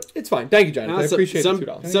 But it's fine. Thank you, Janet. I appreciate some, the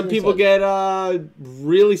 $2. some people get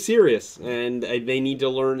really serious, and they need to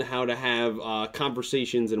learn how to have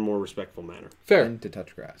conversations in a more respectful manner. Fair. And to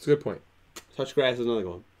touch grass. That's a good point. Touch grass is another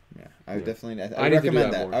one. Yeah, I would definitely. I I need would to do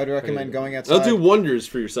recommend that that. more. I would I need recommend to- going outside. They'll do wonders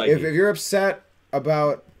for your psyche. If you're upset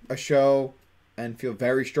about a show and feel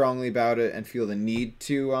very strongly about it and feel the need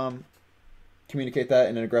to communicate that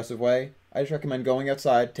in an aggressive way, I just recommend going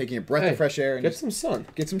outside, taking a breath Hey, of fresh air, and Get just some sun.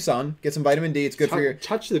 get some sun, get some vitamin D. It's good for your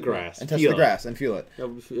touch the grass and touch feel the grass and feel it. It'll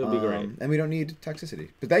be great. And we don't need toxicity.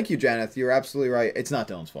 But thank you, Janeth. You're absolutely right. It's not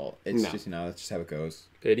Dylan's fault. It's No. just that's just how it goes.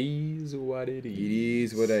 It is what it is. It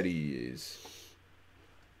is what it is.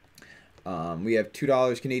 We have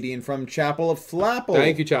 $2 Canadian from Chapel of Flapple.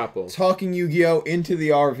 Thank you, Chapel. Talking Yu-Gi-Oh into the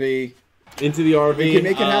RV. Into the RV. We can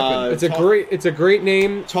make it happen. It's a great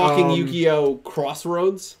name. Talking Yu-Gi-Oh!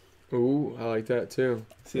 Crossroads. Ooh, I like that too.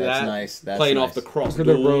 See That's that? nice. That's Playing nice. off the cross Look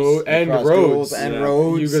at the road and Cross roads. duels and Yeah.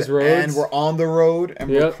 roads. Yuga's roads. And we're on the road and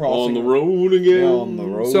we're Yep. crossing On the road again. On the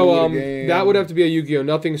road So again. that would have to be a Yu-Gi-Oh!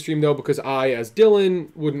 Nothing stream though because I, as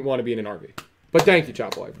Dylan, wouldn't want to be in an RV. But thank you,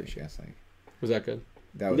 Chapel. I appreciate it. Yes, like, Was that good?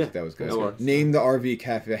 that was Yeah, that was good. that works. Name the RV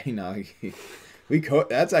cafe. No,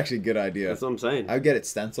 that's actually a good idea. That's what I'm saying. I would get it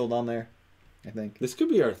stenciled on there. I think. This could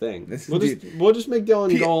be our thing. This We'll could just, we'll just make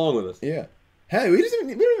Dylan go along with us. Yeah. Hey, we don't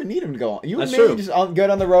even need him to go on. You That's and me true. just go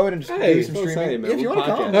down the road and just Hey, do some Don't say streaming. it, man. Yeah, if you We'll want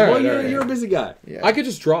to podcast. come. All Well, right, you're, all right. you're a busy guy. Yeah. I could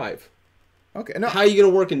just drive. Okay. No. How are you going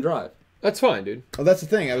to work and drive? That's fine, dude. Oh, that's the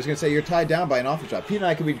thing. I was gonna say you're tied down by an office job. Pete and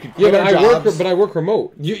I could Yeah, quit but our I jobs. work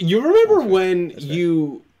remote. You remember when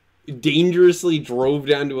you dangerously drove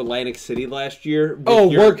down to Atlantic City last year? with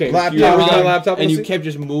Oh, your working. laptop. Yeah, we on, got a laptop and you see- kept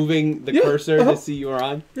just moving the Yeah, cursor uh-huh. to see you were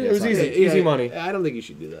on? Yeah, it was it's easy, not- easy money. I don't think you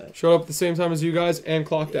should do that. Showed up at the same time as you guys and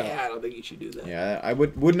clocked out. Yeah, I don't think you should do that. Yeah, I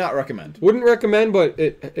would not recommend. Wouldn't recommend, but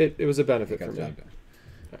it was a benefit for Got me. the job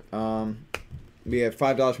done. We have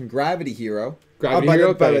 $5 from Gravity Hero. Gravity by the-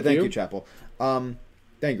 Hero, by the way, thank thank you. you, Chapel.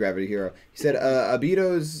 Thank you, Gravity Hero. He said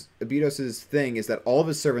Abidos's thing is that all of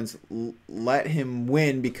his servants let him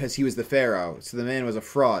win because he was the pharaoh. So the man was a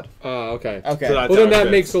fraud. Okay. Okay. So that's Well, then how it that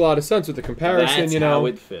fits. makes a lot of sense with the comparison. That's you know, how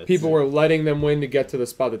it fits. people were letting them win to get to the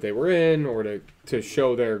spot that they were in, or to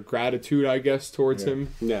show their gratitude, I guess, towards him.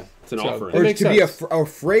 Yeah, it's an So- offering. It or makes to be sense.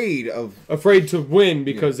 afraid of. Afraid to win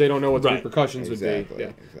because they don't know what the Right. repercussions would Exactly, be. Yeah.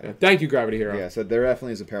 exactly. Yeah. Thank you, Gravity Hero. Yeah, so there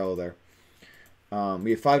definitely is a parallel there.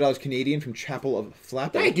 We have $5 Canadian from Chapel of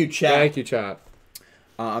Flapple. Thank you, chat. Thank you, chat.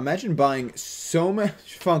 Imagine buying so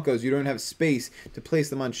much Funkos you don't have space to place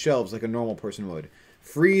them on shelves like a normal person would.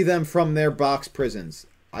 Free them from their box prisons.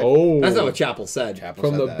 That's not what Chapel said. Chapel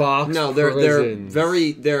From said the that. box. No, they're prisons.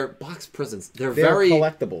 they're box prisons. They're They're very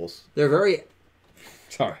collectibles. they're very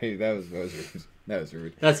Sorry, that was That was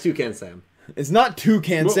rude. That's Toucan Sam. It's not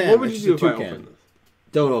Toucan Sam. What would it's you do just if a I toucan. opened this?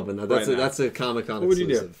 Don't open that. Right now. That's a Comic-Con What would you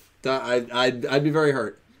do? exclusive. I'd be very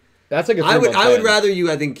hurt. That's like a I would 3-month ban. rather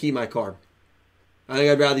you, I think, key my car. I think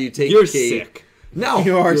I'd rather you take You're the key. sick. No.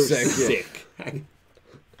 You are You're sick. Sick.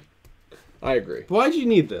 I agree. Why'd you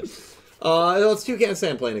need this? It's Toucan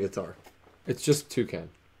Sam playing a guitar. It's just Toucan.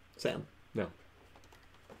 Sam. No.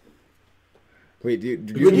 Wait,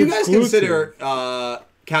 dude. Would you guys exclusive. consider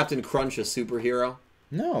Captain Crunch a superhero?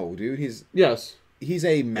 No, dude. Yes. He's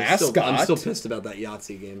a I'm mascot. still pissed about that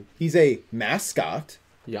Yahtzee game. He's a mascot.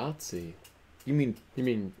 Yahtzee. You mean? You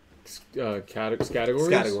mean categories? Categories, Oh,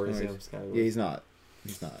 yeah. Yeah, Categories. he's not.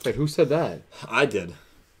 He's not. Wait, who said that? I did.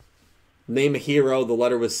 Name a hero. The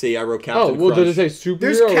letter was C. I wrote Captain Oh, well, Crunch. did it say superhero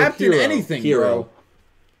There's or Captain hero? anything, Hero. bro.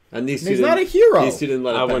 And these two He's didn't- not a hero. These two didn't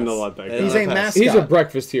let it I wouldn't pass. have let that They go. didn't He's let a it pass. mascot. He's a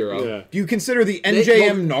breakfast hero. Yeah. Do you consider the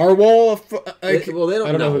NJM narwhal? Well, they don't,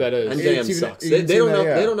 I don't know who that is. NJM It's even- sucks. it's They don't even- know.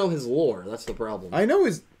 yeah. They don't know his lore. That's the problem. I know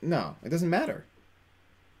his. No, it doesn't matter.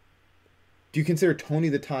 Do you consider Tony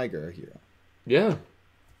the Tiger a hero? Yeah.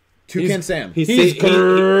 Toucan Sam. He He's sa-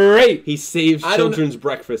 great. He saves I don't- children's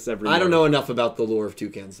breakfast every I don't know morning. enough about the lore of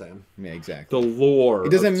Toucan Sam. Yeah, exactly. The lore. It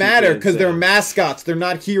doesn't of matter Toucan because they're Sam. mascots. They're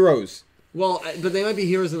not heroes. Well, but they might be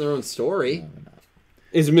heroes in their own story.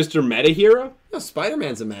 Is Mr. Meta hero? No,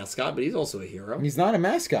 Spider-Man's a mascot, but he's also a hero. He's not a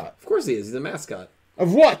mascot. Of course he is. He's a mascot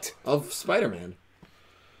Of what? of Spider-Man.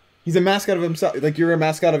 He's a mascot of himself. Like you're a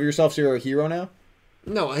mascot of yourself, so you're a hero now?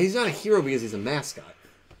 No, he's not a hero because he's a mascot.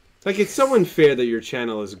 Like, it's so unfair that your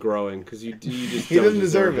channel is growing because you just He don't doesn't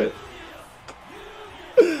deserve it.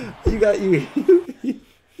 You got you.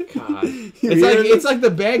 God. It's like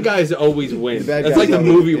the bad guys always win. The bad That's guys like the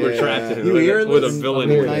always- movie we're yeah. trapped in. You hearing With a this? villain. I'm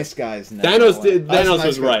hearing wins. Nice guys. No, Thanos no, did- us Thanos nice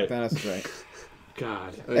was guys- right. Thanos was right.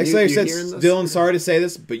 God. Actually, I said, hearing this? Dylan, sorry to say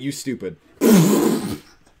this, but you stupid. I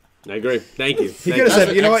agree. Thank you. He could have said,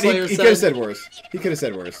 what you know what? He X-Slayer could have said. said worse. He could have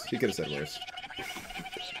said worse. He could have said worse.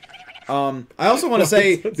 I also want to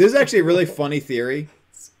say this is actually a really funny theory.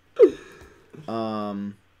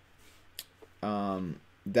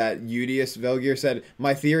 That Udius Velgear said,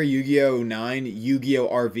 my theory, Yu-Gi-Oh! 9, Yu-Gi-Oh!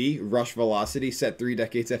 RV, Rush Velocity, set 3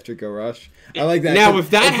 decades after Go Rush. I like that. Now,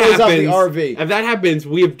 if that It plays off happens, the RV. if that happens,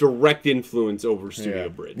 we have direct influence over Studio Yeah.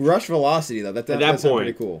 Bridge. Rush Velocity, though. That that sounds point,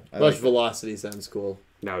 pretty cool. I Rush like it. Velocity sounds cool.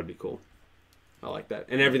 That would be cool. I like that.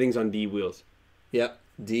 And everything's on D wheels. Yep.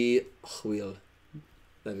 D wheel.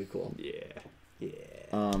 That'd be cool.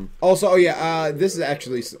 Yeah. Also, this is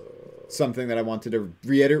actually something that I wanted to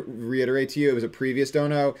reiterate to you. It was a previous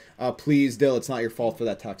dono. Please, Dill, it's not your fault for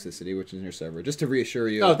that toxicity, which is in your server. Just to reassure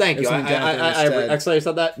you. Oh, thank It you. was something Jonathan Ernst said. Actually, I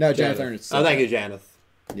said that. No, Jonathan Ernst said Oh, thank that. you, Janeth.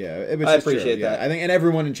 Yeah, it was I just true. appreciate Yeah, that. I think, and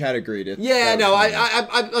everyone in chat agreed. Yeah, that no, was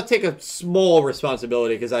fine. I'll take a small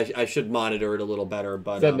responsibility because I should monitor it a little better.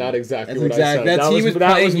 But That's not exactly That's what exact- I said. that's- that he was, was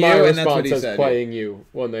that playing was my you, and response that's what he as said, playing you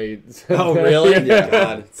when they said Oh, that. really? Yeah.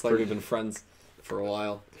 God, it's like we've been friends for a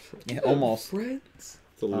while. Yeah, almost. Friends?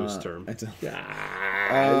 It's a loose term. It's a-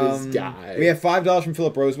 This guy. We have $5 from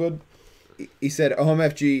Philip Rosewood. He said,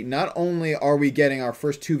 OMFG, not only are we getting our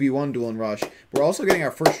first 2v1 duel in Rush, we're also getting our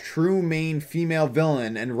first true main female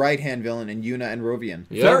villain and right-hand villain in Yuna and Rovian.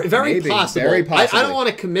 Yeah, Very maybe. possible. Very I possibly. don't want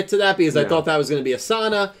to commit to that because I Yeah. thought that was going to be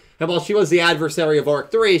Asana. And while she was the adversary of Arc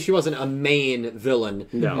 3, she wasn't a main villain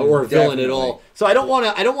or a villain at all. So I don't want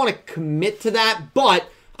to commit to that, but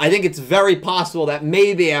I think it's very possible that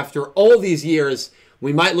maybe after all these years,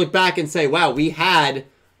 we might look back and say, wow, we had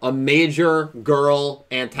a major girl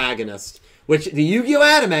antagonist, which the Yu-Gi-Oh!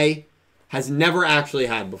 Anime has never actually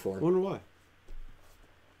had before. I wonder why.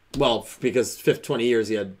 Well, because 20 years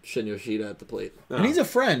he had Shin Yoshida at the plate. And he's a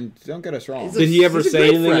friend. Don't get us wrong. He's a- Did he ever he's a say great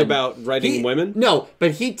anything friend. about writing women? No,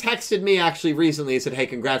 but he texted me actually recently. He said, hey,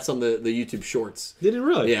 congrats on the YouTube shorts. Did it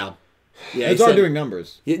really? Yeah. Yeah, It's he all said- doing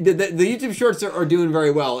numbers. The YouTube shorts are doing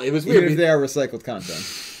very well. It was Even weird. if they are recycled content.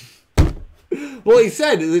 Well, he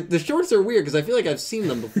said the shorts are weird because I feel like I've seen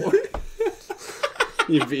them before.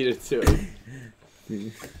 You beat it to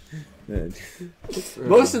it.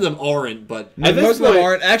 Most of them aren't, but At this Most of them point-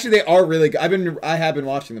 aren't. Actually, they are really good. I have been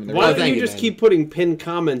watching them. They're Why really don't thank you you, just man. keep putting pinned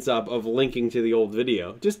comments up of linking to the old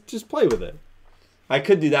video? Just play with it. I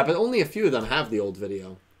could do that. But only a few of them have the old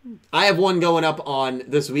video. I have one going up on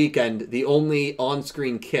this weekend. The only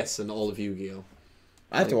on-screen kiss in all of Yu-Gi-Oh.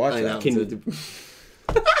 I have to watch I know. that. Can-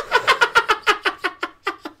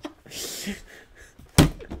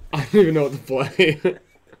 I don't even know what to play.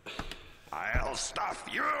 I'll stuff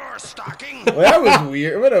your stocking. Well, that was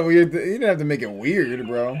weird. What a weird. You didn't have to make it weird,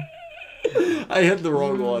 bro. I hit the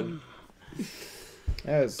wrong one.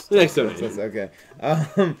 That was Next donation. that's okay.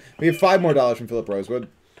 We have $5 more from Philip Rosewood.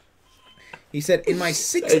 He said, "In my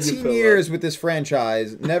 16 years with this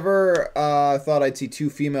franchise, never thought I'd see two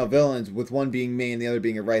female villains, with one being me and the other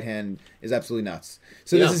being a right hand, is absolutely nuts."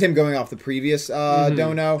 So this is him going off the previous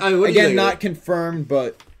dono. I mean, Again, not confirmed,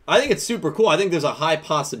 but I think it's super cool. I think there's a high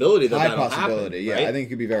possibility that that'll happen. Yeah, right? I think it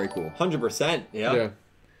could be very cool. 100%. Yeah.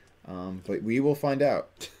 But we will find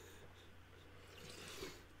out.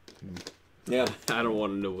 Yeah. I don't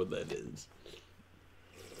want to know what that is.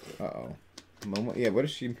 Uh-oh. Momo, yeah, what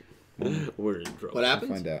is she... We're in trouble. What happens?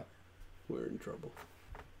 We'll find out. We're in trouble.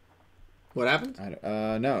 What happens?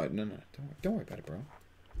 No. Don't worry about it, bro.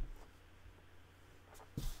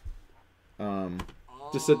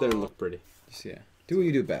 Just sit there and look pretty. Just, yeah. Do what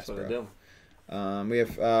you do best, That's what bro. I do. We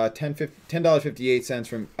have $10.58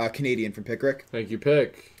 from Canadian from Pickrick. Thank you,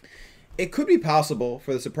 Pick. It could be possible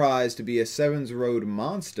for the surprise to be a Sevens Road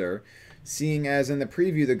monster, seeing as in the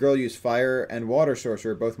preview the girl used fire and water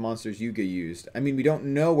sorcerer, both monsters Yuga used. I mean, we don't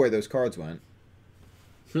know where those cards went.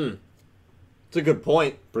 It's a good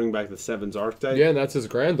point. Bring back the Sevens archetype. Yeah, and that's his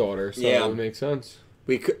granddaughter, so Yeah. it would make sense.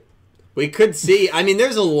 We could see. I mean,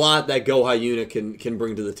 there's a lot that Go Hyuna can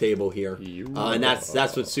bring to the table here, and that's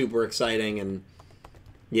what's super exciting. And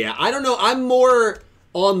yeah, I don't know. I'm more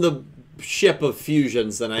on the ship of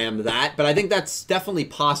fusions than I am that, but I think that's definitely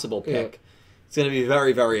possible. Pick. Yeah. It's going to be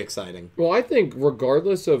very, very exciting. Well, I think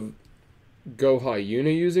regardless of Go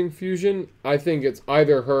Hyuna using fusion, I think it's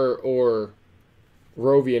either her or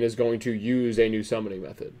Rovian is going to use a new summoning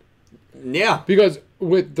method. Yeah. Because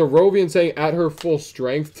with the Rovian saying at her full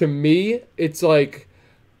strength, to me, it's like,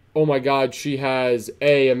 oh my god, she has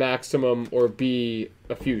A, a maximum, or B,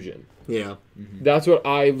 a fusion. Yeah. That's what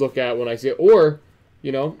I look at when I see it. Or,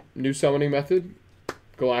 new summoning method,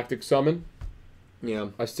 galactic summon. Yeah.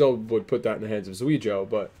 I still would put that in the hands of Zuijo,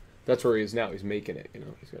 but that's where he is now. He's making it, He's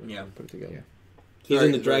going to put it together. Yeah. He's Very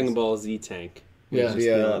in the nice. Dragon Ball Z tank. Yeah. The,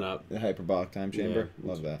 filling up. the hyperbolic time chamber. Yeah.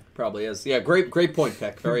 Love that. Probably is. Yeah, great point,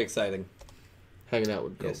 Peck. Very exciting. Hanging out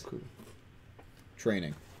with Goku. Yes.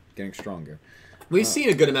 Training. Getting stronger. We've seen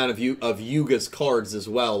a good amount of Yuga's cards as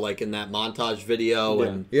well, like in that montage video,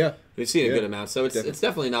 and Yeah. we've seen a Yeah. good amount. So it's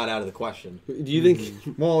definitely not out of the question. Do you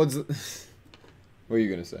think Well, it's... What are you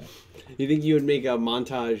going to say? you think you would make a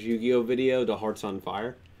montage Yu-Gi-Oh video to Hearts on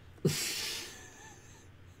Fire?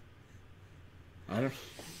 I don't...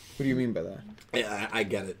 What do you mean by that? Yeah, I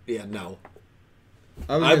get it. Yeah, no.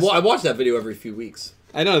 I I watch that video every few weeks.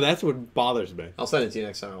 I know, that's what bothers me. I'll send it to you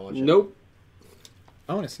next time I watch it. Nope.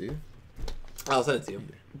 I want to see it. I'll send it to you.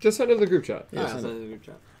 Just send it to the group chat. Yeah, I'll send it to the group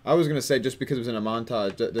chat. I was gonna say just because it was in a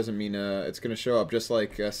montage that doesn't mean it's gonna show up. Just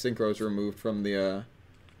like synchros removed from the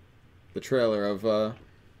trailer of.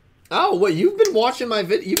 Oh, what? You've been watching my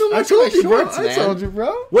video? You've been watching my shorts, man. I told you, bro.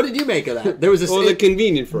 What did you make of that? There was a Well, they're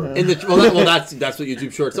convenient for us. in the that's what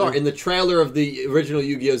YouTube Shorts are. In the trailer of the original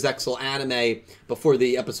Yu-Gi-Oh! Zexal anime, before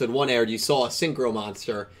the episode 1 aired, you saw a synchro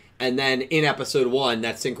monster, and then in episode 1,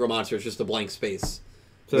 that synchro monster is just a blank space.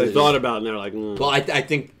 So they thought about it and they're like, Well, I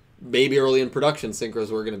think maybe early in production,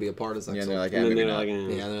 synchros were going to be a part of Zexal. Yeah, they're like, and then maybe they're not. like, yeah, and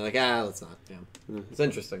they're like, let's not. Yeah. It's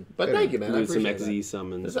interesting. But Good. thank you, man. I do some appreciate XZ that.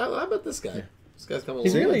 summons. How about this guy? This guy's coming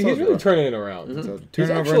He's along. really, I told you, bro. turning it around. So, He's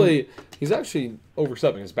turn over he's actually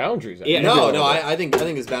overstepping his boundaries. Yeah. No, I think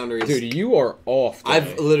his boundaries. Dude, you are off. Today.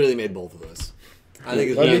 I've literally made both of those. I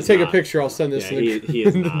think Let me it's take a not. picture. I'll send this Yeah, in the, he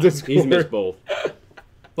is in the not. Discord. He's missed both.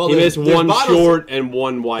 well, He there's missed one bottles- short and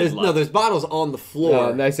one wide There's, left. no, there's bottles on the floor.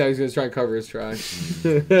 Oh, nice. Now he's gonna try and cover his tracks.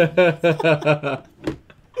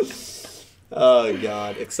 Oh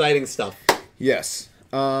god, exciting stuff. Yes.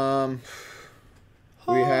 We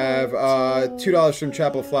have $2 from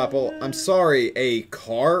Chapel Flapple. I'm sorry, a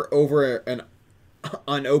car over an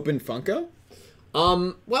unopened Funko?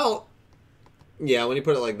 Well, yeah, when you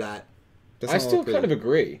put it like that, That's I not still what kind of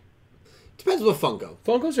agree. depends what Funko.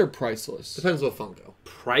 Funkos are priceless. Depends what Funko.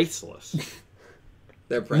 Priceless.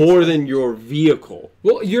 They're priceless. More than your vehicle.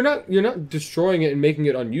 Well, you're not destroying it and making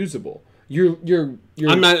it unusable. You're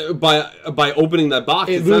I'm not by opening that box.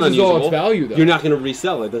 It It's not loses all unusable. its value, though. You're not going to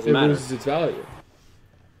resell it. Doesn't it matter. loses its value.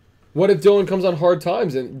 What if Dylan comes on hard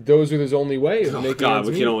times and those are his only way of Oh making God, ends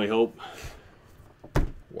we meet? can only hope.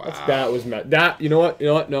 Wow. That was mad. That you know what?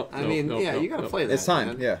 No. I mean, no, yeah, no, you gotta no. play that. It's time,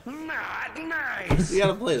 man. yeah. Not nice. You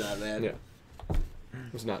gotta play that, man. Yeah.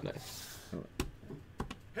 It was not nice.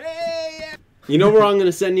 You know where I'm going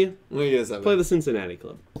to send you? Let me get this. Play the Cincinnati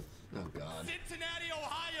Club. Oh god. Cincinnati,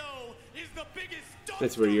 Ohio is the biggest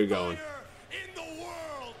That's where you're going. in the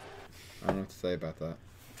world. I don't know what to say about that.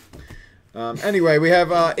 Anyway, we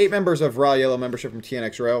have 8 members of Raw Yellow membership from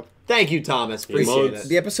TNX Rail. Thank you, Thomas. Appreciate mugs. it.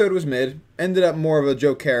 The episode was mid. Ended up more of a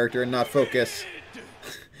joke character and not focus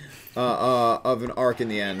of an arc in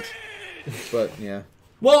the end. But, yeah.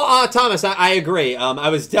 Well, Thomas, I agree. I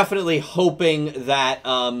was definitely hoping that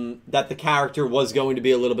that the character was going to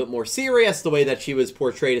be a little bit more serious, the way that she was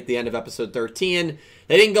portrayed at the end of episode 13.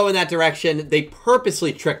 They didn't go in that direction. They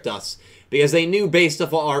purposely tricked us because they knew, based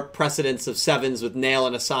off our precedents of 7s with Nail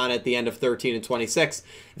and Asana at the end of 13 and 26,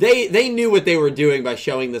 they knew what they were doing by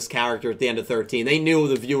showing this character at the end of 13. They knew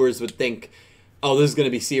the viewers would think, oh, this is going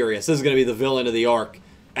to be serious. This is going to be the villain of the arc.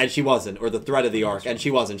 And she wasn't, or the threat of the arc, and she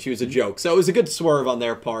wasn't. She was a joke. So it was a good swerve on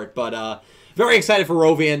their part, but very excited for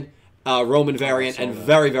Rovian, Roman variant, and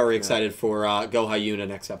very, very excited for Go Hyuna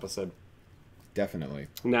next episode. Definitely.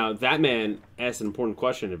 Now, that man asked an important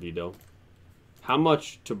question of you, Dill. How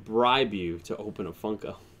much to bribe you to open a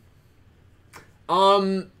Funko?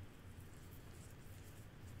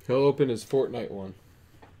 He'll open his Fortnite one.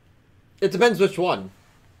 It depends which one.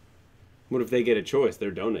 What if they get a choice?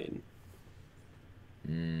 They're donating.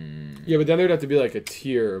 Yeah, but then there'd have to be like a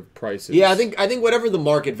tier of prices. Yeah, I think whatever the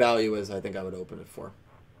market value is, I think I would open it for.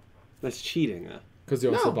 That's cheating, huh? Because they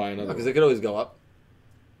No, also buy another because one. it could always go up.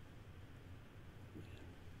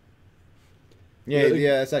 Yeah,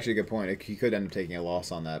 yeah, that's actually a good point. He could end up taking a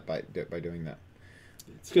loss on that by doing that.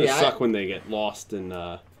 It's gonna Yeah, suck when they get lost in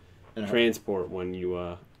transport when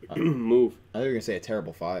you move. I thought you were gonna say a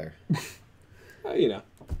terrible fire. You know,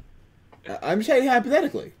 I'm saying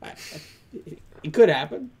hypothetically. it could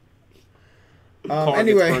happen. Car gets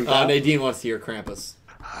Anyway, burnt out. Nadine wants to hear Krampus.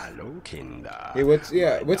 Hallo, Kinder. hey, what's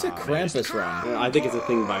a Krampus run? I think it's a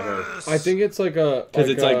thing by her. I think it's like a 'Cause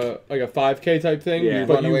like it's a 5K type thing. Yeah.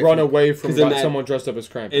 But you run away from 'Cause in that- someone dressed up as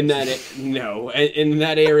Krampus. In that, in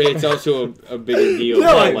that area, it's also a bigger deal.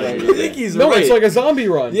 No, I Like, think he's no, right. it's like a zombie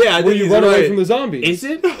run. Yeah, I where think you he's run away right. from the zombies. is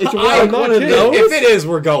it? It's I'm one not of kidding. those. If it is,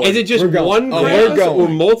 we're going. Is it just We're going. one Oh, we're Krampus going. or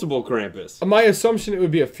multiple Krampus? My assumption it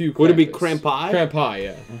would be a few. Krampus. Would it be Krampai? Krampai,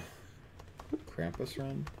 yeah. Krampus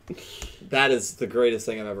run? That is the greatest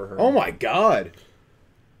thing I've ever heard. Oh my god!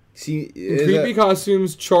 See, Creepy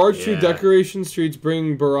costumes, charge through Yeah. decoration streets,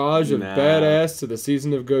 bring barrage of Nah. badass to the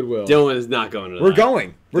season of goodwill. Dylan is not going to that. we're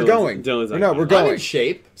going. We're Dylan's- going. Dylan's We're not we're I'm in going.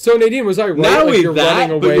 shape. So Nadine, was I right? Not Like, only you're that,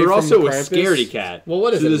 running but away you're from also the a Krampus? scaredy cat. Well,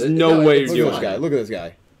 what is so it? there's Is it- no no, way it's Look you're at this doing guy. it. Look at this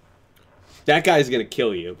guy. That guy's going to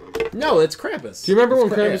kill you. No, it's Krampus. Do you remember when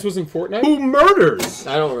It's Krampus yeah. was in Fortnite? Who murders?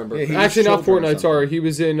 I don't remember. Yeah, he- Actually, not children or Fortnite. something. Sorry, he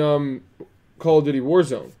was in Call of Duty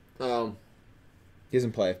Warzone. He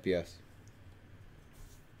doesn't play FPS.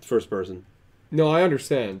 First person. No, I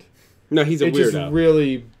understand. No, he's a It weirdo. just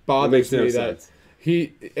really bothers makes no me sense. that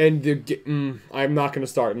he and I'm not gonna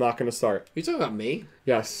start. I'm not gonna start. You talking about me?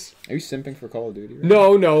 Yes. Are you simping for Call of Duty? Right?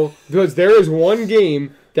 No, because there is one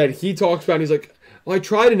game that he talks about. And he's like, well, I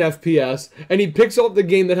tried an FPS, and he picks up the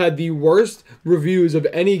game that had the worst reviews of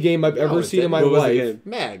any game I've ever it seen in my What was the life. game?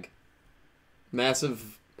 Mag.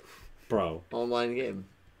 Massive Bro. online game.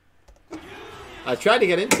 I tried to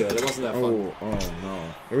get into it. It wasn't that fun. Oh no!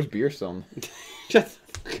 There was beer still.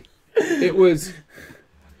 It was.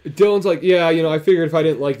 Dylan's like, yeah, I figured if I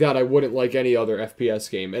didn't like that, I wouldn't like any other FPS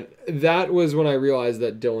game, and that was when I realized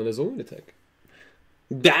that Dylan is a lunatic.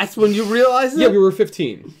 That's when you realized it? Yeah, we were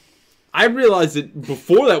 15. I realized it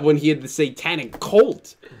before that when he had the satanic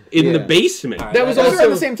cult in Yeah. the basement. Alright, That was That was also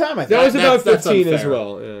around the same time, I That think. was about that's 15 as unfair.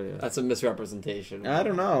 well. Yeah. That's a misrepresentation. I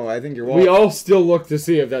don't know. I think you're. We all still look to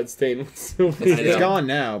see if that stain was still I It's know. gone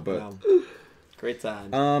now, but No. Great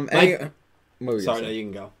time. any, what were you Sorry, gonna no, say? you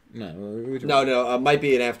can go. No, what were you- No, might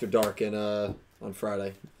be an After Dark on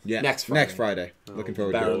Friday. Yeah, next Friday. Next Friday. Looking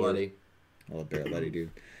forward to it. Barrelletti. I love Barrett Letty, dude.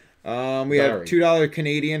 We have Barry. $2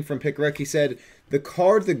 Canadian from Pickrec. He said the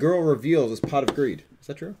card the girl reveals is Pot of Greed. Is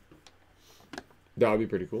that true? That would be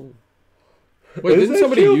pretty cool. Wait, Is didn't that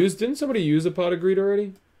somebody true? use a pot of greed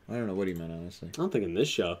already? I don't know what he meant, honestly. I don't think in this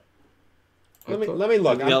show. Let me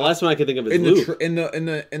look. The last one I can think of is In the Luke. in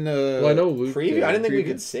the Well, I know Luke. Preview? did. I didn't think we preview?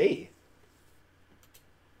 could see.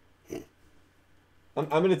 I'm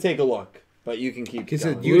going to take a look, but you can keep Because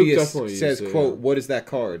going. Luke Udius definitely says, used it, "quote yeah. What is that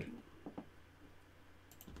card?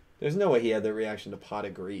 There's no way he had the reaction to Pot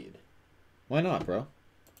of Greed. Why not, bro?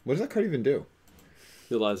 What does that card even do?"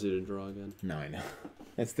 It allows you to draw again. No, I know.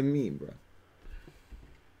 That's the meme, bro.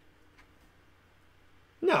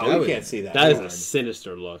 No, That you was- can't see that. That is card. a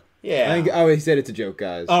sinister look. Yeah. I think, oh, he said it's a joke,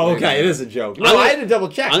 guys. Oh, Like, okay. It is a joke. I'm No, gonna- I had to double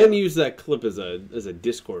check. I'm going to use that clip as a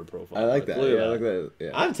Discord profile. I like that. Look at Yeah, I like that. Yeah.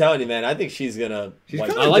 I'm telling you, man. I think she's gonna. She's wipe-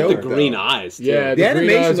 kinda I like the dope, green though. eyes, too. Yeah, The green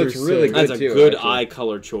animation eyes looks are really sick. good. That's a too, good actually. eye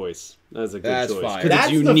color choice. That's a good That's choice. fire. 'Cause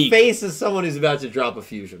That's it's the unique. face of someone who's about to drop a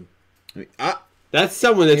fusion. That's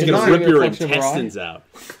someone that's It's going not to rip the your reflection of her eye. intestines out.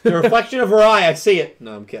 The reflection of her eye. I see it.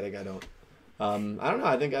 No, I'm kidding. I don't. I don't know.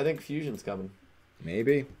 I think fusion's coming.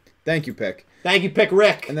 Maybe. Thank you, Pick. Thank you, Pick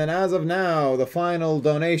Rick. And then as of now, the final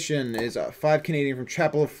donation is 5 Canadian from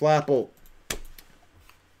Chapel of Flapple.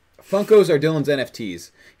 Funkos are Dylan's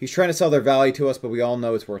NFTs. He's trying to sell their value to us, but we all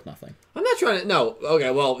know it's worth nothing. I'm not trying to... No,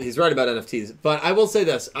 okay, well, he's right about NFTs. But I will say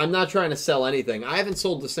this. I'm not trying to sell anything. I haven't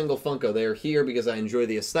sold a single Funko. They are here because I enjoy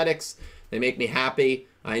the aesthetics. They make me happy.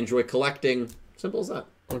 I enjoy collecting. Simple as that.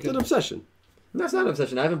 It's an obsession. That's not an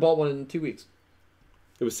obsession. I haven't bought one in 2 weeks.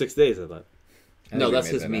 It was 6 days, I thought. No, that's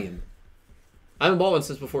his meme. I haven't bought one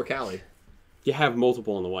since before Cali. You have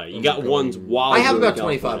multiple on the way. You got ones while I have you're in about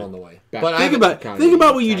 25 California. on the way. Back- But Think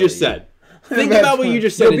about what you just said. Think about what you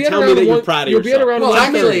just said and tell me that you're proud of You'll be at yourself. around Well,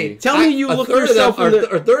 130. actually, Tell me you look yourself in the...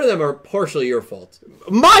 A third of them are partially your fault.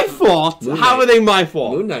 My fault? Moon How Knight. are they my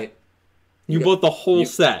fault? Moon Knight. You bought the whole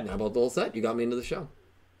set. I bought the whole set. You got me into the show.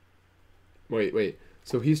 Wait.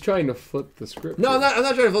 So he's trying to flip the script. No, here. I'm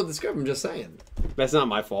not trying to flip the script. I'm just saying. That's not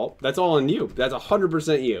my fault. That's all on you. That's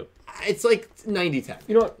 100% you. It's like 90-10.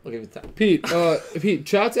 You know what? I'll give it 10. Pete,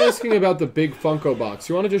 chat's asking about the big Funko box.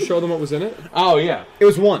 You want to just show them what was in it? Oh, yeah. It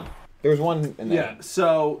was one. There was one in there. Yeah,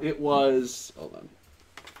 so it was... Hold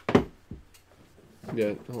on.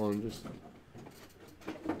 Yeah, hold on, just...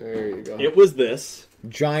 There you go. It was this.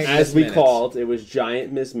 Giant As Miss we Minutes. called, it was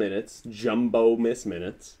Giant Miss Minutes. Jumbo Miss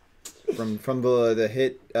Minutes. From the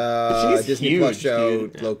hit She's Disney huge, Plus show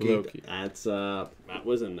dude. Loki. That's, that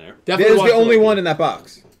was in there. That Definitely is watch the only Loki. one in that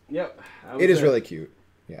box. Yep. It is really cute.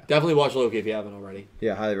 Definitely watch Loki if you haven't already.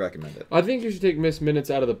 Yeah, highly recommend it. I think you should take Miss Minutes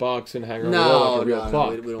out of the box and hang her on the wall like a real clock.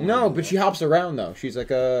 we don't No, wanna do but that. she hops around though. She's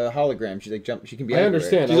like a hologram. She's like jump. She can be. I everywhere.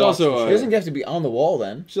 understand. She's I watched also the She show. doesn't have to be on the wall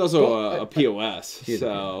then. She's also Well, a POS, She is a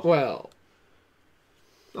so... Well,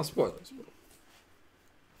 No, spoilers.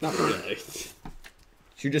 Not really.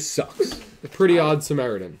 She just sucks. a pretty odd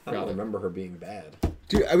Samaritan. I don't rather. remember her being bad.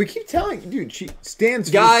 Dude, we keep telling. Dude, she stands.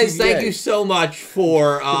 For Guys, the thank TVA. you so much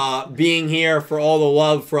for being here, for all the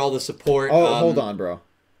love, for all the support. Oh, hold on, bro.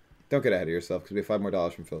 Don't get ahead of yourself because we have $5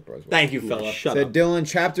 more from Philip Roswell. Thank you, Philip. Shut Said up. Dylan,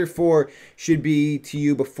 Chapter 4 should be to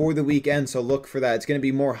you before the weekend, so look for that. It's going to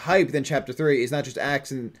be more hype than Chapter 3. It's not just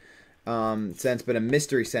action sense, but a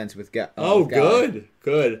mystery sense with God. Oh, good.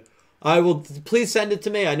 I will. Please send it to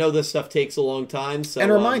me. I know this stuff takes a long time, so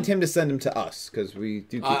And remind him to send them to us because we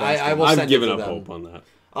do keep I asking. will send I've it given to up them. hope on that.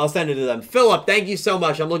 I'll send it to them. Philip, thank you so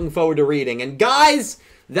much. I'm looking forward to reading. And guys,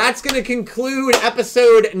 that's going to conclude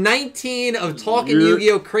episode 19 of Talking Yeah.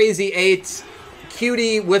 Yu-Gi-Oh! Crazy 8's.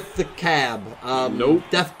 Cutie with the cab. Nope.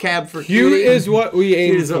 Death cab for Cute Cutie. is what we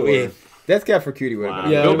aim Cute is for. what we aim. Death Cab for Cutie would have Wow.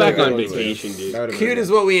 been. Yeah, Go that back would've on been vacation, dude. That would've Cute been is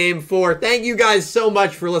what we aim for. Thank you guys so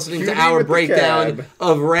much for listening Cutie to our with the breakdown cab.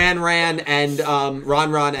 of Ran and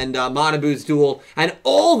Ron and Manabu's duel, and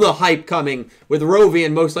all the hype coming with Rovi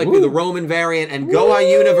and most likely the Roman variant and Go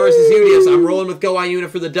Iuna versus Udius. I'm rolling with Go Iuna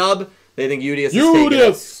for the dub. They think Udius is taking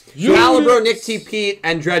it. Calibro, Nick T. Pete,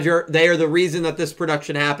 and Dredger, they are the reason that this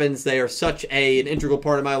production happens. They are such an integral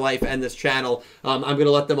part of my life and this channel. I'm going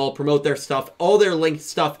to let them all promote their stuff. All their linked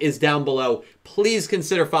stuff is down below. Please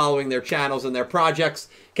consider following their channels and their projects.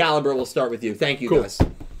 Calibro, we'll start with you. Thank you, guys.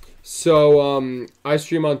 So, I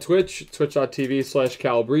stream on Twitch,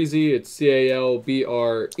 twitch.tv/Calbreezy. It's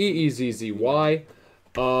CALBREEZZY.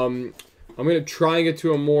 I'm going to try and get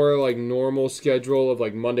to a more, like, normal schedule of,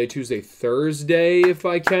 like, Monday, Tuesday, Thursday, if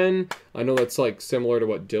I can. I know that's, like, similar to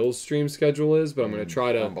what Dill's stream schedule is, but I'm going to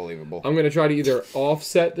try to... Unbelievable. I'm going to try to either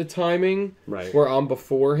offset the timing, Right. where I'm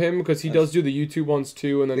before him, because he does do the YouTube ones,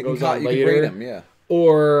 too, and then You can goes on you can rate later. them, yeah.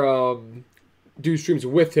 Or, do streams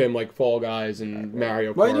with him, like Fall Guys and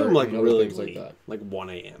Mario Kart. Why do them like and other really things late, like that. like 1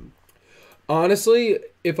 a.m.? Honestly,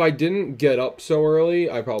 if I didn't get up so early,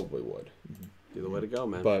 I probably would. You're the way to go,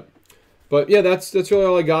 man. But yeah, that's really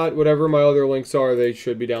all I got. Whatever my other links are, they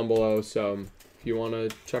should be down below. So if you want to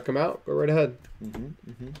check them out, go right ahead.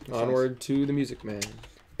 Onward to the Music Man.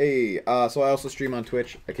 Hey, so I also stream on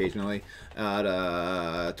Twitch occasionally at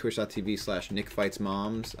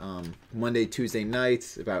twitch.tv/NickFightsMoms. Monday, Tuesday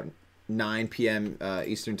nights, about 9 p.m.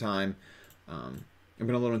 Eastern time. I've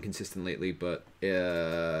been a little inconsistent lately, but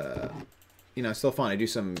still fun. I do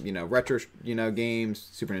some retro games,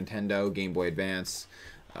 Super Nintendo, Game Boy Advance,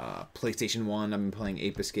 PlayStation 1. I've been playing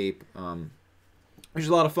Ape Escape, which is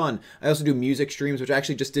a lot of fun. I also do music streams, which I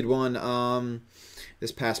actually just did one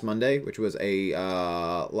this past Monday, which was a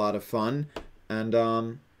lot of fun. And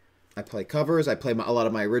I play covers. I play a lot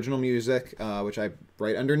of my original music, which I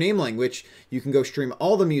write under Nameling, which you can go stream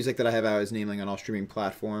all the music that I have out as Nameling on all streaming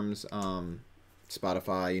platforms.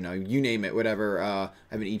 Spotify, you name it, whatever. I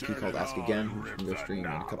have an EP called Ask Again, which you can go stream,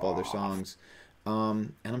 and a couple other songs.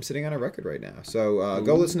 And I'm sitting on a record right now. So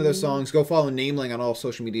go listen to those songs. Go follow Nameling on all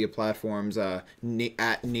social media platforms, at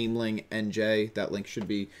NamelingNJ. That link should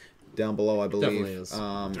be down below, I believe. Definitely is.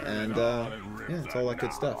 Yeah, it's all that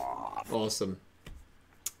good stuff. Awesome.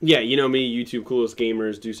 Yeah, you know me, YouTube Coolest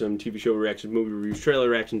Gamers, do some TV show reactions, movie reviews, trailer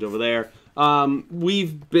reactions over there.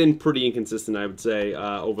 We've been pretty inconsistent, I would say,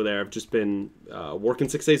 over there. I've just been working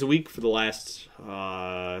 6 days a week for the last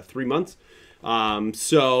 3 months.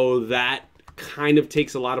 So that kind of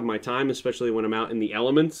takes a lot of my time, especially when I'm out in the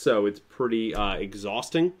elements, so it's pretty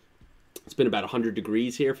exhausting. It's been about 100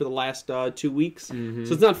 degrees here for the last 2 weeks, so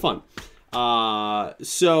it's not fun.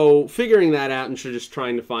 So figuring that out and just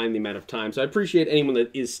trying to find the amount of time. So I appreciate anyone that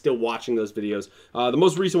is still watching those videos. The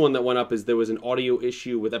most recent one that went up is there was an audio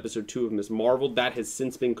issue with episode 2 of Miss Marvel. That has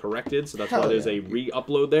since been corrected, so that's why there's a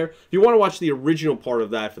re-upload there. If you want to watch the original part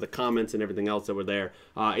of that for the comments and everything else that were there,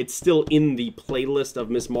 it's still in the playlist of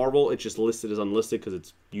Miss Marvel. It's just listed as unlisted because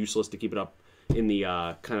it's useless to keep it up in the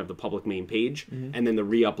kind of the public main page, and then the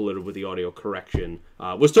re-uploaded with the audio correction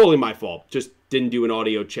was totally my fault. Just didn't do an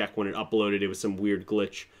audio check when it uploaded. It was some weird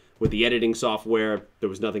glitch with the editing software. There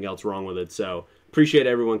was nothing else wrong with it. So appreciate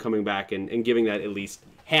everyone coming back and giving that at least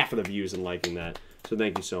half of the views and liking that. So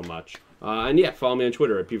thank you so much. And yeah, follow me on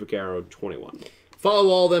Twitter at PVCaro21. Follow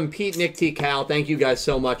all of them, Pete, Nick, T, Cal. Thank you guys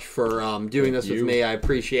so much for doing this with me. I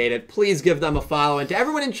appreciate it. Please give them a follow. And to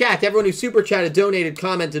everyone in chat, to everyone who super chatted, donated,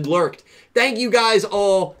 commented, lurked, thank you guys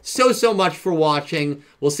all so much for watching.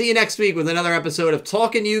 We'll see you next week with another episode of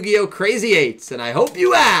Talkin' Yu-Gi-Oh! Crazy 8's. And I hope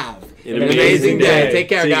you have An amazing day. Take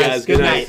care, See you guys. Good night.